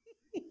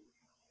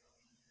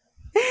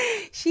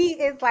 She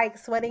is like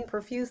sweating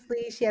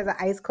profusely. She has an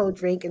ice cold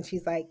drink and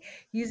she's like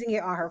using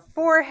it on her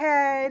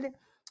forehead.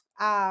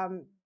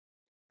 Um,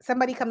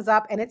 Somebody comes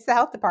up and it's the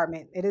health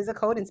department. It is a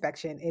code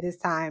inspection. It is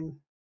time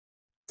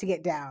to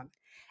get down.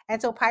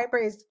 And so Piper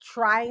is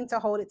trying to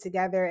hold it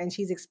together and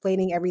she's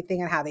explaining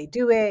everything and how they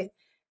do it,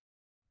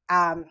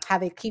 how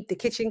they keep the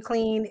kitchen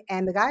clean.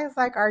 And the guy is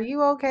like, are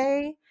you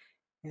okay?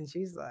 And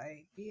she's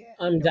like, yeah.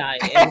 I'm No.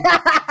 dying.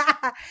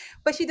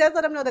 But she does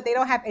let them know that they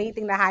don't have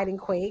anything to hide in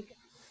Quake.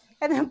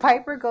 And then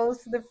Piper goes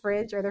to the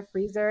fridge or the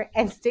freezer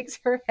and sticks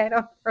her head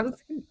on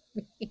frozen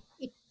meat.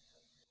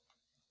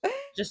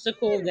 Just to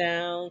cool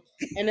down.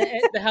 And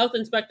the health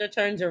inspector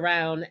turns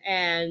around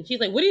and she's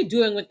like, "What are you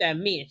doing with that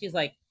meat?" And she's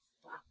like,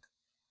 "Fuck,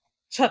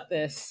 chuck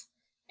this."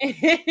 And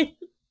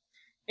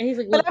he's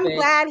like, But "Look, I'm bitch."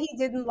 glad he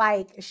didn't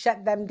like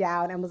shut them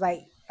down and was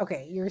like,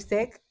 okay, you're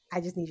sick. I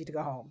just need you to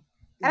go home.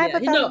 And I Yeah,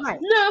 thought that was nice.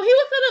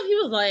 he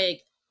was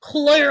like,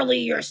 "Clearly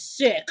you're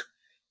sick.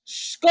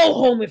 Go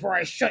home before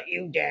I shut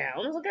you down."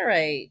 I was like, "All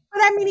right."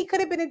 But I mean, he could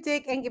have been a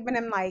dick and given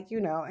him like,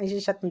 and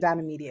just shut them down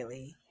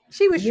immediately.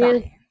 She was Yeah,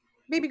 trying.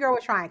 Baby girl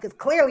was trying because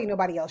clearly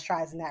nobody else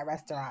tries in that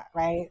restaurant,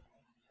 right?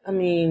 I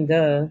mean,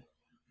 duh.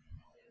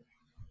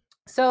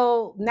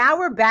 So now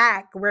we're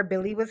back where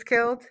Billy was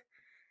killed.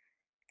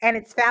 And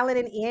it's Fallon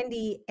and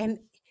Andy. And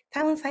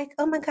Fallon's like,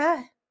 oh my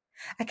God,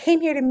 I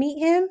came here to meet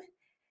him.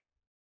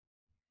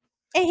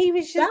 And he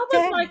was just That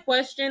was dead. my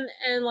question,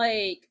 and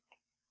like,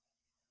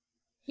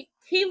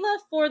 he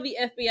left for the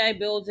FBI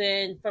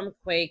building from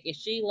Quake, and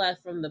she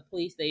left from the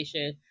police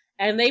station,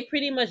 and they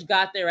pretty much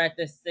got there at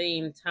the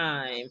same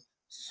time.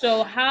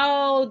 So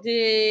how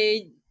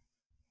did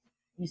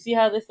you see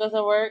how this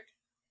doesn't work?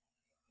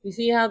 You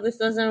see how this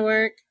doesn't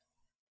work?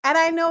 And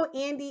I know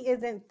Andy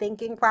isn't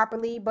thinking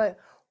properly, but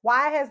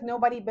why has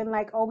nobody been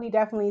like, oh, we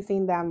definitely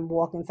seen them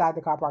walk inside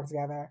the car park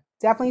together?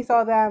 Definitely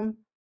saw them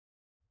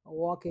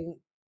walking.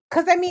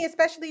 Because I mean,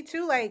 especially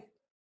too, like,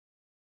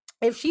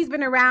 if he's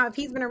been around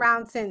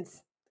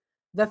since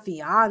the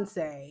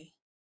fiance,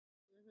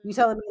 you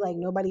telling me like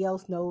nobody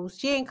else knows?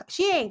 She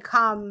ain't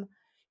come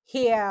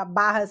here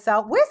by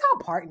herself. Where's her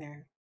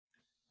partner?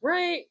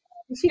 Right.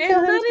 Did she kill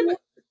And him not even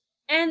too?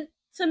 and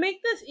to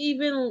make this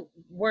even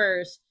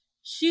worse,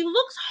 she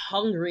looks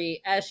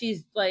hungry as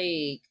she's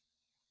like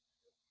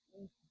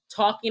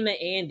talking to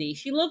Andy.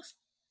 She looks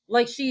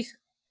like she's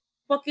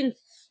fucking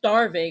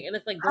starving, and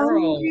it's like,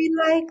 girl, Hungry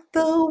like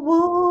the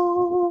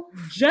wolf.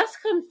 just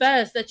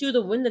confess that you're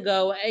the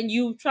Wendigo and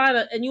you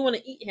want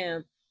to eat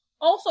him.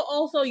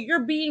 Also,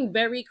 you're being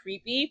very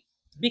creepy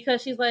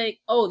because she's like,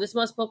 oh, this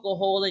must poke a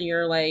hole in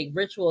your like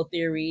ritual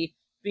theory,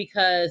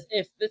 because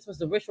if this was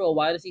the ritual,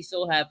 why does he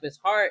still have his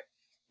heart?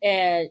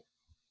 And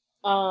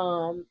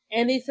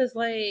he says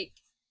like,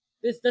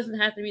 this doesn't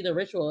have to be the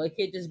ritual. It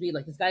could just be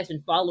like this guy's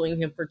been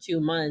following him for 2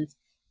 months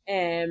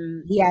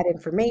and He had he had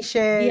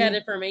information.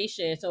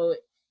 information, so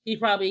he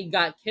probably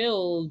got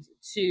killed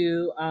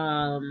to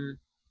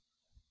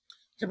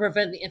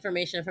prevent the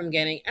information from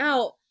getting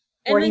out.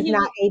 Or And then he's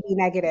not AB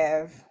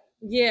negative.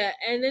 yeah,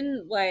 and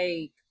then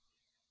like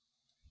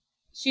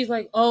she's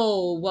like,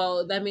 oh,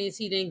 well, that means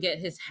he didn't get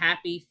his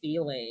happy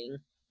feeling.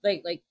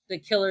 like the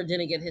killer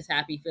didn't get his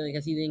happy feeling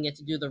because he didn't get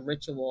to do the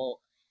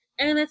ritual.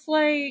 And it's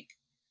like,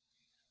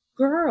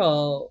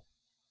 girl,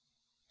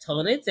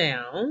 tone it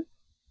down,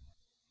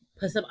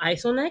 put some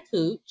ice on that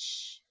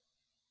cooch,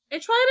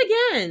 and try it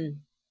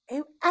again.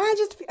 And I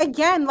just,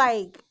 again,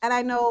 like, and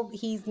I know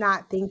he's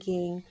not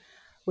thinking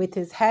with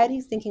his head,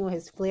 he's thinking with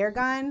his flare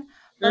gun,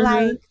 but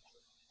Mm-hmm. like,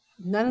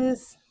 none of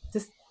this,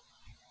 just,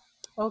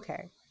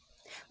 okay.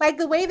 Like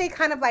the way they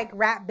kind of like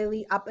wrap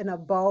Billy up in a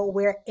bow,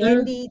 where Mm-hmm.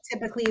 Andy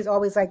typically is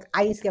always like,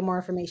 I need to get more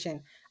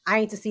information. I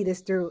need to see this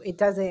through. It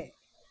doesn't,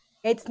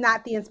 it's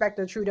not the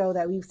Inspector Trudeau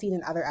that we've seen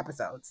in other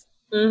episodes.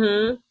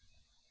 Mm-hmm.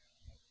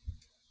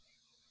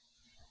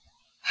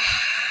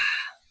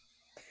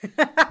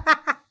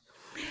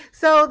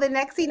 So the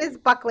next scene is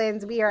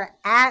Buckland's. We are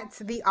at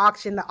the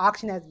auction. The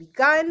auction has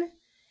begun.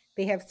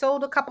 They have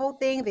sold a couple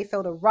things. They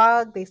sold a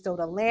rug. They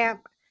sold a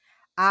lamp.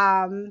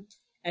 Um,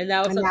 And now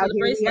it's and up now to the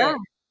here we are.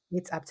 bracelet.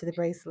 It's up to the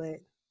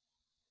bracelet.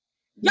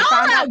 We Y'all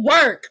found out. at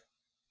work.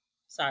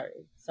 Sorry.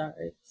 I'm so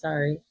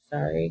sorry.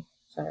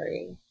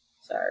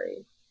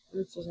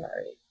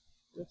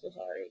 I'm so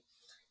sorry.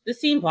 This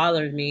scene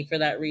bothered me for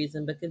that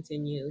reason, but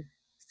continue.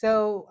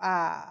 So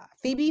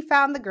Phoebe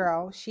found the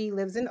girl. She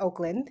lives in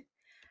Oakland.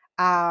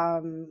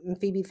 And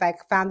Phoebe like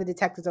found the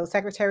detective's old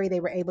secretary. They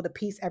were able to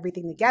piece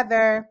everything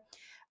together.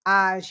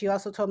 She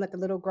also told him that the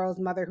little girl's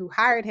mother who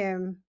hired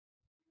him,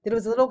 that it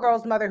was the little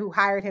girl's mother who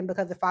hired him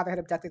because the father had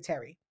abducted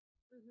Terry.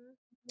 Mm-hmm.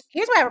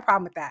 Here's why I have a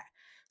problem with that.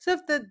 So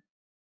if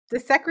the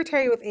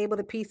secretary was able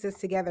to piece this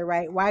together,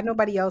 right? Why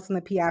nobody else in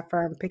the PI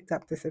firm picked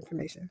up this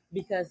information?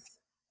 Because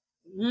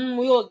we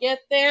will get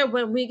there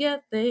when we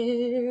get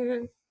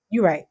there.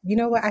 You're right. You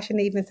know what? I shouldn't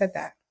have even said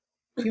that.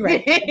 You're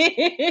right.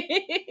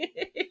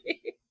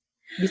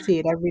 We see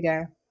it every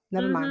day.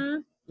 Never mind.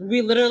 Mm-hmm.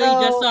 We literally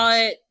just So, saw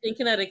it in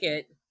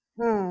Connecticut.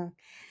 hmm.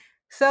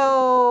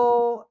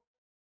 So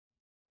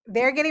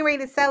they're getting ready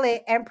to sell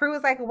it, and Prue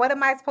is like, "What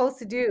am I supposed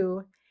to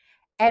do?"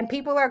 And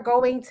people are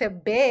going to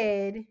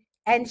bid,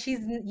 and she's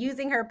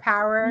using her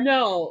power.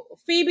 No,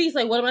 Phoebe's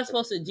like, what am I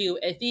supposed to do?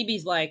 And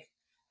Phoebe's like,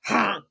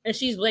 huh. And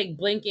she's like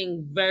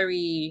blinking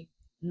very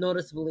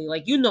noticeably,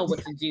 like, you know what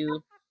to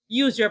do.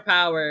 Use your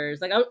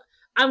powers. Like,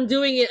 I'm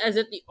doing it as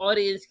if the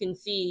audience can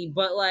see,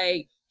 but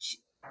like,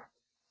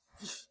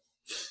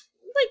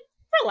 like,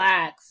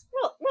 relax,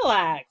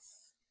 relax.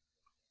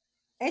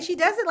 And she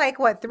does it like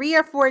what 3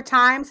 or 4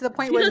 times to the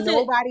point She where does it.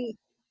 nobody.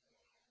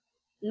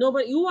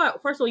 Nobody. You are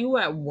first of all, you were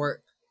at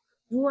work.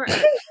 You were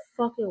at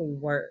fucking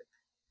work,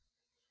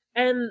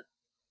 and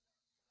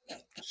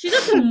she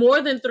does it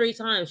more than 3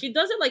 times. She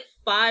does it like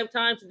 5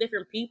 times to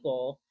different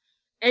people,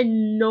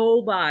 and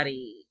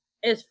nobody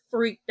is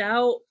freaked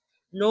out.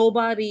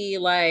 Nobody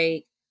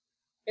like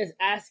is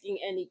asking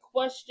any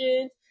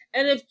questions.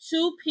 And if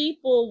 2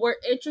 people were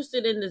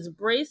interested in this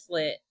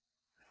bracelet,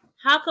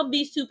 how come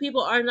these 2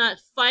 people are not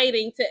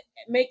fighting to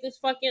make this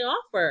fucking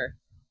offer?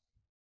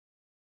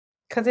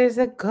 Because there's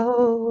a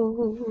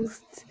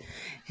ghost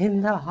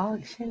in the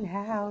auction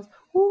house.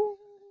 Ooh.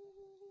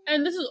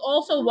 And this is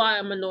also why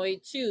I'm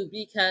annoyed too,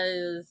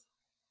 because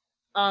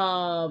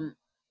um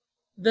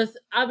this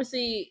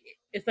obviously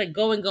it's like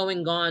gone,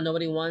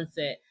 nobody wants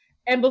it.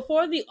 And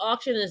before the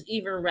auction is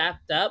even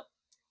wrapped up,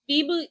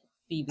 Phoebe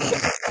Phoebe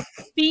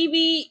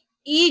Phoebe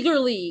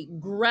eagerly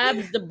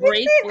grabs the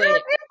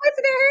bracelet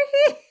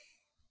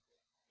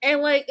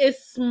and like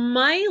is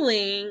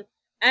smiling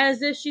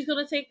as if she's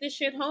gonna take this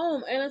shit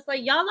home. And it's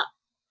like, y'all,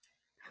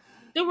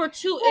 there were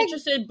 2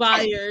 interested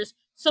buyers.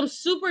 Some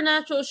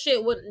supernatural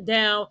shit went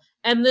down,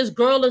 and this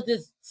girl is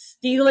just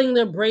stealing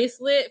the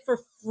bracelet for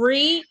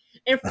free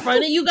in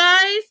front of you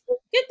guys.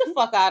 Get the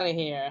fuck out of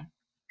here.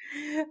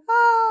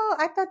 Oh,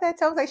 I thought that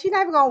sounds like she's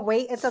not even gonna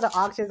wait until the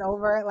auction's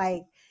over.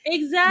 Like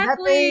nothing.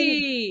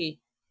 Exactly.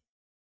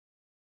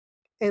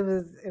 It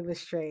was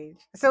strange.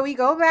 So we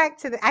go back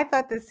to the. I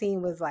thought this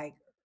scene was like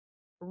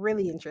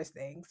really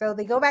interesting. So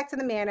they go back to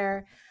the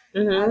manor.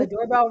 Mm-hmm. The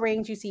doorbell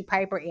rings. You see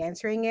Piper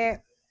answering it,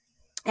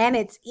 and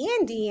it's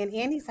Andy. And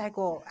Andy's like,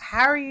 "Well,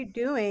 how are you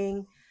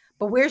doing?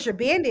 But where's your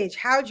bandage?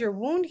 How'd your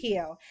wound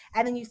heal?"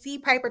 And then you see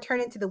Piper turn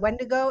into the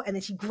Wendigo, and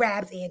then she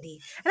grabs Andy.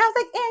 And I was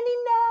like, "Andy,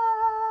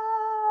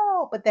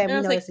 no!" But then And we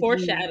it's know like it's a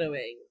dream.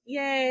 foreshadowing.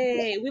 Yeah.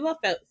 Yay. We love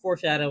that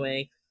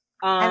foreshadowing.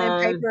 And then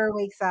Um, Piper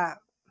wakes up,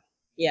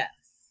 yes.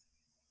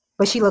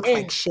 but she looks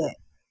like And, shit.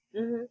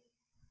 mhm.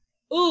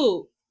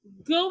 Ooh,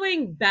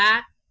 going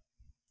back,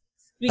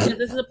 because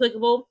this is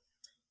applicable,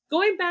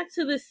 going back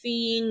to the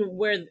scene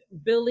where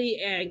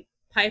Billy and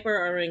Piper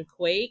are in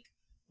Quake,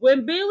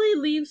 when Billy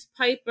leaves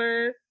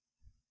Piper,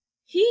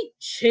 he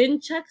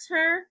chin checks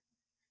her.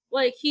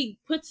 Like he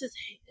puts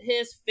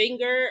his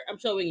finger. I'm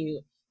showing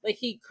you. Like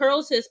he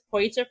curls his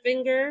pointer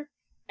finger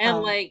and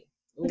Oh, like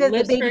he does the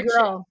lifts baby her chin.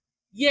 girl.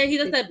 Yeah, he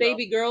does Baby that girl.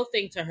 baby girl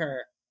thing to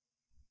her.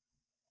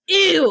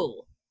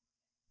 Ew.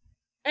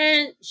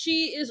 And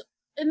she is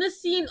in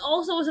this scene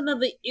also is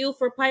another ew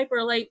for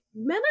Piper. Like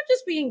men are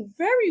just being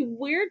very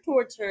weird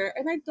towards her,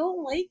 and I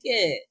don't like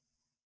it.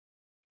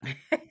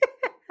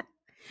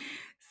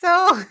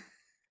 So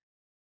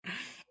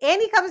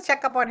Andy comes to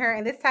check up on her,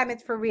 and this time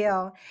it's for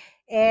real.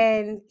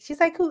 And she's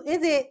like, "Who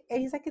is it?"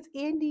 And he's like, "It's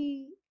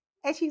Andy."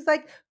 And she's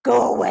like,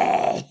 "Go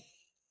away."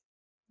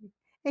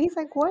 And he's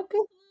like, "What?"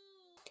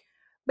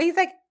 But he's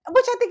like,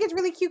 which I think is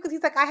really cute because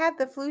he's like, "I have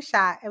the flu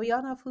shot," and we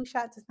all know flu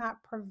shot does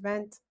not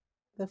prevent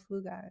the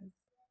flu, guys.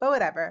 But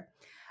whatever.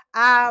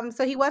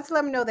 So he wants to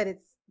let him know that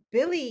it's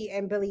Billy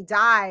and Billy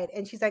died,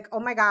 and she's like, "Oh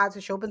my God!" So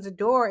she opens the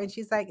door, and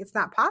she's like, "It's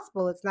not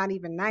possible. It's not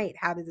even night.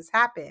 How did this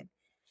happen?"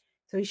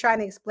 So he's trying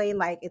to explain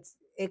like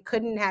it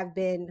couldn't have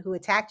been who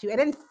attacked you, and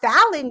then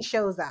Fallon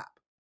shows up.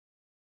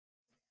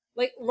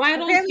 Like right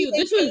on Apparently, cue. they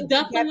This was came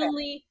together.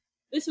 definitely.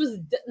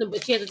 No,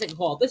 but she had to take a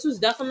call. This was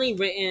definitely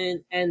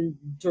written and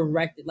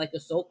directed like a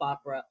soap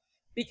opera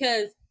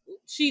because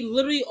she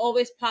literally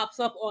always pops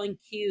up on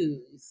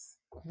cues.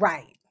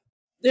 Right.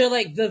 They're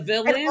like the And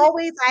villain.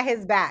 always at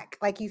his back,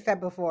 like you said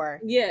before.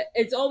 Yeah,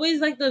 it's always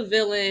like the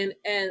villain,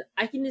 and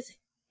I can just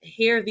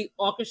hear the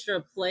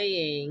orchestra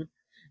playing.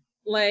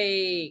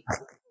 Like,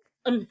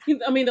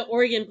 I mean, the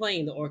organ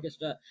playing the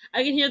orchestra.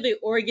 I can hear the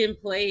organ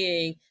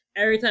playing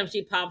every time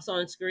she pops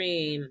on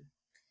screen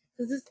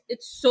because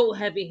it's so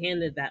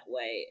heavy-handed that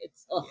way.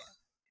 It's ugh.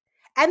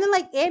 And then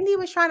like Andy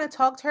was trying to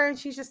talk to her, and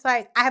she's just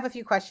like, "I have a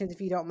few questions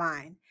if you don't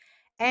mind."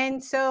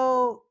 And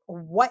so,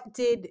 what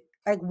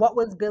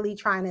was Billy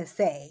trying to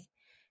say?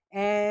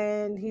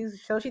 And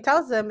she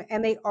tells them,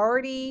 and they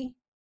already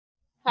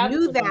Have this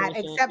knew that,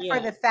 information, except for yeah.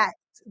 the fact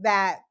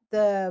that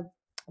the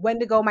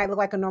Wendigo might look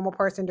like a normal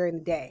person during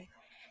the day.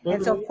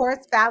 And so, of course,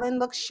 Fallon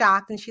looks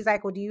shocked, and she's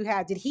like, "Well,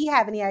 did he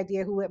have any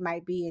idea who it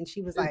might be?" And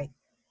she was like,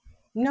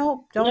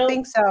 "Nope, don't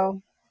think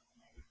so."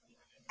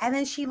 And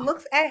then she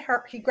looks at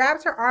her, he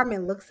grabs her arm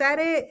and looks at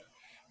it,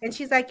 and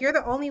she's like, "You're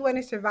the only one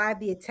who survived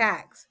the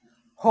attacks.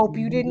 Hope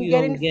you didn't You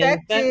get don't get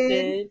infected."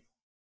 infected.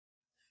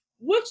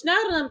 Which, now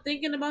that I'm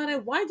thinking about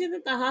it, why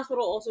didn't the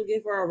hospital also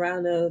give her a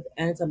round of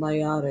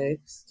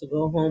antibiotics to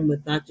go home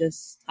with, not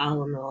just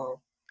Tylenol?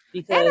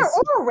 And Because,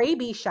 or a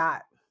rabies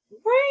shot.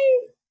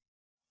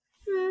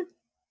 right?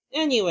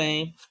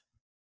 Anyway.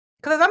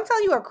 Because I'm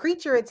telling you, a big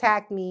creature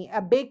attacked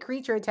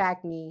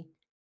me,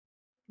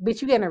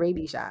 bitch, you getting a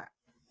rabies shot.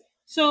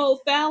 So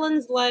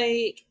Fallon's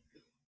like,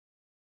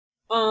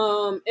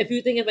 if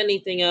you think of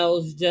anything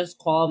else, just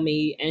call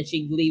me, and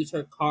she leaves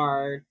her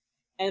card.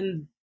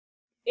 And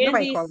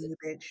Nobody Andy's calls you a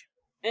bitch.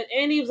 and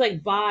Andy was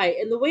like, bye.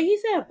 And the way he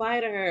said bye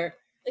to her,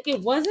 like,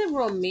 it wasn't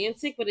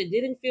romantic, but it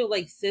didn't feel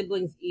like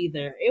siblings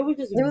either. It was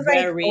just It was like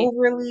very,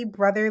 overly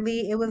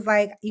brotherly. It was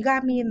like, you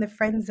got me in the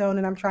friend zone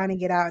and I'm trying to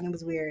get out, and it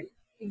was weird.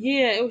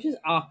 yeah, it was just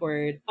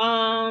awkward.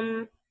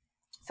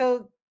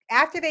 So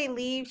after they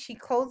leave, she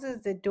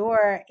closes the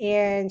door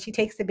and she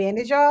takes the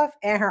bandage off,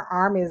 and her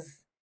arm is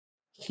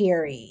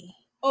hairy.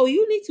 Oh,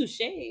 you need to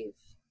shave.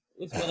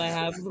 Is what I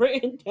have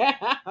written down.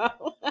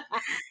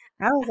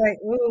 I was like,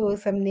 ooh,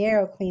 some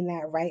narrow, clean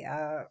that right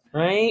up.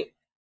 Right?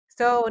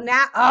 So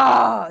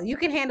now, you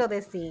can handle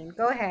this scene.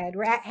 Go ahead.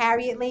 We're at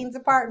Harriet Lane's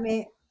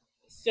apartment.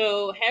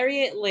 So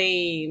Harriet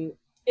Lane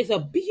is a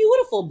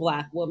beautiful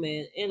black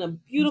woman in a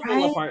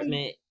beautiful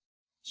apartment.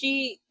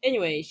 She's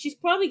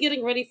probably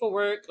getting ready for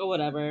work or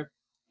whatever,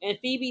 and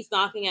Phoebe's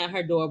knocking at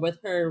her door with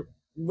her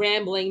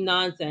rambling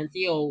nonsense.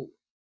 Yo,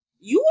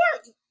 you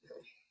are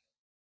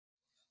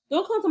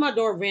don't come to my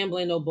door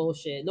rambling no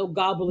bullshit, no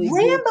gobbly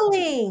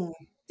Rambling.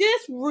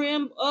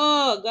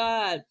 Oh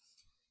God.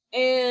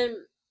 And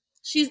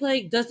she's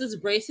like, "Does this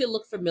bracelet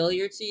look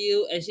familiar to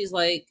you?" And she's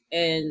like,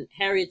 and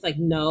Harriet's like,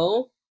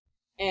 "No."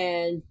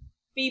 And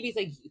Phoebe's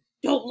like,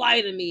 "Don't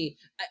lie to me.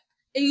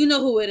 You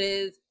know who it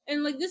is."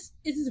 And like, this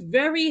is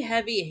very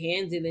heavy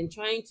handed and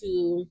trying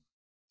to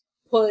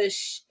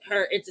push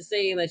her into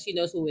saying that she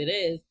knows who it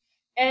is.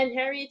 And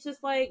Harriet's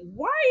just like,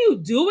 "Why are you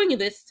doing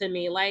this to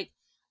me? Like,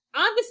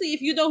 obviously,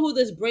 if you know who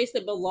this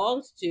bracelet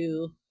belongs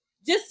to,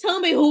 just tell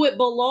me who it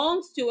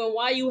belongs to and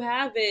why you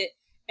have it,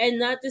 and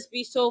not just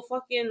be so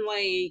fucking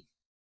like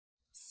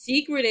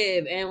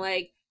secretive and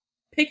like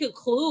pick a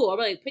clue or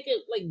like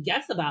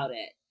guess about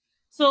it."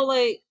 So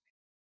like,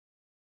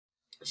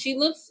 she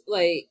looks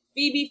like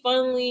Phoebe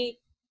finally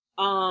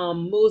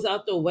moves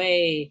out the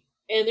way,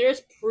 and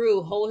there's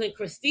Prue holding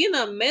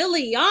Christina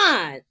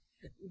Milian.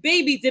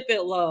 Baby, dip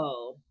it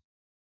low.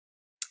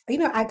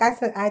 Like I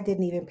said, I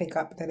didn't even pick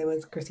up that it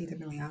was Christina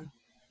Milian.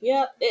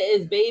 Yep,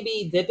 it is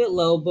Baby Dip It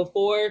Low.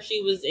 Before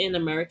she was in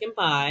American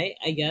Pie,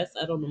 I guess.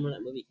 I don't remember when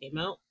that movie came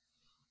out.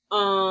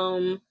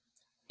 And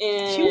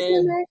She was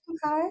in American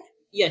Pie?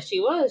 Yeah, she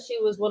was. She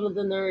was one of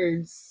the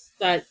nerds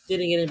that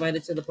didn't get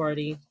invited to the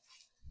party.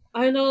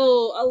 I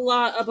know a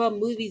lot about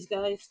movies,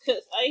 guys,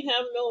 because I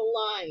have no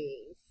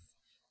life.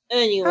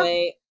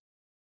 Anyway,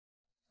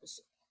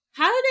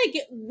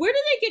 where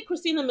did they get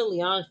Christina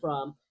Milian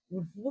from?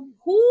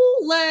 Who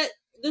let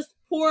this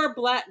poor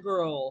black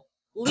girl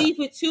leave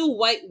with two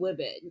white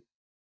women?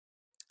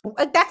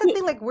 That's the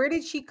thing. Like, where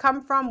did she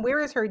come from? Where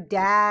is her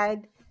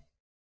dad?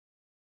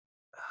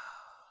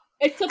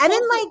 And then,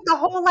 like, the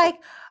whole, like,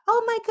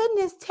 oh my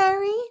goodness,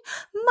 Terry,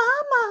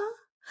 Mama,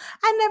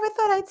 I never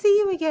thought I'd see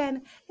you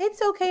again.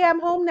 It's okay,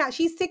 I'm home now.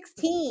 She's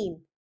 16.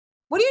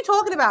 What are you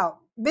talking about?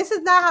 This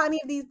is not how any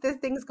of these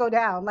things go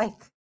down. Like,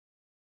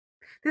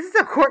 this is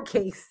a court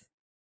case.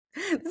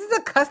 This is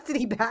a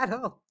custody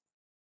battle.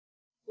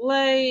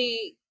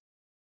 Like,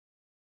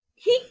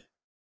 he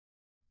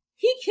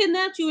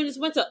kidnapped you and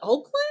just went to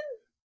Oakland?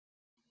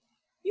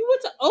 You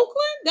went to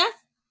Oakland? That's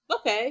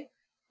okay.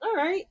 All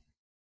right.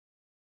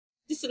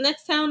 Just the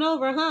next town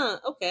over, huh?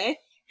 Okay.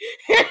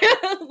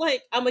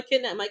 Like, I'm gonna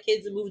kidnap my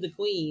kids and move to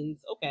Queens.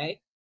 Okay.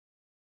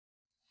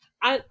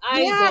 I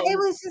Yeah, it don't.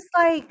 was just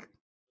like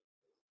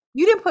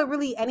you didn't put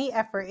really any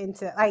effort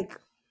into like.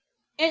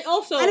 And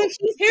also, And if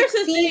she's here's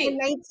the 16 in thing.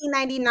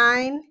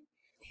 1999,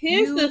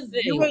 Here's the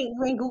you thing.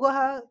 ain't Google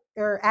her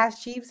or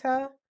ask Jeeves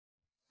her.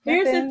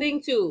 Here's the Nothing.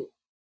 thing too.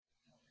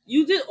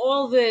 You did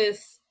all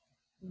this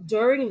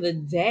during the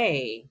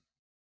day.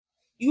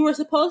 You were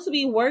supposed to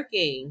be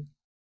working.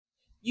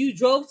 You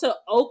drove to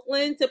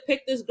Oakland to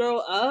pick this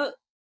girl up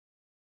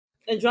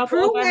and drop her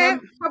Prue off at her.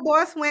 went. Her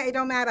boss went. It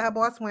don't matter. Her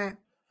boss went.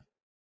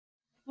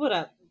 What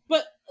up?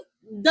 But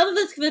none of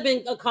this could have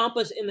been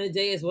accomplished in a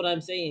day, is what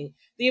I'm saying.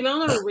 The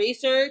amount of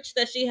research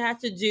that she had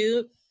to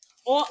do,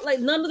 all like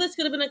none of this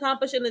could have been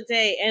accomplished in a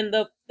day. And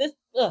this this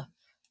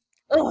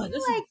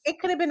Like it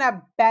could have been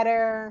a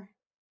better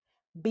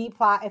B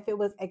plot if it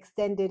was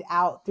extended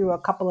out through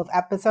a couple of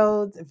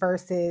episodes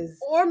versus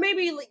or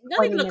maybe like, not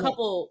 20 even a minutes.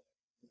 couple.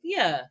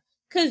 Yeah,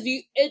 because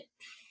It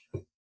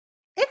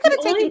could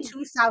have taken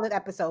 2 solid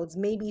episodes,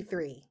 maybe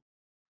 3.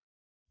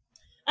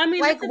 I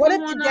mean, Like, what if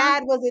the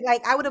dad was it?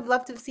 Like, I would have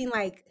loved to have seen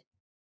like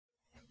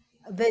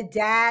the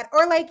dad,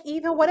 or like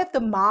even what if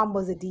the mom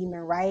was a demon,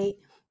 right?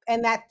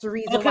 And that's the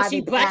reason why she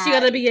the black, she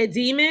dad. gotta be a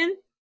demon.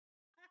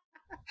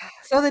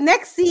 So the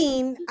next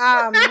scene,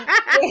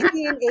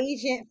 Andy and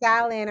Agent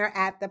Fallon are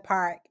at the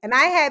park, and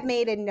I had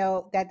made a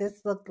note that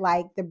this looked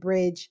like the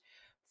bridge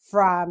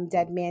from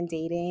Dead Man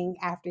Dating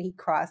after he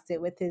crossed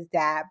it with his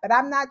dad, but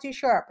I'm not too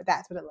sure. But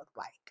that's what it looked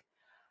like.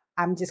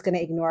 I'm just gonna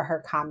ignore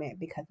her comment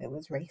because it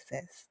was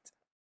racist.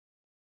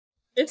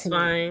 It's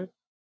fine.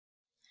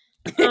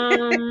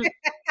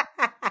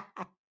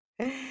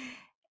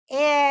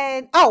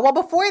 And well,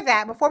 before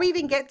that, before we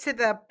even get to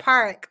the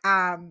park,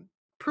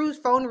 Prue's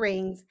phone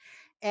rings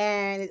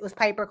and it was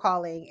Piper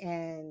calling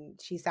and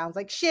she sounds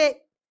like shit.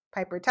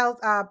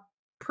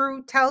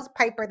 Prue tells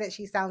Piper that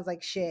she sounds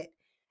like shit,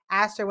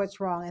 asks her what's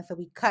wrong, and so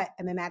we cut,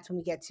 and then that's when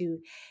we get to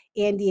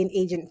Andy and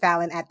Agent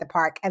Fallon at the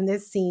park. And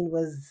this scene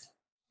was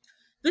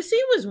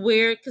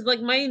weird because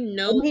like my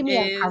note made me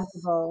is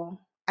uncomfortable.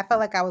 I felt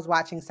like I was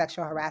watching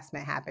sexual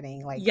harassment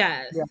happening like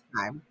yes. real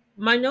time.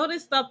 My note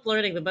is stop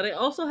flirting, but I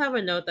also have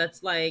a note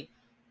that's like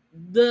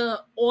the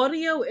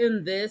audio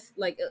in this,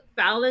 like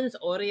Fallon's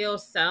audio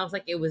sounds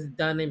like it was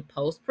done in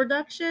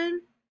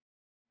post-production.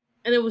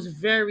 And it was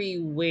very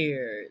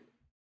weird.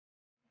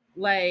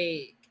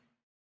 Like,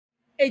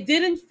 it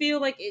didn't feel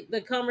like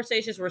the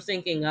conversations were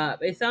syncing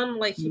up. It sounded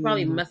like she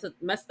probably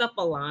messed up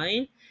a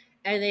line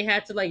and they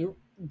had to like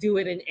do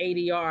it in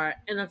ADR.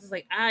 And I was just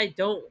like, I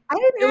didn't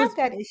have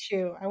that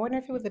issue. I wonder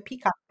if it was a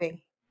Peacock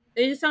thing.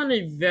 It just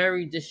sounded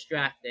very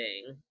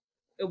distracting.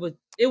 It was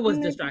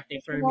distracting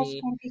for me.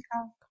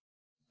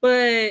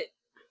 But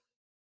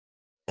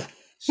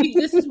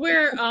this is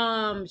where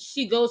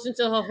she goes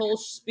into her whole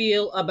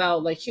spiel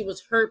about like she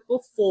was hurt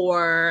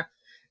before,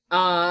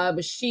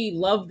 but she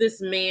loved this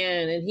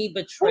man and he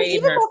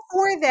betrayed her.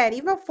 Before that,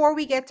 even before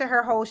we get to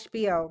her whole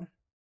spiel,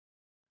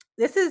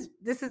 this is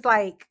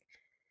like,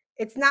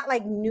 it's not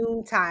like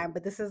noontime,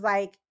 but this is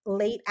like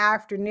late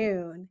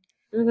afternoon.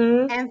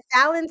 Mm-hmm. And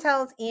Fallon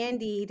tells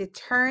Andy to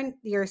turn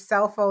your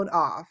cell phone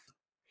off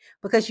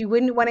because you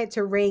wouldn't want it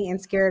to ring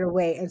and scare it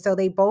away. And so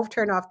they both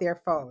turn off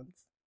their phones.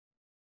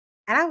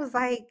 And I was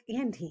like,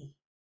 Andy,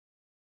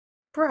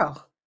 bro,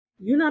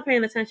 you're not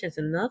paying attention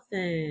to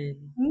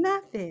nothing.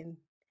 Nothing.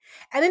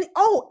 And then,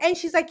 and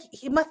she's like,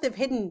 he must have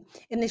hidden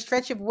in the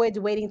stretch of woods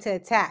waiting to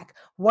attack.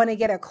 Want to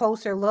get a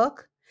closer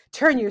look?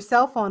 Turn your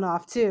cell phone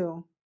off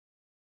too.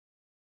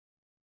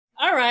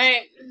 All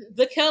right.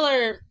 The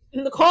killer,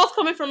 the call's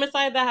coming from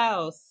inside the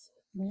house.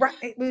 Right.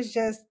 It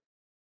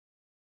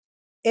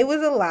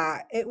was a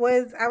lot.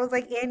 I was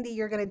like, Andy,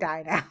 you're going to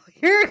die now.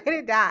 You're going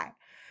to die.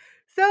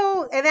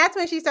 So, and that's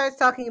when she starts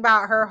talking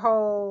about her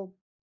whole,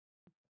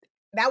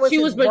 she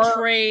was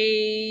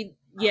betrayed.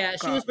 Yeah,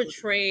 she was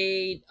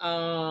betrayed.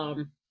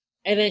 And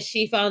then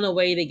she found a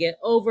way to get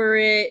over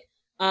it.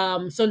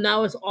 So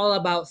now it's all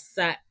about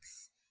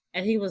sex.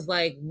 And he was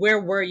like, where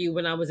were you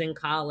when I was in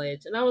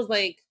college? And I was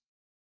like,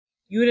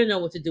 you didn't know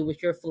what to do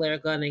with your flare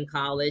gun in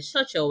college.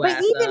 Shut your ass up.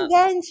 But even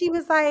then, she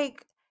was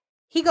like,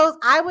 he goes,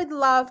 I would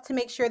love to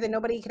make sure that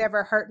nobody could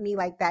ever hurt me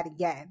like that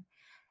again.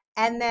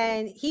 And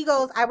then he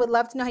goes, I would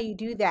love to know how you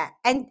do that.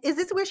 And is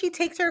this where she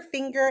takes her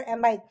finger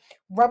and like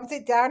rubs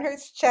it down her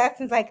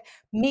chest and is like,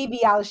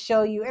 maybe I'll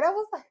show you. And I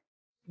was like,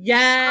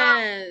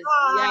 yes.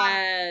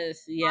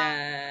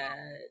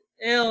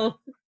 Ew.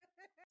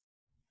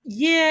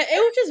 Yeah, it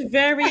was just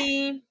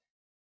very.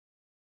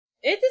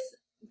 This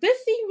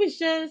scene was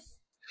just.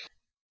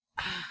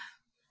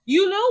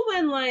 You know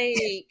when like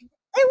it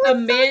was a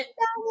man.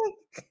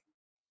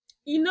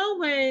 You know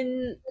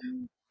when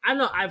I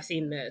know I've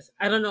seen this.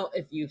 I don't know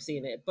if you've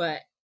seen it,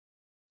 but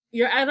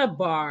you're at a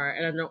bar,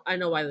 and I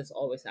know why this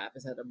always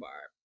happens at a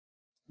bar.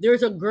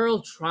 There's a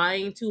girl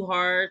trying too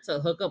hard to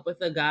hook up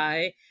with a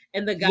guy,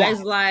 and the Yes.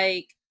 guy's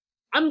like,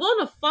 I'm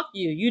gonna fuck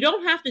you. You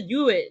don't have to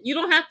do it. You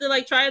don't have to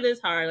like try this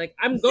hard. Like,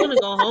 I'm gonna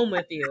go home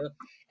with you.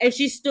 And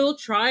she's still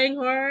trying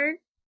hard.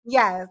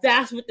 Yes.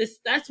 That's what this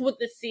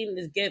scene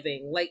is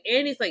giving. Like,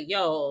 Annie's like,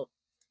 yo,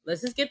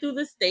 let's just get through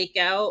the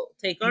stakeout,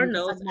 take our And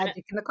just like notes.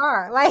 magic in the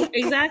car. Like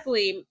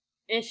Exactly.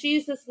 And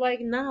she's just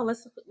like, nah,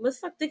 let's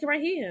suck dick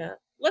right here.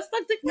 Let's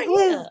suck dick right it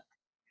was, here.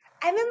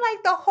 and then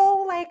like the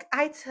whole like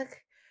I took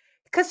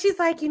because she's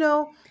like,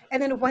 and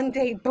then one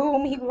day,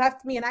 boom, he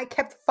left me and I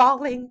kept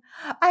falling.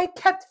 I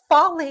kept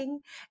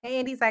falling. And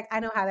Andy's like, I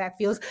know how that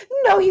feels.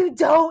 No, you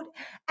don't.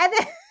 And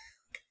then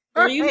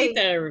Girl, you need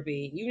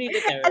therapy. You need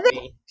the and then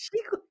therapy.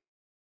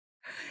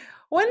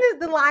 one of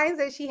the lines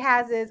that she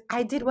has is,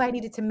 I did what I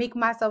needed to make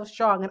myself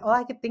strong. And all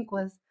I could think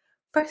was,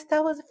 first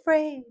I was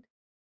afraid.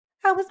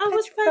 I was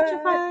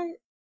petrified.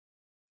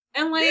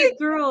 And like,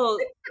 girl,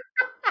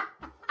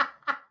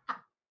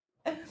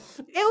 it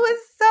was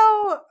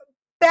so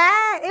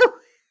bad.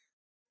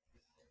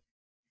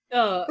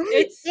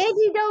 it's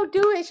Angie, don't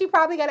do it. She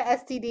probably got an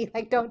STD.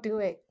 Like, don't do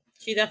it.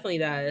 she definitely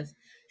does.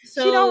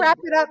 So She don't wrap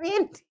it up,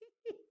 Andy.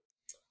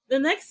 the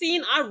next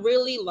scene I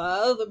really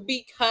love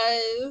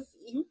because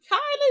you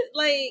kind of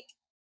like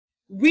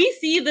we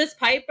see this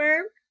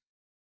Piper.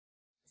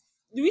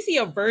 We see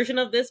a version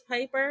of this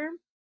Piper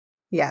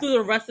through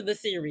the rest of the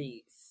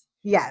series.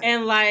 Yes.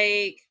 And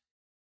like,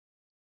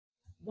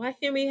 why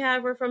can't we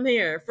have her from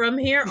here? From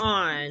here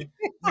on,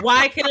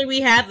 why couldn't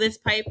we have this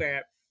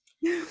Piper?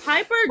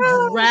 Piper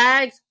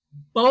drags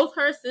both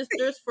her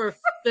sisters for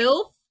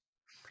filth.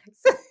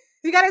 So,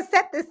 you got to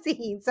set the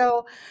scene.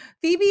 So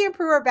Phoebe and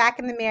Prue are back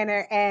in the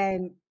manor,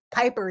 and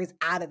Piper is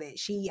out of it.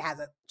 She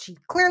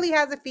clearly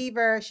has a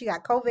fever. She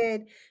got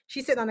COVID.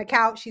 She's sitting on the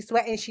couch. She's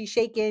sweating. She's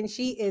shaking.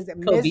 She is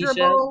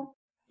miserable.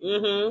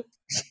 Mm-hmm.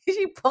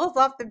 She pulls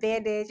off the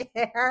bandage,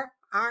 and her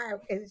arm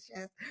is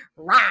just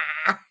rah.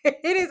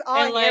 It is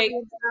all and like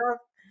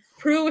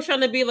Prue was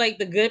trying to be like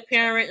the good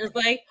parent. Is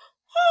like,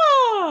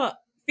 oh.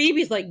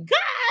 Phoebe's like,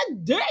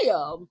 God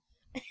damn.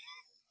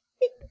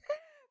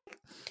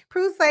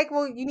 Prue's like,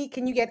 well,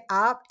 can you get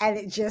up? And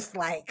it just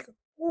like,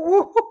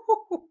 woo.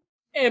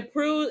 And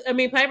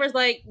Piper's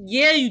like,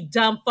 yeah, you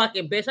dumb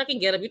fucking bitch. I can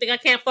get up. You think I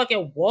can't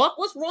fucking walk?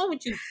 What's wrong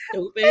with you,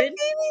 stupid? And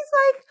Phoebe's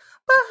like,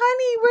 but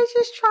honey, we're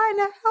just trying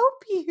to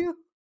help you.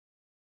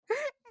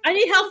 I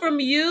need help from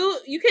you.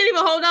 You can't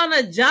even hold on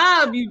a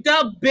job, you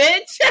dumb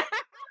bitch.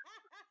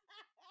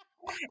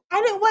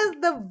 And it was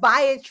the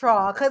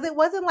Viatrol, because it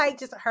wasn't like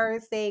just her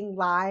saying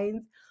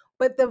lines,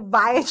 but the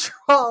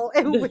Viatrol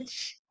in which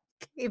she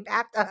came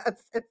after her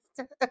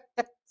sister.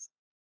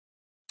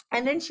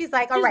 And then she's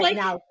like, all right,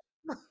 now,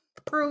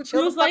 Prue, she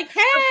was like,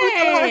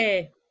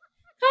 hey,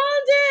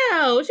 calm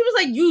down. She was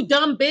like, you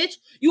dumb bitch.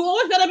 You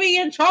always gotta be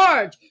in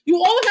charge.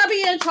 You always gotta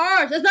be in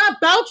charge. It's not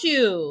about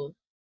you.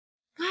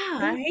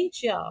 God, I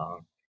hate y'all.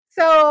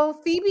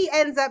 So Phoebe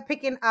ends up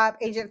picking up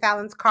Agent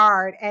Fallon's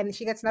card, and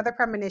she gets another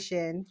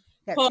premonition.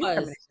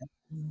 Pause.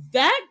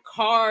 That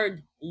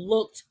card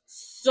looked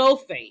so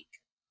fake,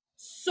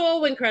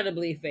 so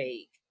incredibly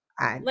fake.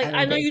 I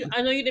know you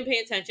didn't pay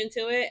attention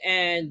to it,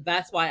 and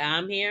that's why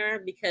I'm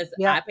here, because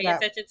I pay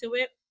attention to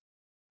it.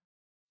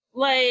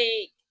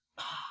 Like,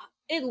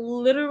 it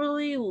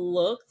literally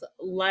looked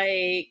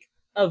like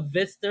a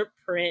Vista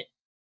print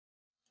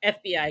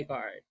FBI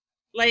card.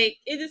 Like,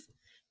 it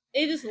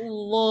just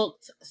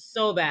looked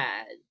so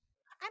bad.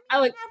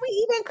 Have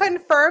we even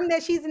confirmed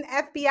that she's an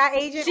FBI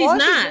agent? She's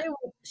not.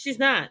 She's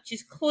not.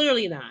 She's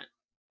clearly not.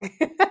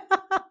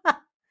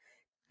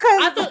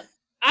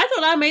 I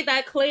thought I made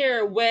that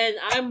clear when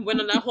I went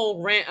on that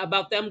whole rant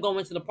about them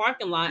going to the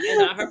parking lot and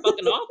not her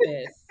fucking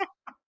office.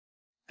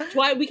 That's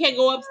why we can't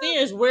go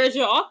upstairs. Where's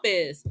your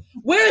office?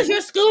 Where's your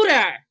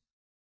scooter?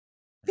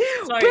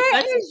 Sorry,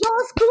 where is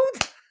your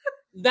scooter?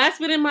 That's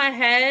been in my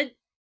head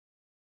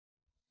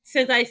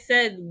since I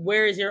said,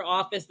 where is your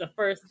office the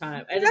first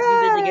time. I just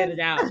needed to get it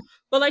out.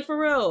 But like, for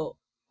real,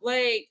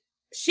 like,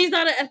 she's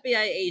not an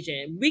FBI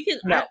agent.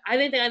 No. I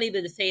didn't think I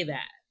needed to say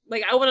that.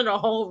 Like, I wanted a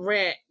whole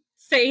rant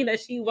saying that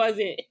she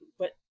wasn't.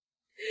 But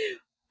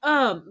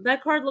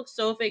that card looks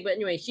so fake. But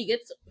anyway,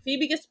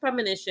 Phoebe gets the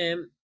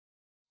premonition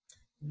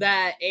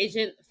that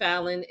Agent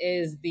Fallon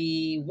is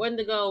the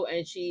Wendigo,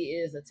 and she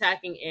is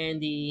attacking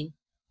Andy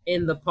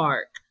in the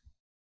park.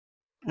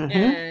 Mm-hmm.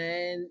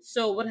 And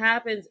so what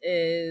happens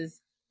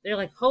is they're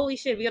like, holy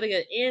shit, we gotta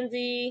get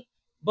Andy,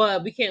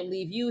 but we can't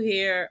leave you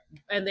here.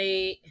 And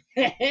they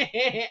well,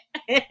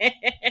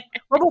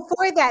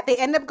 before that, they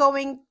end up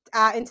going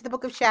into the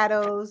Book of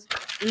Shadows,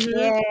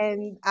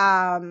 mm-hmm.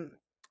 And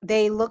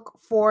they look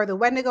for the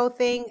Wendigo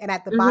thing, and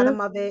at the mm-hmm. bottom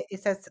of it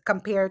says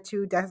compared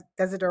to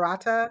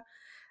Desiderata,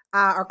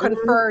 or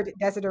conferred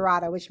mm-hmm.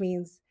 Desiderata, which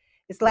means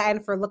it's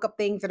Latin for look up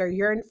things that are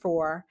yearned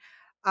for.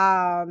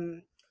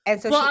 And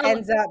so she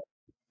ends up.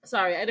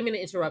 Sorry, I didn't mean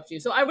to interrupt you.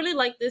 So I really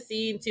like this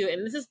scene too,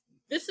 and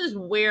this is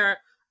where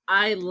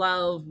I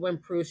love when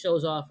Prue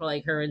shows off for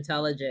like her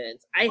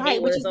intelligence. I hate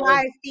Right, when which it's is always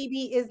why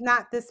Phoebe is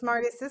not the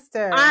smartest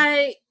sister.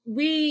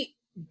 we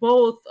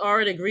both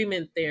are in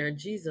agreement there.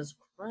 Jesus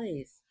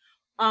Christ.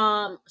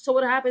 So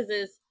what happens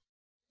is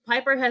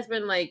Piper has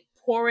been like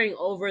poring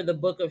over the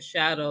Book of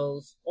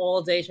Shadows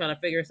all day trying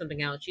to figure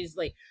something out. She's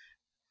like,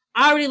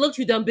 I already looked,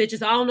 you dumb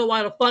bitches. I don't know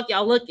why the fuck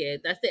y'all look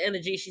it. That's the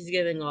energy she's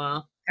giving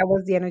off. That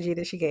was the energy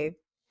that she gave.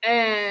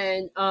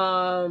 And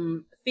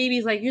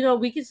Phoebe's like,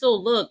 we can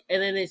still look.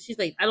 And then she's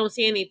like, I don't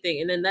see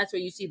anything. And then that's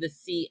where you see the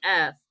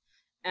CF.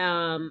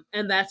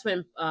 And that's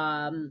when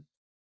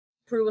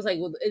Prue was like,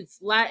 well, it's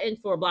Latin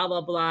for blah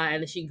blah blah.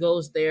 And then she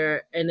goes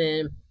there, and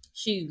then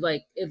she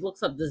like it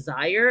looks up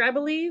desire, I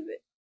believe.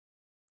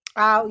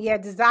 Oh, yeah,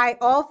 desire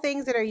all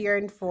things that are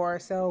yearned for.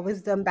 So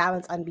wisdom,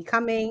 balance,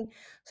 unbecoming.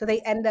 So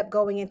they end up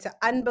going into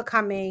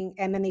unbecoming,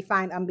 and then they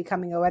find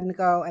unbecoming a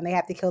Wendigo, and they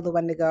have to kill the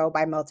Wendigo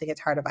by melting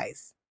its heart of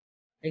ice.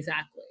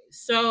 Exactly.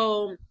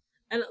 So,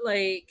 and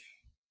like,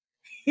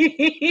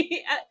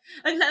 I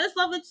just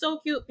love it so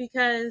cute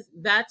because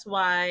that's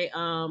why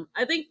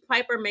I think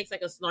Piper makes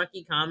like a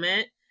snarky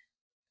comment.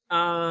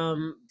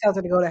 Tells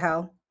her to go to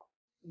hell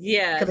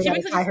Yeah, because they she got to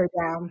makes like tie her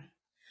down.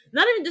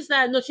 not even just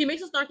that. No, she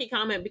makes a snarky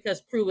comment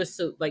because Prue is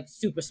so like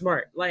super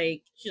smart.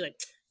 Like she's like,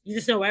 you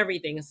just know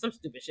everything and some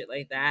stupid shit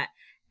like that.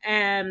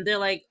 And they're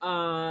like,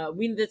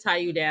 we need to tie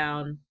you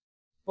down,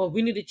 but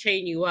we need to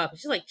chain you up. And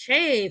she's like,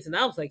 chains, and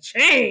I was like,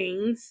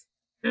 chains.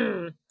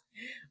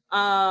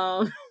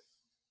 Um,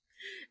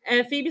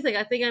 and Phoebe's like,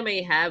 I think I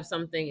may have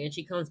something, and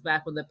she comes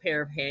back with a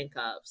pair of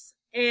handcuffs.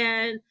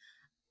 And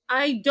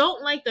I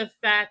don't like the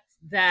fact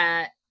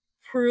that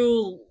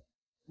Prue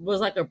was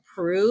like a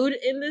prude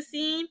in the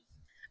scene.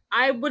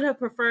 I would have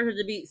preferred her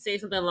to say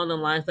something along the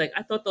lines like,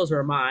 "I thought those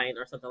were mine"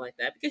 or something like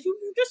that, because you're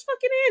just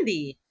fucking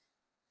Andy.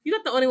 You're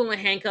not the only one with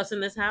handcuffs in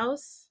this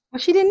house. Well,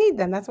 she didn't need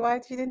them. That's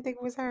why she didn't think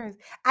it was hers.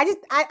 I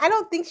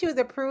don't think she was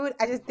a prude.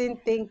 I just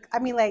didn't think. I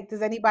mean, like,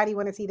 does anybody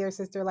want to see their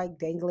sister like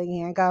dangling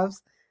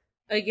handcuffs?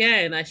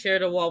 Again, I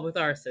shared a wall with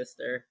our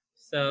sister, I'm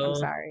so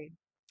sorry.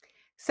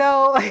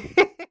 So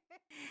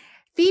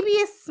Phoebe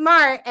is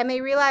smart, and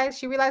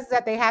she realizes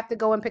that they have to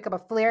go and pick up a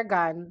flare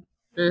gun.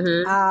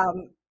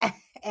 Um,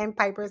 and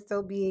Piper,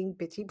 still being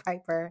bitchy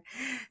Piper,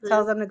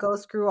 tells them to go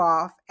screw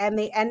off, and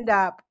they end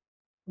up.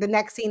 The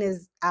next scene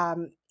is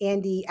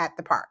Andy at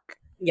the park.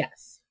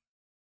 Yes.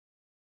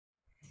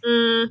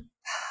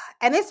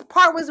 And this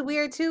part was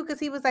weird too, because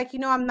he was like,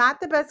 I'm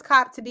not the best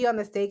cop to be on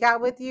the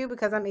stakeout with you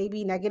because I'm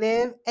AB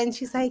negative. And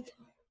she's like,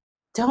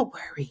 don't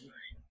worry.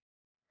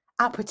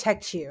 I'll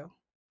protect you.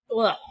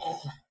 It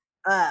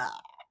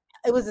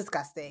was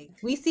disgusting.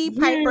 We see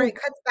Piper, it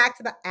cuts back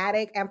to the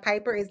attic, and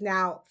Piper is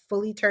now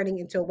fully turning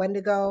into a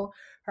Wendigo.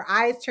 Her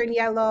eyes turn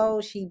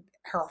yellow.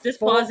 Just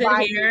pause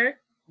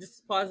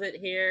it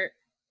here.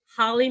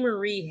 Holly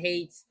Marie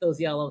hates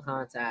those yellow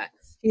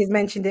contacts. She's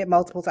mentioned it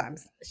multiple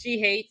times. She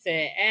hates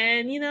it.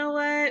 And you know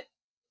what?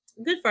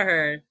 Good for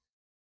her.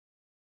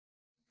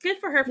 Good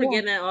for her for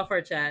getting that off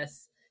her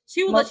chest.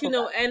 She will let you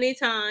know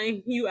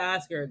anytime you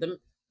ask her. The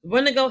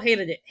Wendigo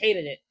hated it.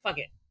 Fuck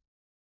it.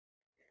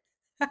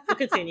 We'll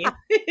continue.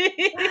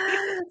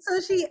 So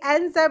she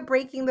ends up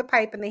breaking the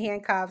pipe and the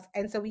handcuffs.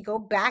 And so we go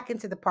back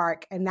into the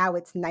park, and now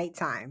it's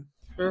nighttime.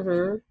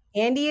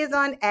 Andy is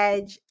on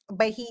edge,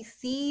 but he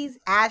sees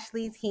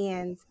Ashley's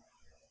hands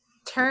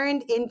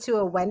turned into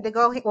a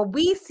Wendigo. Well,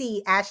 we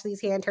see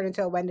Ashley's hand turn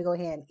into a Wendigo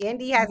hand.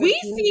 Andy has. We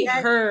see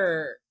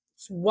her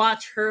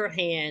watch her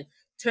hand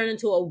turn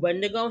into a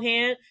Wendigo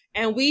hand,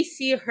 and we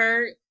see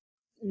her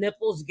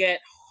nipples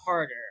get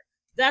harder.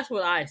 That's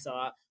what I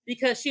saw,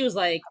 because she was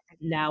like,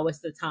 now it's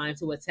the time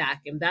to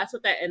attack him. That's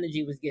what that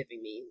energy was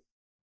giving me.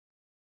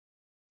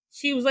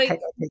 She was like,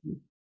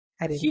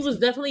 she was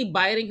definitely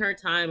biding her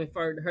time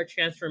for her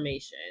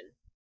transformation,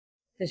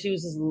 because she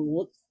was just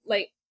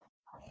like,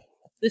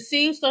 the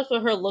scene starts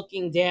with her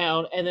looking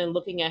down and then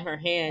looking at her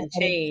hand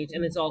change,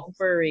 and it's all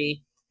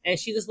furry, and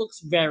she just looks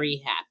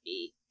very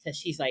happy because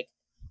she's like,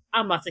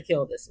 I'm about to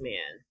kill this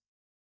man.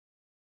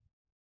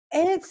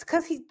 And it's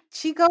because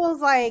she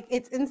goes like,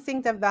 it's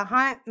instinct of the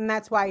hunt, and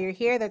that's why you're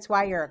here. That's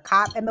why you're a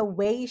cop. And the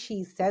way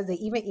she says it,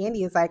 even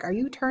Andy is like, are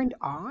you turned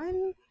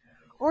on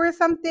or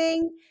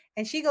something?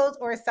 And she goes,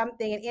 or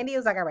something. And Andy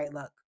was like, all right,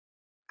 look,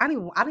 I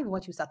don't even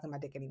want you sucking my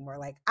dick anymore.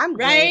 Like, I'm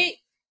right.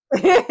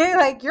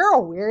 Like, you're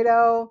a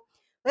weirdo.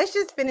 Let's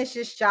just finish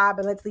this job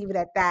and let's leave it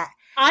at that.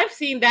 I've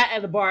seen that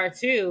at the bar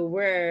too,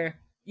 where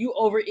you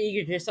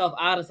overeagered yourself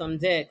out of some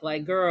dick.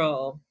 Like,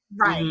 girl.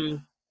 Right.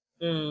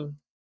 And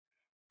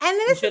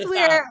this is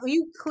where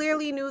you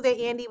clearly knew that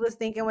Andy was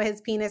thinking with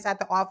his penis at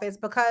the office,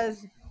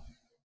 because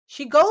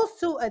she goes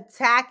to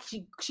attack.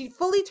 She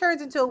fully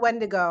turns into a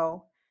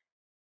Wendigo.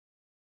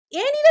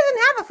 Andy doesn't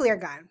have a flare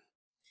gun.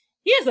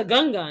 He has a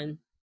gun.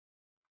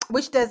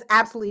 Which does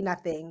absolutely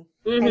nothing.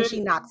 And she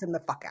knocks him the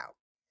fuck out.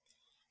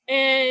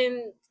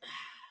 And,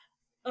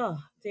 oh,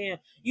 damn.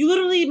 You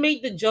literally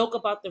made the joke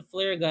about the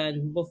flare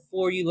gun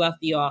before you left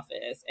the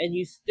office, and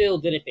you still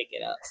didn't pick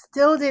it up.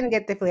 Still didn't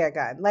get the flare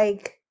gun.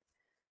 Like,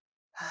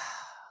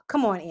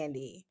 come on,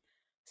 Andy.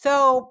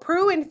 So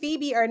Prue and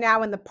Phoebe are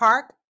now in the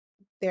park.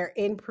 They're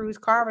in Prue's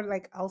car, but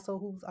like also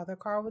whose other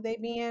car would they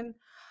be in?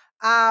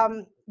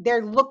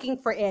 They're looking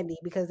for Andy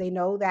because they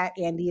know that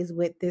Andy is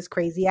with this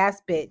crazy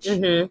ass bitch.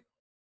 Mm-hmm.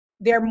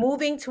 They're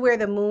moving to where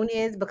the moon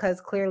is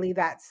because clearly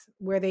that's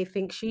where they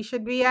think she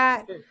should be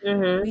at.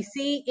 Mm-hmm. We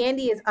see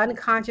Andy is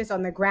unconscious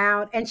on the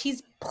ground and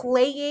she's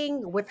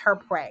playing with her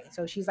prey.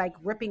 So she's like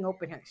ripping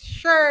open her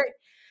shirt,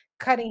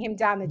 cutting him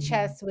down the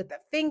chest with a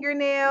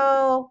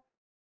fingernail.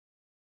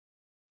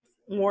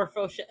 More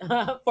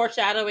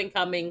foreshadowing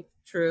coming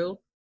true.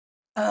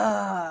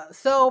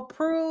 So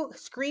Prue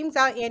screams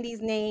out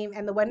Andy's name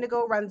and the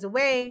Wendigo runs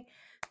away.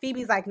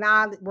 Phoebe's like,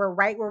 nah, we're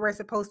right where we're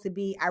supposed to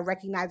be. I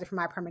recognize it from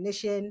my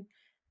premonition.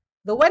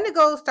 The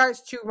Wendigo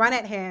starts to run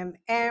at him,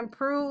 and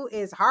Prue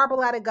is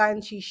horrible at a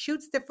gun. She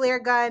shoots the flare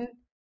gun.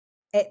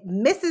 It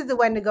misses the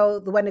Wendigo.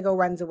 The Wendigo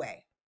runs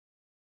away.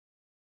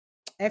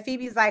 And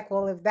Phoebe's like,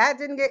 well, if that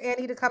didn't get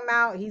Andy to come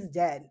out, he's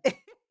dead.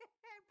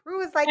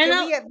 Prue is like, And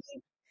can we at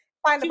least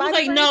find the she was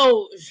body like, first?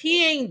 no,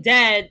 he ain't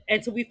dead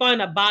until we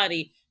find a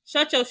body.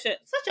 Shut your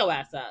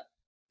ass up.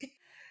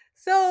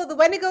 So the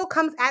Wendigo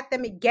comes at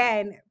them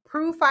again.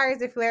 Prue fires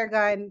the flare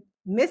gun,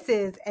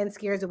 misses, and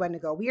scares the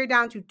Wendigo. We are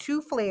down to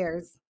 2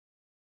 flares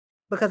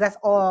because that's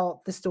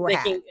all the store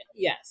had.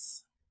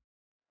 Yes.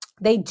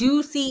 They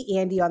do see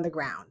Andy on the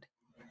ground.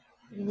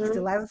 Mm-hmm. He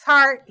still has his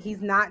heart.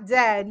 He's not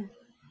dead.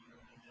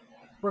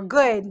 We're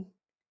good.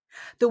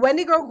 The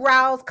Wendigo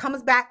growls,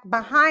 comes back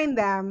behind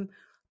them.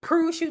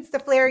 Prue shoots the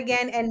flare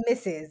again and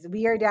misses.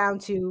 We are down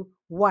to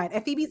 1.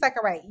 And Phoebe's like,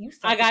 all right, you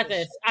suck. I got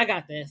this. I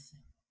got this.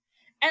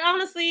 And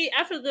honestly,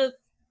 after the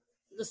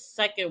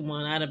second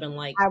one, I'd have been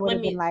like, I would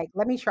have been like,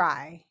 let me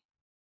try.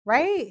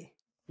 Right?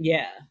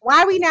 Yeah.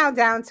 Why are we now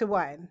down to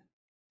 1?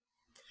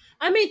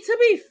 I mean, to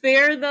be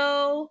fair,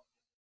 though,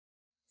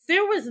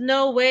 there was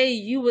no way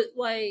you would,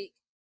 like,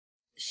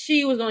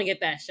 she was going to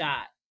get that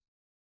shot.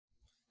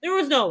 There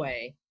was no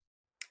way.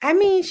 I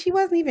mean, she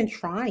wasn't even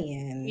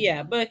trying.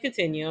 Yeah, but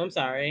continue. I'm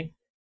sorry.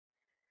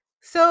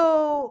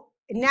 So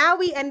now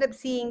we end up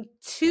seeing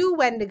 2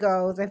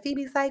 Wendigos, and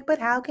Phoebe's like, but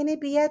how can it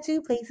be at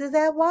 2 places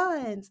at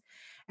once?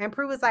 And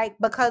Prue was like,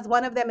 because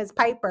one of them is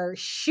Piper.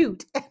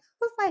 Shoot. I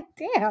was like,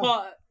 damn.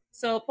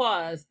 So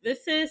pause.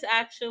 This is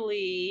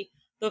actually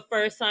the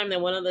first time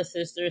that one of the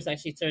sisters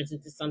actually turns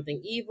into something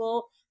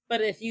evil.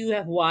 But if you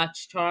have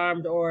watched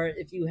Charmed, or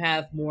if you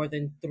have more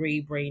than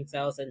 3 brain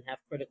cells and have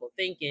critical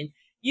thinking,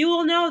 you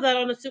will know that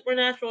on a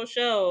supernatural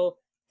show,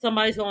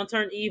 somebody's going to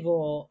turn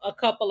evil a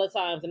couple of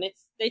times, and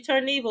they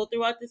turn evil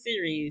throughout the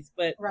series.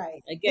 But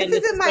right, again,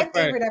 this isn't my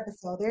favorite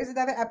episode. There's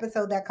another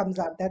episode that comes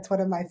up. That's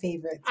one of my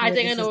favorites. I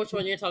think I know which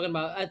one you're talking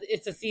about.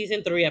 It's a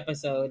season 3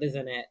 episode,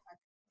 isn't it?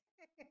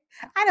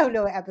 I don't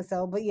know what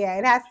episode, but yeah,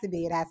 it has to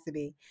be. It has to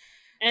be.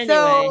 Anyway.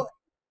 So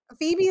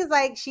Phoebe is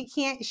like, she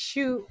can't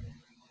shoot.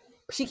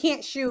 She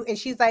can't shoot, and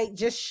she's like,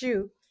 just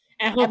shoot.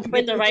 And hope you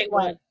hit the right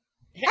one.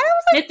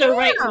 Hit the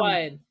right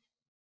one.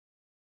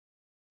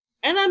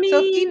 And I mean,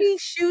 so Phoebe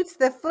shoots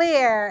the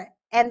flare,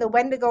 and the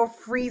Wendigo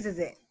freezes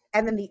it,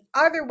 and then the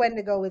other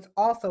Wendigo is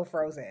also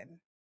frozen.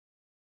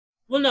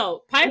 Well,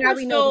 no, Piper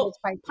isn't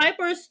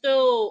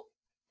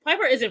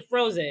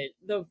frozen.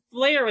 The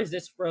flare is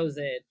just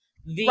frozen.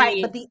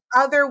 Right, but the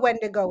other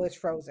Wendigo is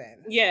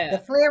frozen. Yeah, the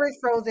flare is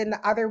frozen.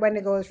 The other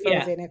Wendigo is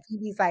frozen, and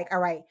Phoebe's like, "All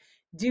right,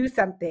 do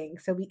something."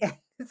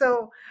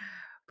 So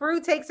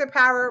Prue takes her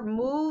power,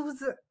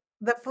 moves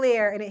the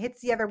flare, and it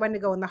hits the other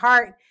Wendigo in the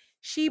heart.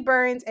 She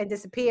burns and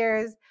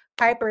disappears.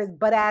 Piper is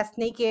butt-ass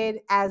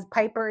naked as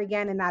Piper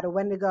again, and not a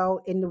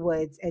Wendigo, in the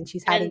woods, and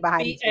she's hiding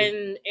behind.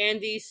 And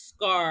Andy's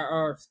scar,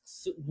 or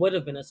would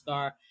have been a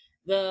scar,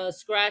 the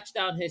scratch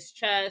down his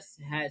chest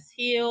has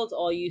healed.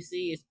 All you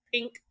see is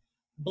pink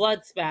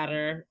blood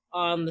spatter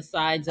on the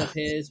sides of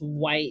his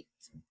white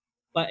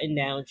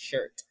button-down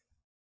shirt.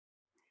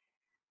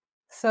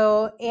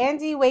 So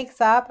Andy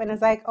wakes up and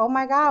is like, "Oh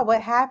my God,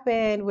 what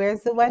happened?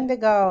 Where's the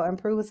Wendigo?" And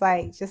Prue was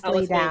like, "Just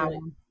lay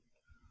down."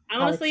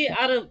 Honestly,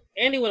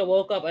 Andy would have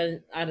woke up and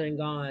I'd have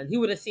gone. He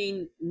would have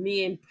seen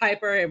me and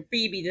Piper and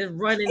Phoebe just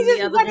running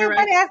the other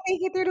direction. As they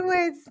get through the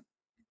woods.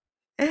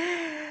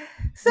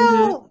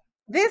 So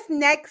this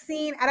next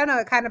scene, I don't know,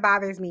 it kind of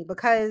bothers me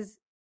because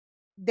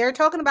they're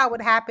talking about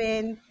what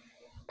happened.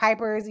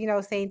 Piper's,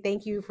 saying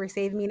thank you for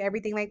saving me and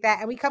everything like that.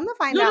 And we come to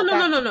find out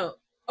No.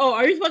 Oh,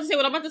 are you supposed to say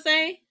what I'm about to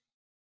say?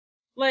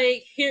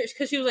 Like, here,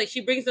 because she was like,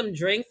 she brings them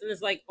drinks and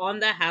is like, on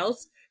the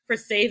house for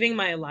saving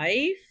my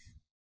life.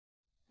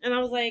 And I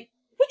was like,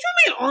 what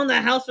you mean on the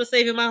house for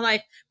saving my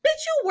life? Bitch,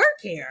 you work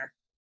here.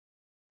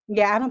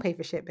 Yeah, I don't pay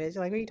for shit, bitch.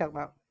 Like, what are you talking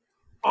about?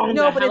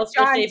 No, but if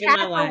John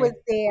Tapper was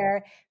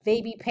there,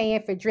 they be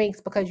paying for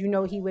drinks because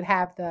he would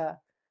have the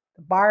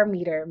bar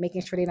meter,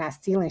 making sure they're not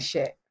stealing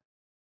shit.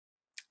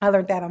 I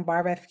learned that on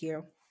Bar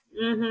Rescue.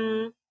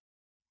 Mm-hmm.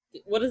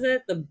 What is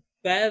it? The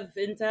Bev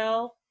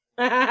Intel?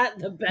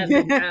 The Bev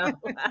Intel.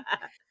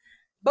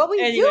 But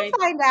we do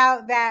find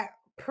out that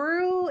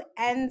Prue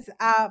ends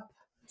up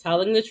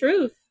telling the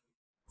truth.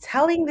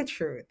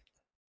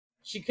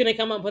 She couldn't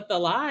come up with the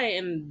lie,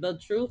 and the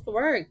truth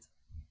worked.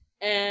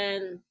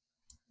 And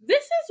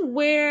This is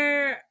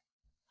where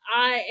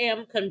I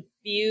am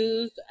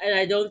confused, and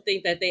I don't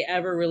think that they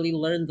ever really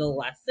learned the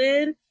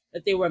lesson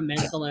that they were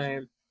meant to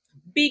learn.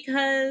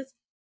 Because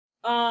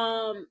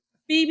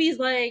Phoebe's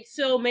like,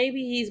 so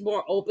maybe he's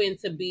more open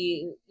to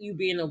being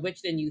a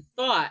witch than you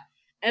thought.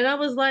 And I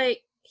was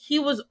like, he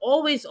was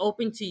always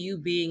open to you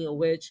being a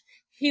witch.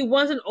 He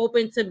wasn't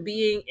open to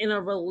being in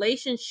a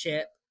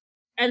relationship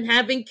and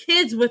having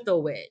kids with a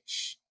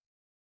witch.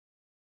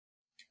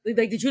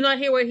 Like, did you not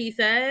hear what he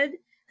said?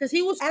 Because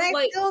he was And I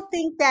like, still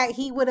think that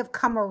he would have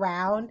come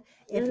around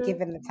if mhm.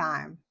 given the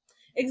time.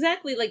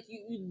 Exactly. Like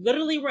you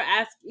literally were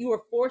you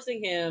were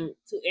forcing him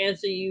to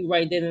answer you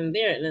right then and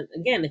there. And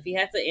again, if he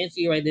has to answer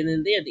you right then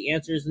and there, the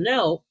answer is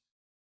no.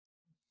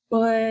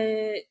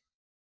 But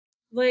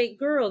like,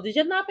 girl, did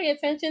you not pay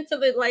attention to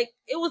the like?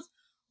 It was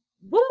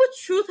when was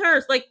Truth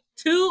Hurts? Like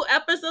 2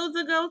 episodes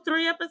ago,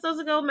 3 episodes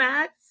ago,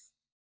 max.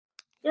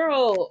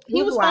 Girl, It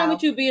he was was fine with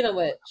wild. you being a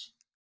witch,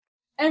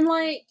 and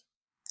like,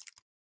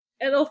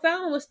 and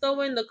O'Fallon was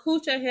throwing the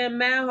cooch at him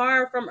mad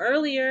hard from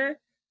earlier.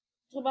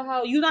 About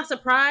how you not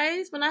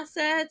surprised when I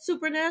said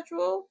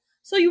supernatural.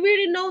 So you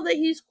really know that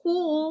he's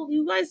cool.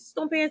 You guys just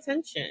don't pay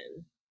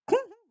attention.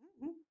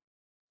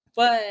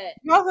 But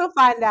You also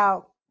find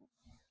out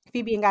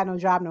Phoebe ain't got no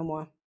job no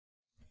more.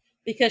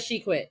 because she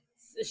quit,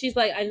 she's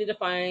like, I need to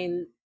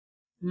find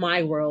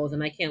my world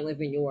and I can't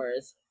live in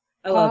yours.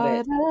 I love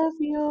it. Part of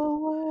your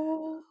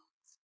world.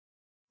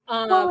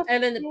 What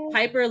And then if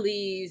Piper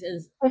leaves,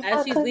 and I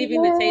as she's could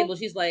leaving the live, table,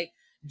 she's like,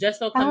 just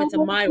don't come I into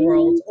would my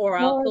world be or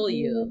I'll for kill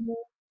you. you.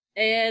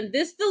 And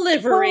this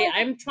delivery, What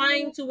I'm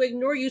trying to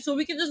ignore you so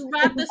we can just if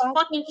wrap this I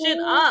fucking could shit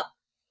live, up.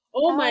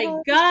 Oh I my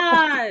would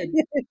god.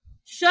 be.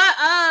 Shut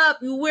up,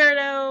 you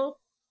weirdo.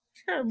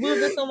 Trying to move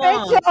this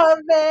along.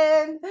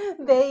 Beethoven,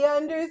 they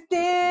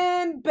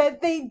understand, but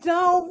they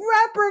don't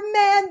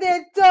reprimand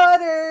their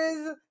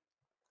daughters.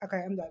 Okay,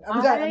 I'm done.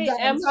 I'm done. I'm I done.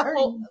 I'm am sorry.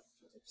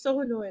 so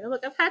annoyed. I'm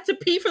like, I've had to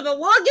pee for the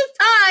longest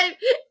time.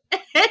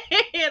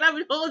 And I've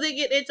been holding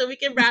it in so we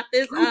can wrap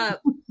this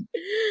up.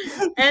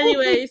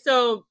 Anyway,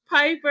 so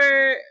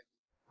Piper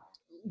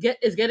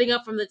is getting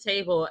up from the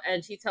table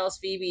and she tells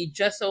Phoebe,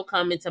 just so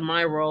come into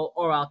my role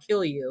or I'll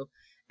kill you.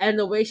 And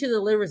the way she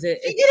delivers it,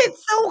 She did it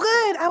so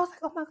good. I was like,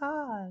 oh my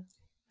god.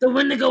 the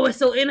Wendigo is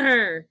so in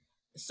her.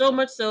 So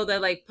much so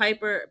that like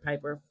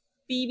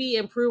Phoebe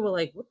and Prue were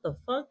like, what the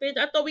fuck, bitch?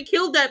 I thought we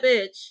killed that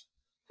bitch.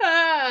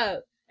 Ha!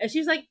 And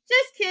she's like,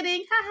 just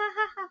kidding. Ha ha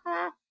ha ha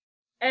ha.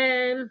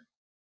 And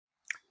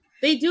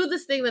they do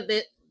this thing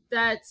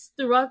that's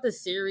throughout the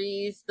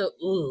series, the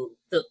ooh,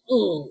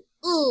 ooh,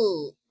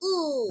 ooh.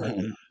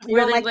 You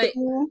Where don't they like the like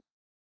ooh?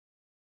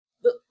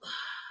 the,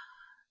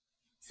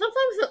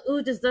 sometimes the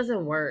ooh just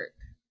doesn't work.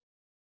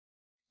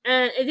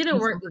 And it didn't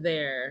work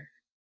there.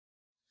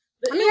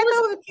 I It mean, I was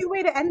thought it was a cute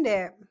way to end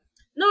it.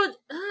 no,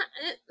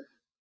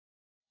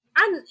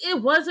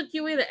 it was a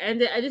cute way to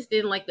end it. I just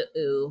didn't like the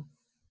ooh.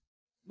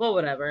 But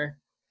whatever.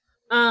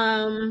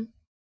 Um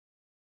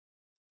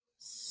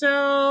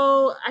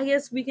so I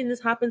guess we can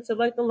just hop into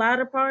like the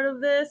latter part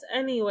of this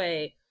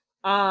anyway.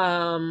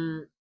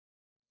 Um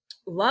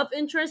love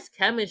interest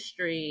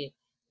chemistry.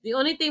 The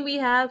only thing we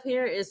have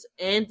here is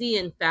Andy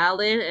and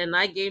Fallon, and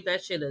I gave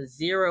that shit a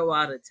 0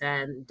 out of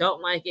 10.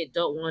 Don't like it,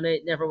 don't want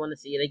it, never want to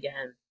see it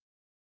again.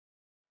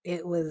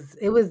 It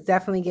was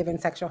definitely given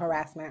sexual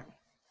harassment.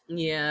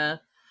 Yeah.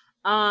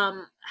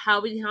 How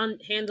we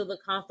handle the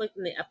conflict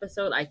in the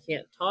episode, I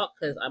can't talk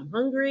because I'm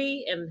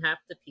hungry and have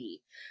to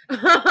pee.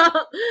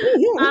 I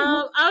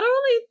don't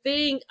really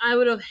think I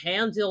would have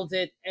handled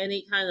it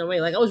any kind of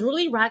way. Like I was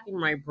really racking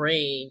my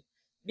brain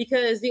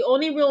because the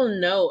only real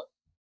note.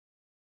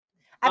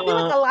 I feel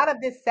like a lot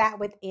of this sat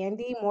with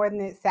Andy more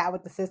than it sat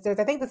with the sisters.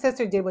 I think the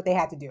sisters did what they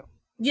had to do.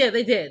 Yeah,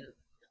 they did.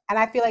 And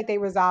I feel like they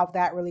resolved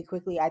that really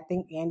quickly. I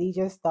think Andy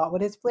just thought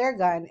with his flare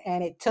gun,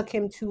 and it took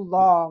him too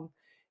long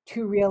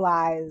to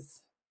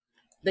realize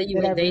That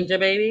you that in danger,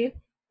 baby.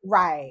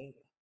 right.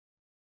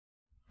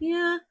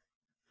 Yeah.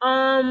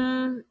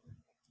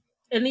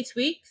 Any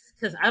tweaks?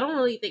 Because I don't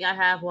really think I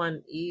have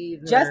one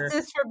either.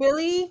 Justice for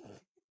Billy.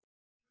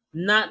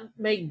 Not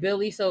make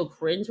Billy so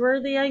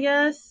cringeworthy, I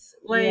guess.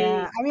 Like,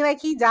 Yeah, I mean, like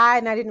he died,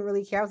 and I didn't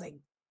really care. I was like,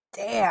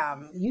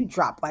 "Damn, you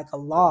dropped like a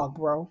log,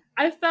 bro."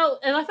 I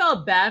felt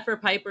bad for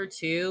Piper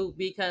too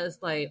because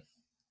like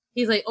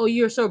he's like, "Oh,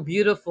 you're so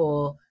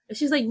beautiful," and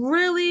she's like,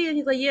 "Really?" And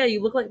he's like, "Yeah,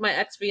 you look like my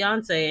ex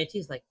fiance," and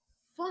she's like,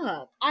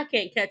 "Fuck, I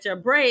can't catch a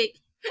break."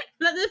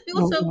 And I just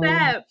feel so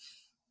bad.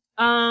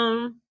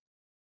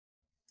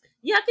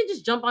 Yeah, I could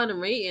just jump on and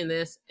rate in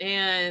this,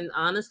 and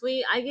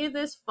honestly, I gave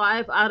this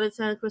 5 out of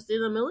 10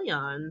 Christina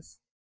Milians.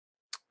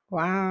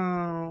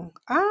 Wow.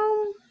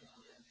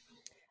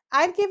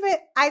 I'd give it.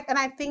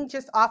 I think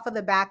just off of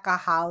the back of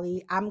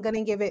Holly, I'm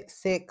gonna give it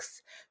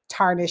 6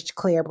 tarnished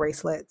clear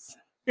bracelets.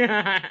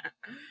 Yeah,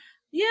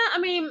 I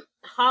mean,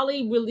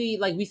 Holly really,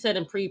 like we said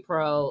in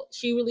pre-pro,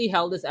 she really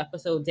held this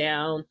episode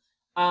down.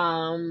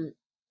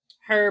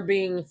 Her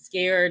being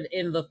scared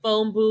in the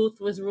phone booth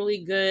was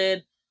really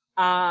good.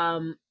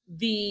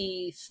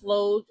 The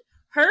slow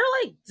her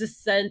like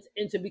descent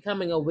into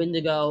becoming a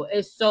Wendigo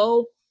is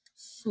so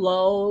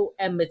slow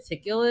and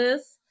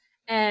meticulous.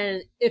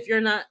 And if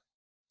you're not,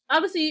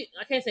 obviously,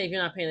 I can't say if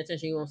you're not paying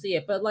attention, you won't see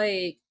it, but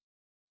like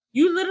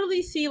you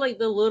literally see like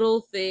the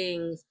little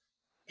things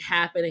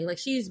happening. Like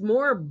she's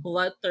more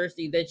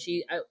bloodthirsty than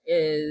she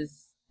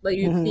is. Like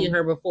you've seen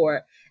her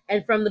before,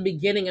 and from the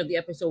beginning of the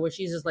episode where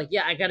she's just like,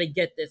 "Yeah, I gotta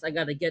get this. I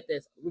gotta get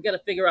this. We gotta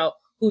figure out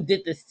who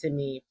did this to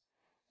me."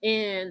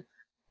 And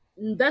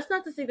that's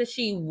not to say that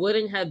she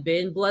wouldn't have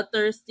been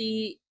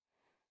bloodthirsty,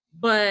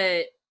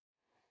 but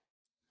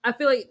I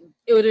feel like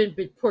it would have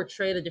been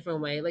portrayed a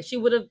different way. Like she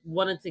would have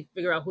wanted to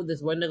figure out who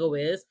this Wendigo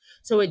is,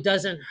 so it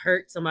doesn't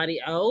hurt somebody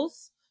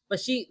else.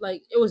 But she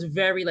like it was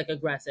very like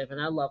aggressive,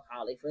 and I love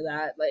Holly for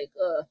that. Like,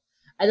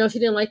 I know she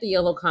didn't like the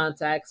yellow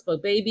contacts,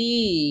 but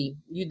baby,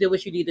 you did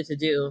what you needed to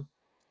do.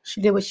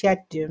 She did what she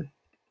had to do.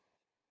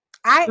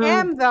 I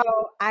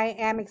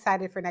am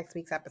excited for next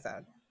week's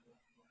episode.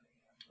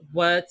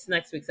 What's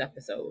next week's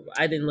episode?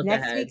 I didn't look ahead.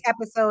 Next week's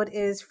episode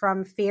is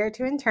From Fear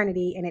to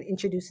Eternity, and it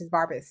introduces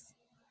Barbas.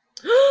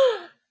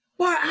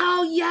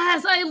 Oh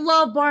yes, I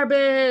love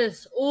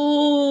Barbas.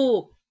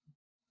 Ooh,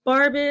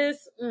 Barbas.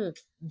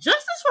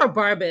 Justice for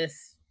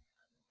Barbas.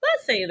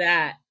 Let's say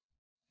that.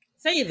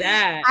 Say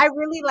that. I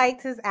really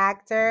liked his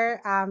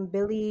actor,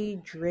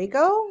 Billy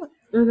Drago.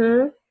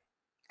 Mm-hmm.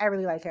 I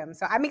really like him,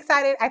 so I'm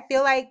excited. I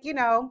feel like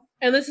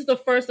and this is the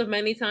first of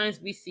many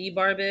times we see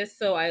Barbas,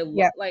 so I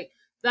like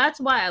that's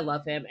why I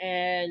love him.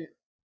 And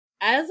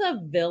as a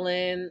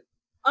villain,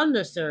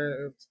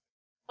 underserved.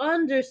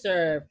 And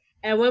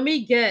when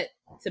we get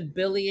to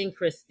Billy and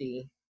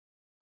Christy,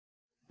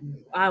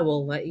 I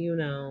will let you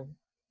know.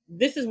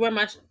 This is where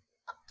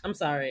I'm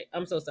sorry.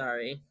 I'm so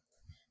sorry.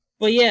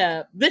 But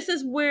yeah, this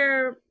is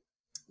where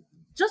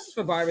Justice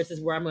for Barbas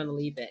is where I'm going to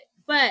leave it.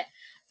 But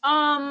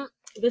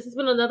this has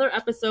been another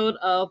episode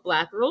of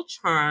Black Girl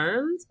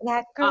Charmed.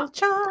 Black Girl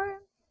Charmed.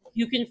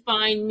 You can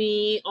find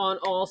me on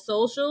all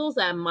socials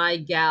at My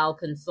Gal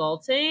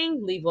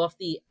Consulting. Leave off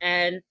the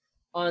N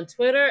on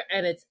Twitter,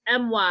 and it's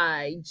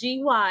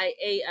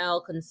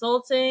MYGYAL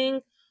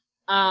Consulting.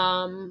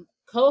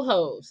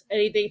 Co-host,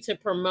 anything to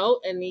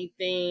promote?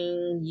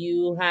 Anything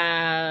you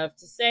have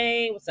to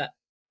say? What's up?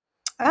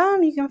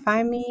 You can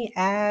find me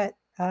at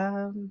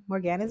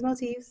Morgana's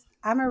Motifs.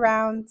 I'm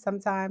around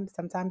sometimes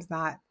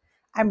not.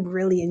 I'm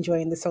really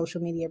enjoying the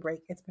social media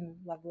break. It's been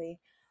lovely.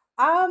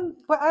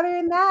 But other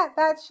than that,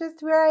 that's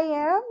just where I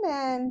am.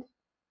 And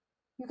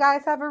you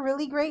guys have a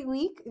really great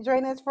week.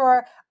 Join us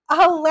for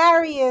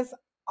hilarious,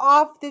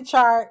 off the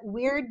chart,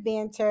 weird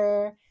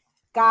banter.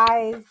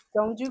 Guys,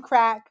 don't do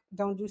crack.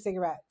 Don't do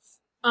cigarettes.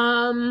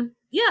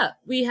 Yeah,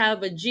 we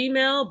have a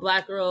Gmail,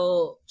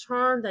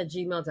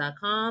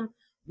 blackgirlcharmed@gmail.com.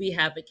 We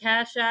have a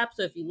Cash App,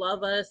 so if you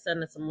love us,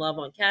 send us some love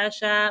on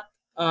Cash App.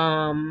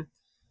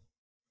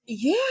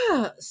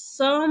 Yeah,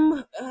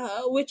 some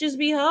witches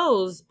be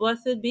hoes.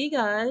 Blessed be,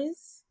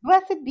 guys.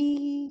 Blessed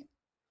be.